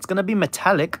nice. And it's going to be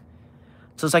metallic.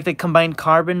 So it's like they combined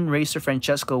carbon racer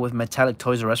Francesco with metallic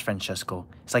Toys R Us Francesco.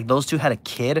 It's like those two had a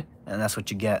kid and that's what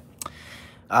you get.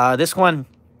 This one,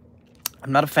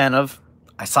 I'm not a fan of.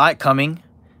 I saw it coming.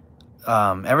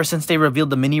 Ever since they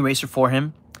revealed the mini racer for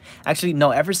him. Actually,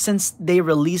 no, ever since they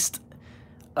released...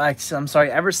 I'm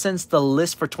sorry, ever since the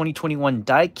list for 2021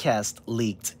 diecast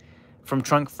leaked from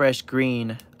Trunk Fresh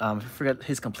Green, I forgot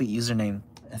his complete username.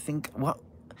 I think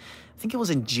it was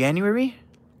in January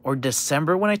or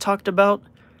December when I talked about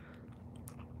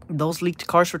those leaked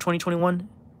cars for 2021.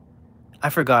 I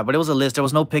forgot, but it was a list. There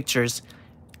was no pictures,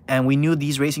 and we knew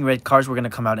these Racing Red cars were going to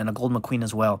come out, and a Gold McQueen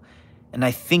as well. And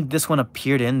I think this one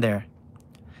appeared in there.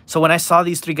 So when I saw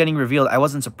these three getting revealed, I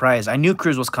wasn't surprised. I knew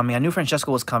Cruz was coming. I knew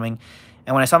Francesco was coming.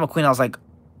 And when I saw McQueen, I was like,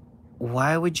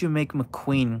 why would you make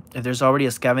McQueen if there's already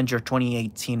a Scavenger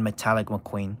 2018 metallic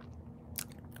McQueen?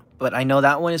 But I know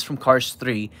that one is from Cars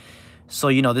 3. So,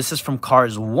 you know, this is from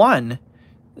Cars 1.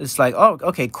 It's like, oh,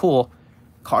 okay, cool.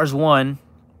 Cars 1.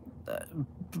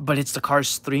 But it's the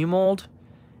Cars 3 mold.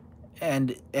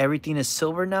 And everything is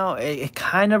silver now. It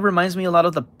kind of reminds me a lot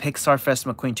of the Pixar Fest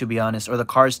McQueen, to be honest. Or the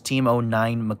Cars Team 09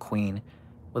 McQueen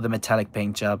with a metallic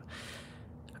paint job.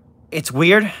 It's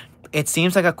weird. It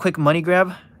seems like a quick money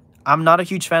grab. I'm not a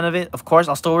huge fan of it. Of course,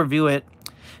 I'll still review it.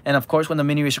 And of course, when the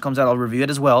mini racer comes out, I'll review it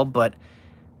as well. But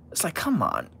it's like, come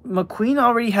on. McQueen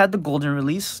already had the golden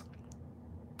release.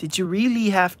 Did you really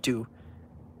have to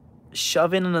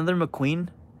shove in another McQueen?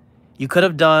 You could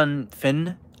have done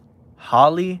Finn,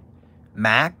 Holly,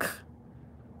 Mac.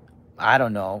 I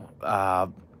don't know.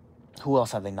 Who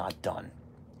else have they not done?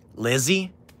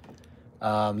 Lizzie,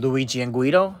 Luigi and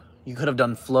Guido. You could have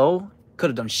done Flo. Could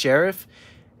have done Sheriff.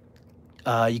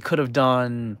 You could have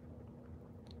done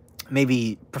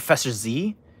maybe Professor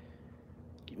Z.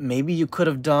 Maybe you could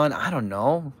have done, I don't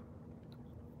know.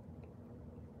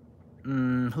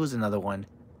 Who's another one?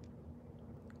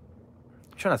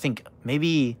 I'm trying to think.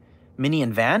 Maybe Minnie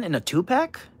and Van in a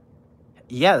 2-pack?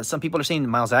 Yeah, some people are saying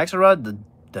Miles Axelrod,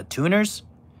 the tuners.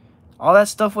 All that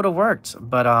stuff would have worked.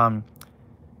 But,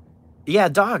 yeah,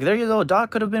 Dog. There you go.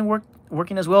 Dog could have been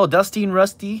working as well. Dusty and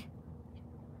Rusty.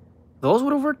 Those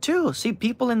would have worked too. See,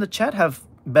 people in the chat have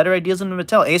better ideas than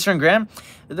Mattel. Acer and Graham,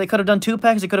 they could have done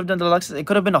 2-packs. They could have done deluxes. It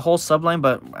could have been a whole subline,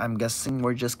 but I'm guessing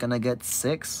we're just going to get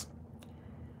 6.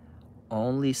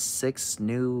 Only 6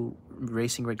 new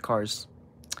Racing Red cars.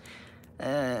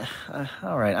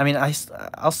 All right. I mean,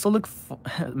 I'll still look for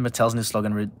Mattel's new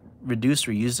slogan, reduce,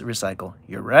 reuse, recycle.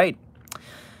 You're right.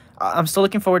 I'm still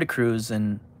looking forward to Cruz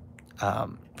and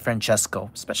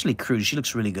Francesco, especially Cruz. She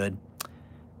looks really good.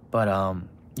 But,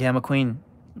 yeah, McQueen,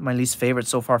 my least favorite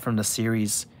so far from the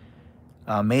series.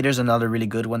 Mater's another really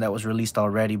good one that was released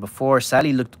already before.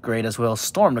 Sally looked great as well.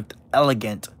 Storm looked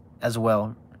elegant as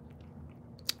well.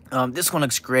 This one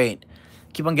looks great.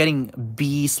 Keep on getting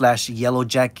B/Yellow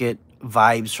Jacket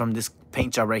vibes from this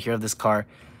paint job right here of this car.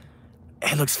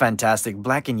 It looks fantastic.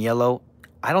 Black and yellow.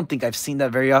 I don't think I've seen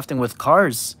that very often with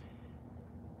cars.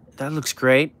 That looks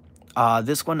great.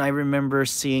 This one I remember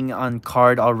seeing on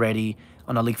card already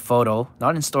on a leaked photo.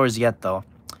 Not in stores yet though.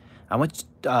 I went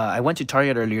to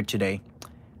Target earlier today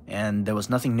and there was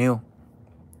nothing new.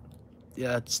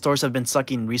 Yeah, stores have been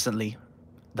sucking recently.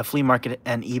 The flea market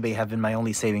and eBay have been my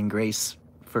only saving grace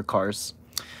for cars.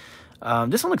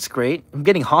 This one looks great. I'm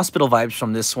getting hospital vibes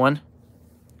from this one.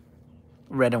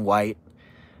 Red and white.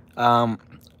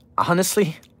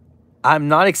 Honestly, I'm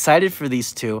not excited for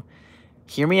these two.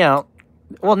 Hear me out.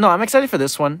 Well, no, I'm excited for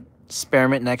this one.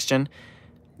 Spearmint Next Gen.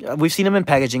 We've seen them in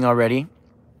packaging already.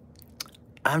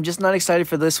 I'm just not excited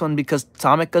for this one because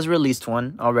Tomica's released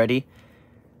one already.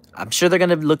 I'm sure they're going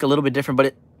to look a little bit different,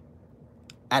 but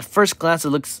at first glance, it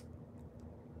looks,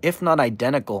 if not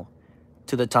identical,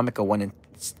 to the Tomica one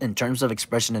in terms of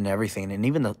expression and everything, and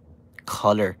even the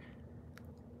color.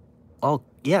 Oh,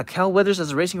 yeah, Cal Weathers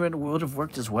as a Racing Red would have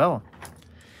worked as well.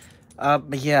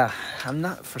 But yeah, I'm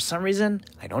not, for some reason,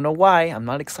 I don't know why, I'm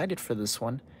not excited for this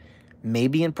one.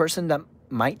 Maybe in person that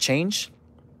might change.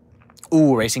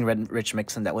 Ooh, Racing Red Rich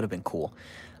Mixon, that would have been cool.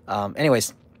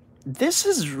 Anyways, this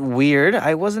is weird.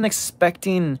 I wasn't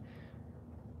expecting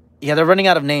Yeah, they're running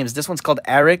out of names. This one's called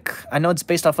Eric. I know it's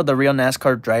based off of the real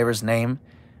NASCAR driver's name,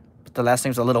 but the last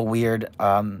name's a little weird.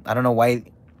 I don't know why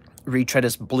retread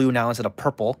is blue now instead of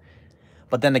purple.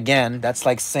 But then again, that's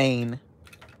like saying,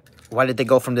 why did they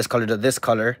go from this color to this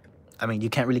color? I mean, you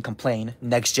can't really complain.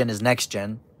 Next gen is next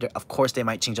gen. Of course, they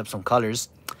might change up some colors.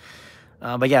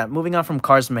 But yeah, moving on from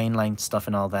Cars mainline stuff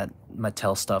and all that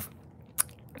Mattel stuff.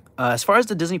 As far as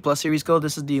the Disney Plus series go,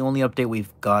 this is the only update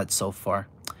we've got so far.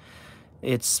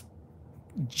 It's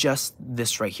just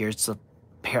this right here. It's a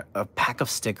pack of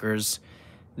stickers.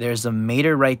 There's a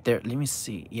Mater right there. Let me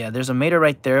see. Yeah, there's a Mater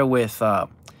right there with a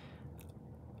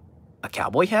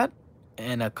cowboy hat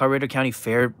and a Colorado County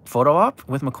Fair photo op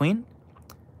with McQueen.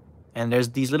 And there's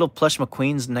these little plush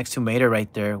McQueens next to Mater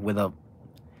right there with a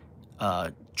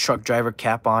truck driver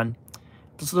cap on.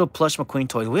 Those little plush McQueen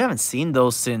toys. We haven't seen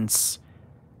those since,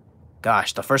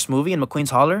 gosh, the first movie in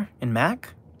McQueen's Holler in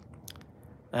Mac.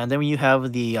 And then you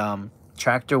have the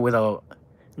tractor with a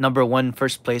 #1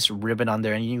 first place ribbon on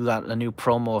there. And you got a new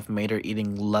promo of Mater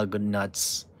eating lug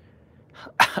nuts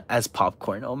as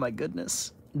popcorn. Oh my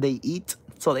goodness. They eat,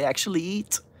 so they actually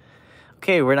eat.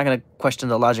 Okay, we're not going to question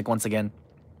the logic once again.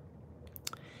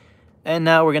 And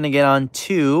now we're going to get on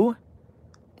to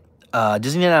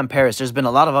Disneyland Paris. There's been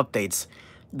a lot of updates.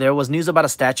 There was news about a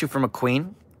statue for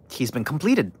McQueen. He's been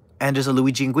completed. And there's a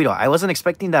Luigi and Guido. I wasn't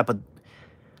expecting that, but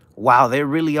wow, they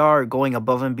really are going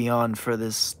above and beyond for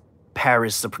this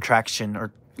Paris attraction,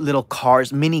 or little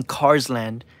cars, mini Cars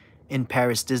Land in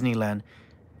Paris Disneyland.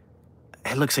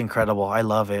 It looks incredible. I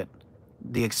love it.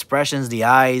 The expressions, the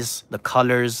eyes, the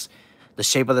colors, the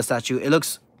shape of the statue. It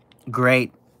looks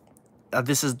great.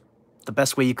 This is the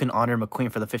best way you can honor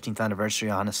McQueen for the 15th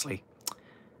anniversary, honestly.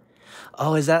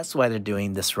 Oh, that's why they're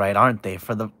doing this, right? Aren't they?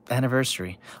 For the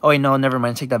anniversary. Oh, wait, no, never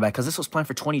mind. Take that back. Because this was planned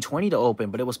for 2020 to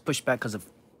open, but it was pushed back because of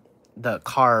the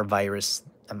car virus.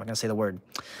 I'm not going to say the word.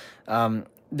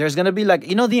 There's going to be like,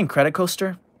 you know, the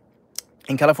Incredicoaster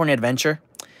in California Adventure?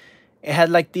 It had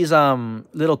like these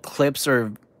little clips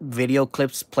or video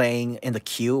clips playing in the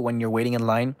queue when you're waiting in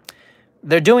line.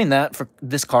 They're doing that for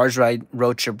this Cars ride,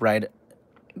 road trip ride.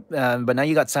 But now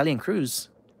you got Sally and Cruz.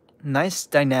 Nice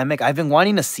dynamic. I've been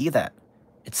wanting to see that.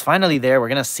 It's finally there. We're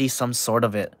going to see some sort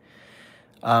of it.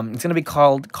 It's going to be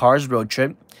called Cars Road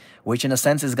Trip, which in a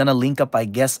sense is going to link up, I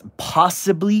guess,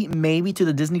 possibly, maybe to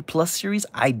the Disney Plus series.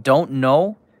 I don't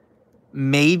know.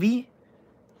 Maybe.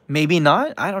 Maybe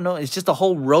not. I don't know. It's just the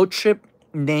whole road trip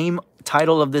name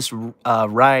title of this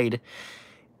ride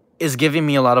is giving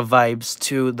me a lot of vibes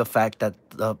to the fact that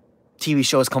the TV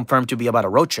show is confirmed to be about a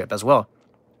road trip as well.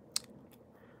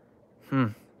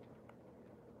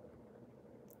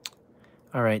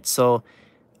 All right, so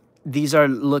these are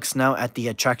looks now at the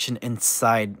attraction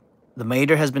inside. The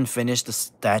Mater has been finished, the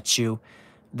statue.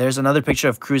 There's another picture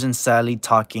of Cruz and Sally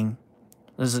talking.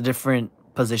 There's a different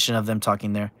position of them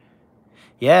talking there.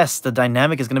 Yes, the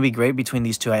dynamic is going to be great between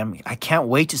these two. I can't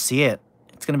wait to see it.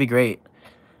 It's going to be great.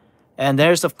 And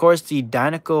there's, of course, the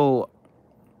Dinoco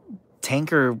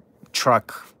tanker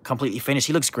truck completely finished.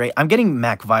 He looks great. I'm getting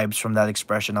Mac vibes from that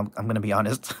expression. I'm going to be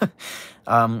honest.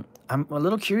 I'm a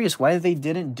little curious why they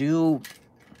didn't do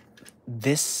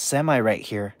this semi right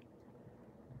here.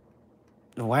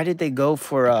 Why did they go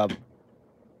for a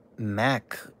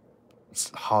Mac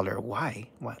hauler? Why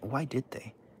did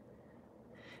they?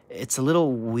 It's a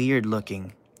little weird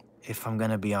looking, if I'm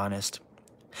going to be honest.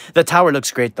 The tower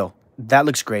looks great, though. That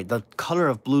looks great. The color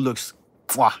of blue looks,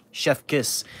 mwah, chef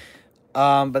kiss.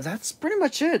 But that's pretty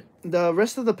much it. The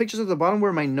rest of the pictures at the bottom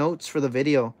were my notes for the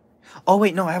video. Oh,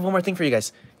 wait, no, I have one more thing for you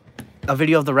guys. A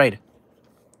video of the ride.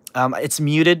 It's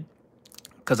muted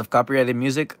because of copyrighted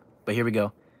music, but here we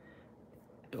go.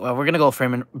 Well, we're going to go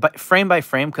frame by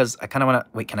frame because I kind of want to...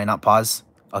 Wait, can I not pause?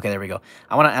 Okay, there we go.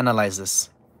 I want to analyze this.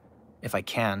 If I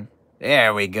can.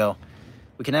 There we go.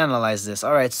 We can analyze this.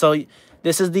 All right, so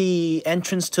this is the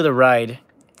entrance to the ride.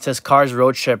 It says Cars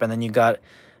Road Trip, and then you got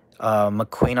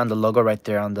McQueen on the logo right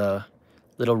there, on the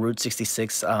little Route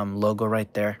 66 logo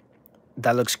right there.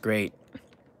 That looks great.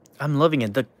 I'm loving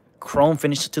it. The chrome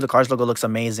finish to the Cars logo looks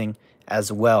amazing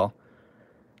as well.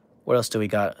 What else do we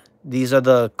got? These are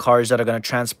the cars that are going to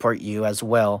transport you as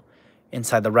well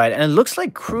inside the ride. And it looks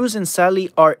like Cruz and Sally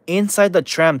are inside the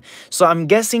tram. So I'm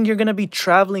guessing you're going to be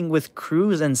traveling with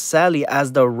Cruz and Sally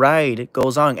as the ride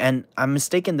goes on. And I'm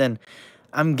mistaken then.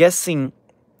 I'm guessing...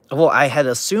 Well, I had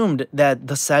assumed that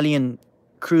the Sally and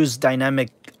Cruz dynamic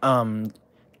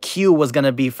queue was going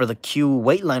to be for the queue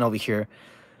wait line over here.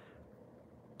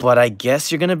 But I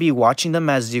guess you're going to be watching them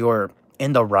as you're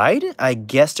in the ride. I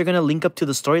guess they're going to link up to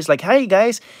the stories like, hey,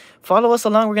 guys, follow us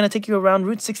along. We're going to take you around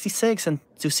Route 66 and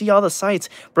to see all the sights.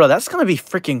 Bro, that's going to be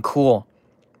freaking cool.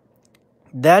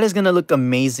 That is gonna look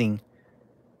amazing.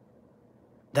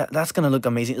 That's gonna look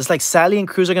amazing. It's like Sally and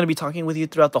Cruz are gonna be talking with you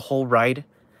throughout the whole ride.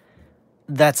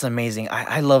 That's amazing.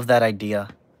 I love that idea.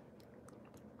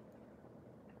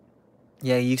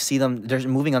 Yeah, you see them. They're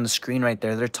moving on the screen right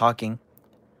there. They're talking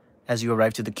as you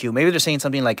arrive to the queue. Maybe they're saying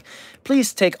something like,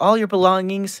 please take all your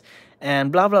belongings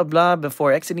and blah, blah, blah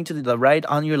before exiting to the right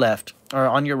on your left or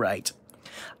on your right.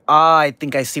 I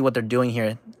think I see what they're doing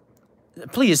here.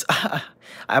 Please,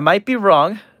 I might be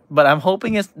wrong, but I'm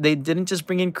hoping they didn't just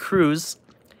bring in Cruz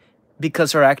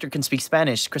because her actor can speak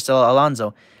Spanish, Cristela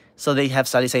Alonso. So they have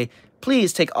Sally say,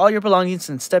 please take all your belongings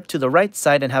and step to the right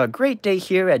side and have a great day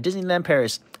here at Disneyland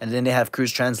Paris. And then they have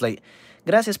Cruz translate.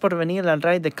 Gracias por venir al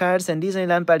ride de cars en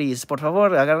Disneyland Paris. Por favor,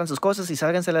 agarran sus cosas y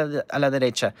sálganse a la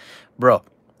derecha. Bro,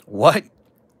 what?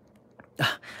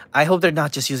 I hope they're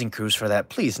not just using Cruz for that.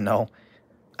 Please, no.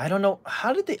 I don't know.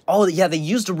 How did they... Oh, yeah, they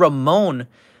used Ramon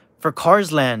for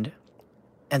Cars Land.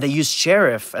 And they used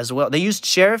Sheriff as well. They used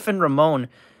Sheriff and Ramon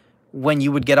when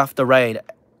you would get off the ride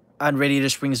on Radiator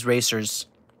Springs Racers.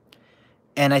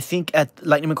 And I think at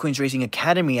Lightning McQueen's Racing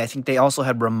Academy, I think they also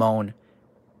had Ramon.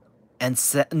 And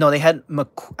no, they had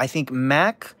I think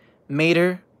Mac,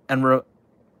 Mater, and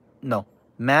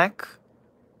Mac,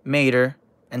 Mater,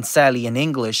 and Sally in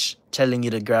English telling you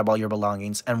to grab all your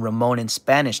belongings, and Ramon in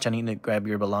Spanish telling you to grab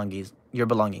your belongings.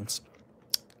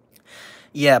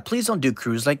 Yeah, please don't do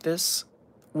Cruz like this,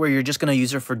 where you're just gonna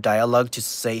use her for dialogue to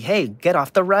say, "Hey, get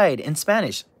off the ride" in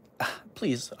Spanish.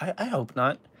 Please, I hope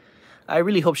not. I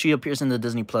really hope she appears in the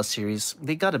Disney Plus series.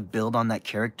 They gotta build on that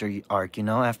character arc, you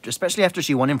know, especially after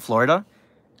she won in Florida.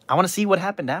 I want to see what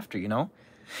happened after, you know,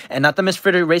 and not the Miss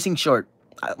Fritter racing short.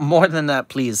 More than that,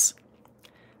 please.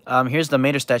 Here's the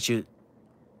Mater statue.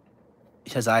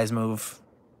 His eyes move.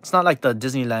 It's not like the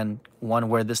Disneyland one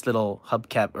where this little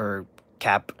hubcap or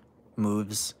cap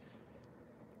moves,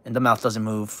 and the mouth doesn't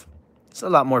move. It's a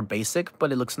lot more basic,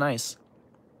 but it looks nice.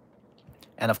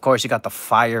 And of course, you got the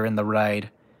fire in the ride.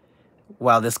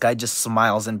 Wow, this guy just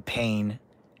smiles in pain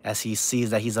as he sees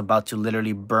that he's about to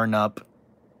literally burn up.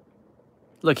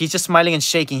 Look, he's just smiling and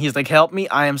shaking. He's like, help me,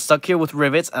 I am stuck here with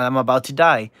rivets and I'm about to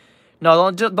die.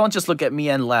 No, don't just look at me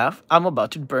and laugh. I'm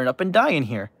about to burn up and die in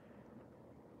here.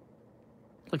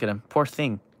 Look at him, poor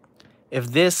thing. If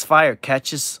this fire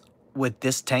catches with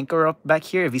this tanker up back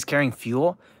here, if he's carrying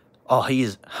fuel, oh,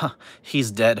 he's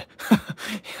dead.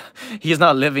 He's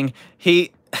not living.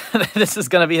 This is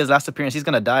gonna be his last appearance. He's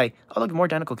gonna die. Oh, look, more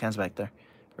Danical cans back there.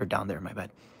 Or down there, my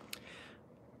bad.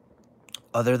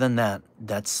 Other than that,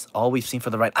 that's all we've seen for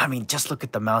the ride. I mean, just look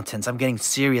at the mountains. I'm getting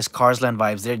serious Cars Land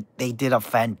vibes. They did a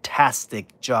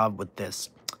fantastic job with this.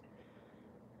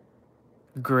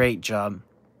 Great job.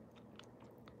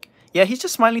 Yeah, he's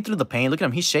just smiling through the pain. Look at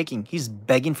him. He's shaking. He's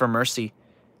begging for mercy.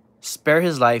 Spare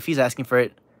his life. He's asking for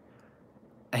it.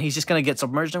 And he's just gonna get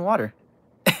submerged in water.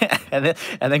 and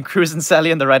then Cruz and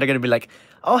Sally and the ride are gonna be like,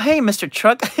 oh, hey, Mr.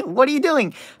 Truck, what are you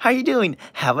doing? How are you doing?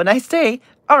 Have a nice day.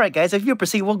 All right, guys, if you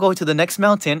proceed, we'll go to the next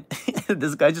mountain.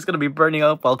 This guy's just gonna be burning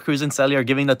up while Cruz and Sally are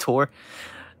giving the tour.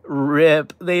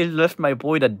 Rip, they left my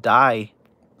boy to die.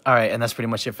 All right, and that's pretty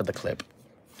much it for the clip.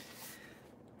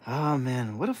 Oh,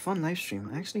 man, what a fun live stream.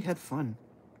 I actually had fun.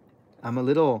 I'm a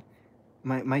little...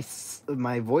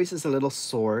 My voice is a little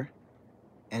sore.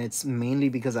 And it's mainly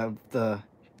because of the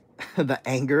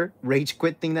anger, rage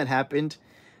quit thing that happened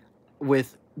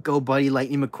with Go Buddy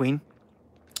Lightning McQueen.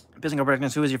 Piston Cup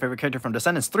Productions, who is your favorite character from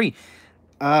Descendants 3?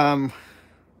 That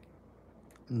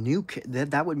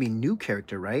would be new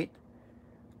character, right?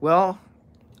 Well,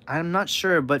 I'm not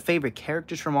sure, but favorite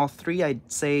characters from all three,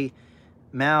 I'd say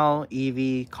Mal,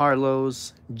 Evie,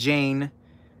 Carlos, Jane,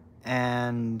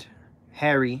 and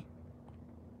Harry,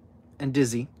 and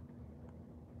Dizzy.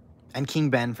 And King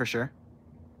Ben, for sure.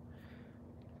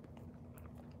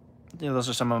 Yeah, those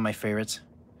are some of my favorites.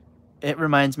 It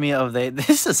reminds me of the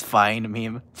 "this is fine"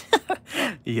 meme.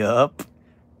 Yup.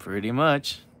 Pretty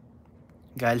much.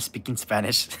 Guy speaking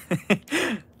Spanish.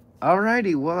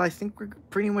 Alrighty, well, I think we're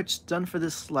pretty much done for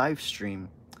this live stream.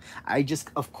 I just,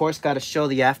 of course, got to show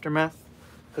the aftermath.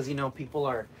 Because, you know,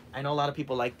 I know a lot of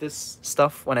people like this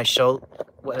stuff when I show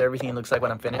what everything looks like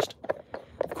when I'm finished.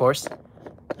 Of course.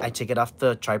 I take it off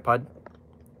the tripod,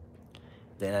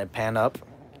 then I pan up,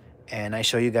 and I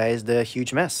show you guys the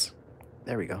huge mess.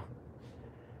 There we go.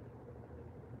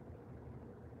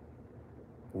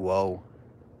 Whoa.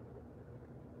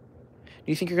 Do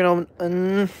you think you're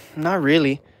gonna... not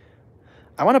really.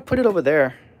 I want to put it over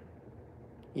there.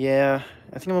 Yeah,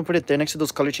 I think I'm gonna put it there next to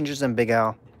those color changers and Big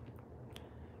Al.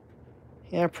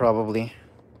 Yeah, probably.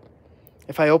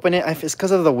 If I open it, if it's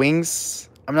because of the wings...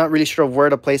 I'm not really sure of where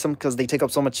to place them because they take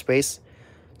up so much space.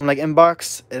 like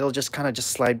inbox, it'll just kind of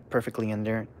just slide perfectly in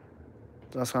there.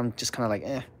 That's why I'm just kind of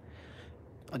like,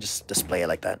 I'll just display it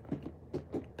like that.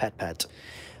 Pat, pat.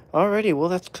 Alrighty, well,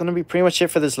 that's going to be pretty much it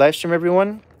for this live stream,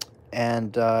 everyone.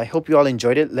 And I hope you all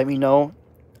enjoyed it. Let me know.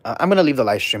 I'm going to leave the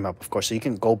live stream up, of course, so you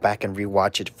can go back and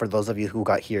rewatch it for those of you who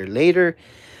got here later.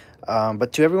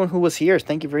 But to everyone who was here,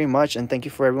 thank you very much. And thank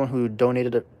you for everyone who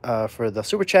donated for the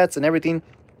super chats and everything.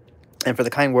 And for the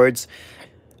kind words.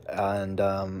 And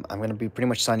I'm going to be pretty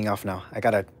much signing off now. I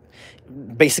got to...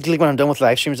 Basically, when I'm done with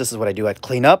live streams, this is what I do. I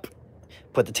clean up,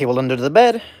 put the table under the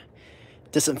bed,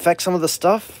 disinfect some of the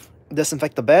stuff,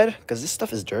 disinfect the bed, because this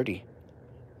stuff is dirty.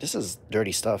 This is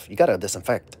dirty stuff. You got to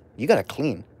disinfect. You got to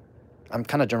clean. I'm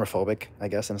kind of germophobic, I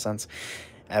guess, in a sense.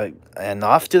 And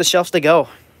off to the shelves they go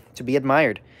to be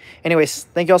admired. Anyways,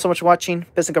 thank you all so much for watching.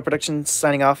 Piston Cup Productions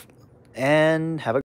signing off. And have a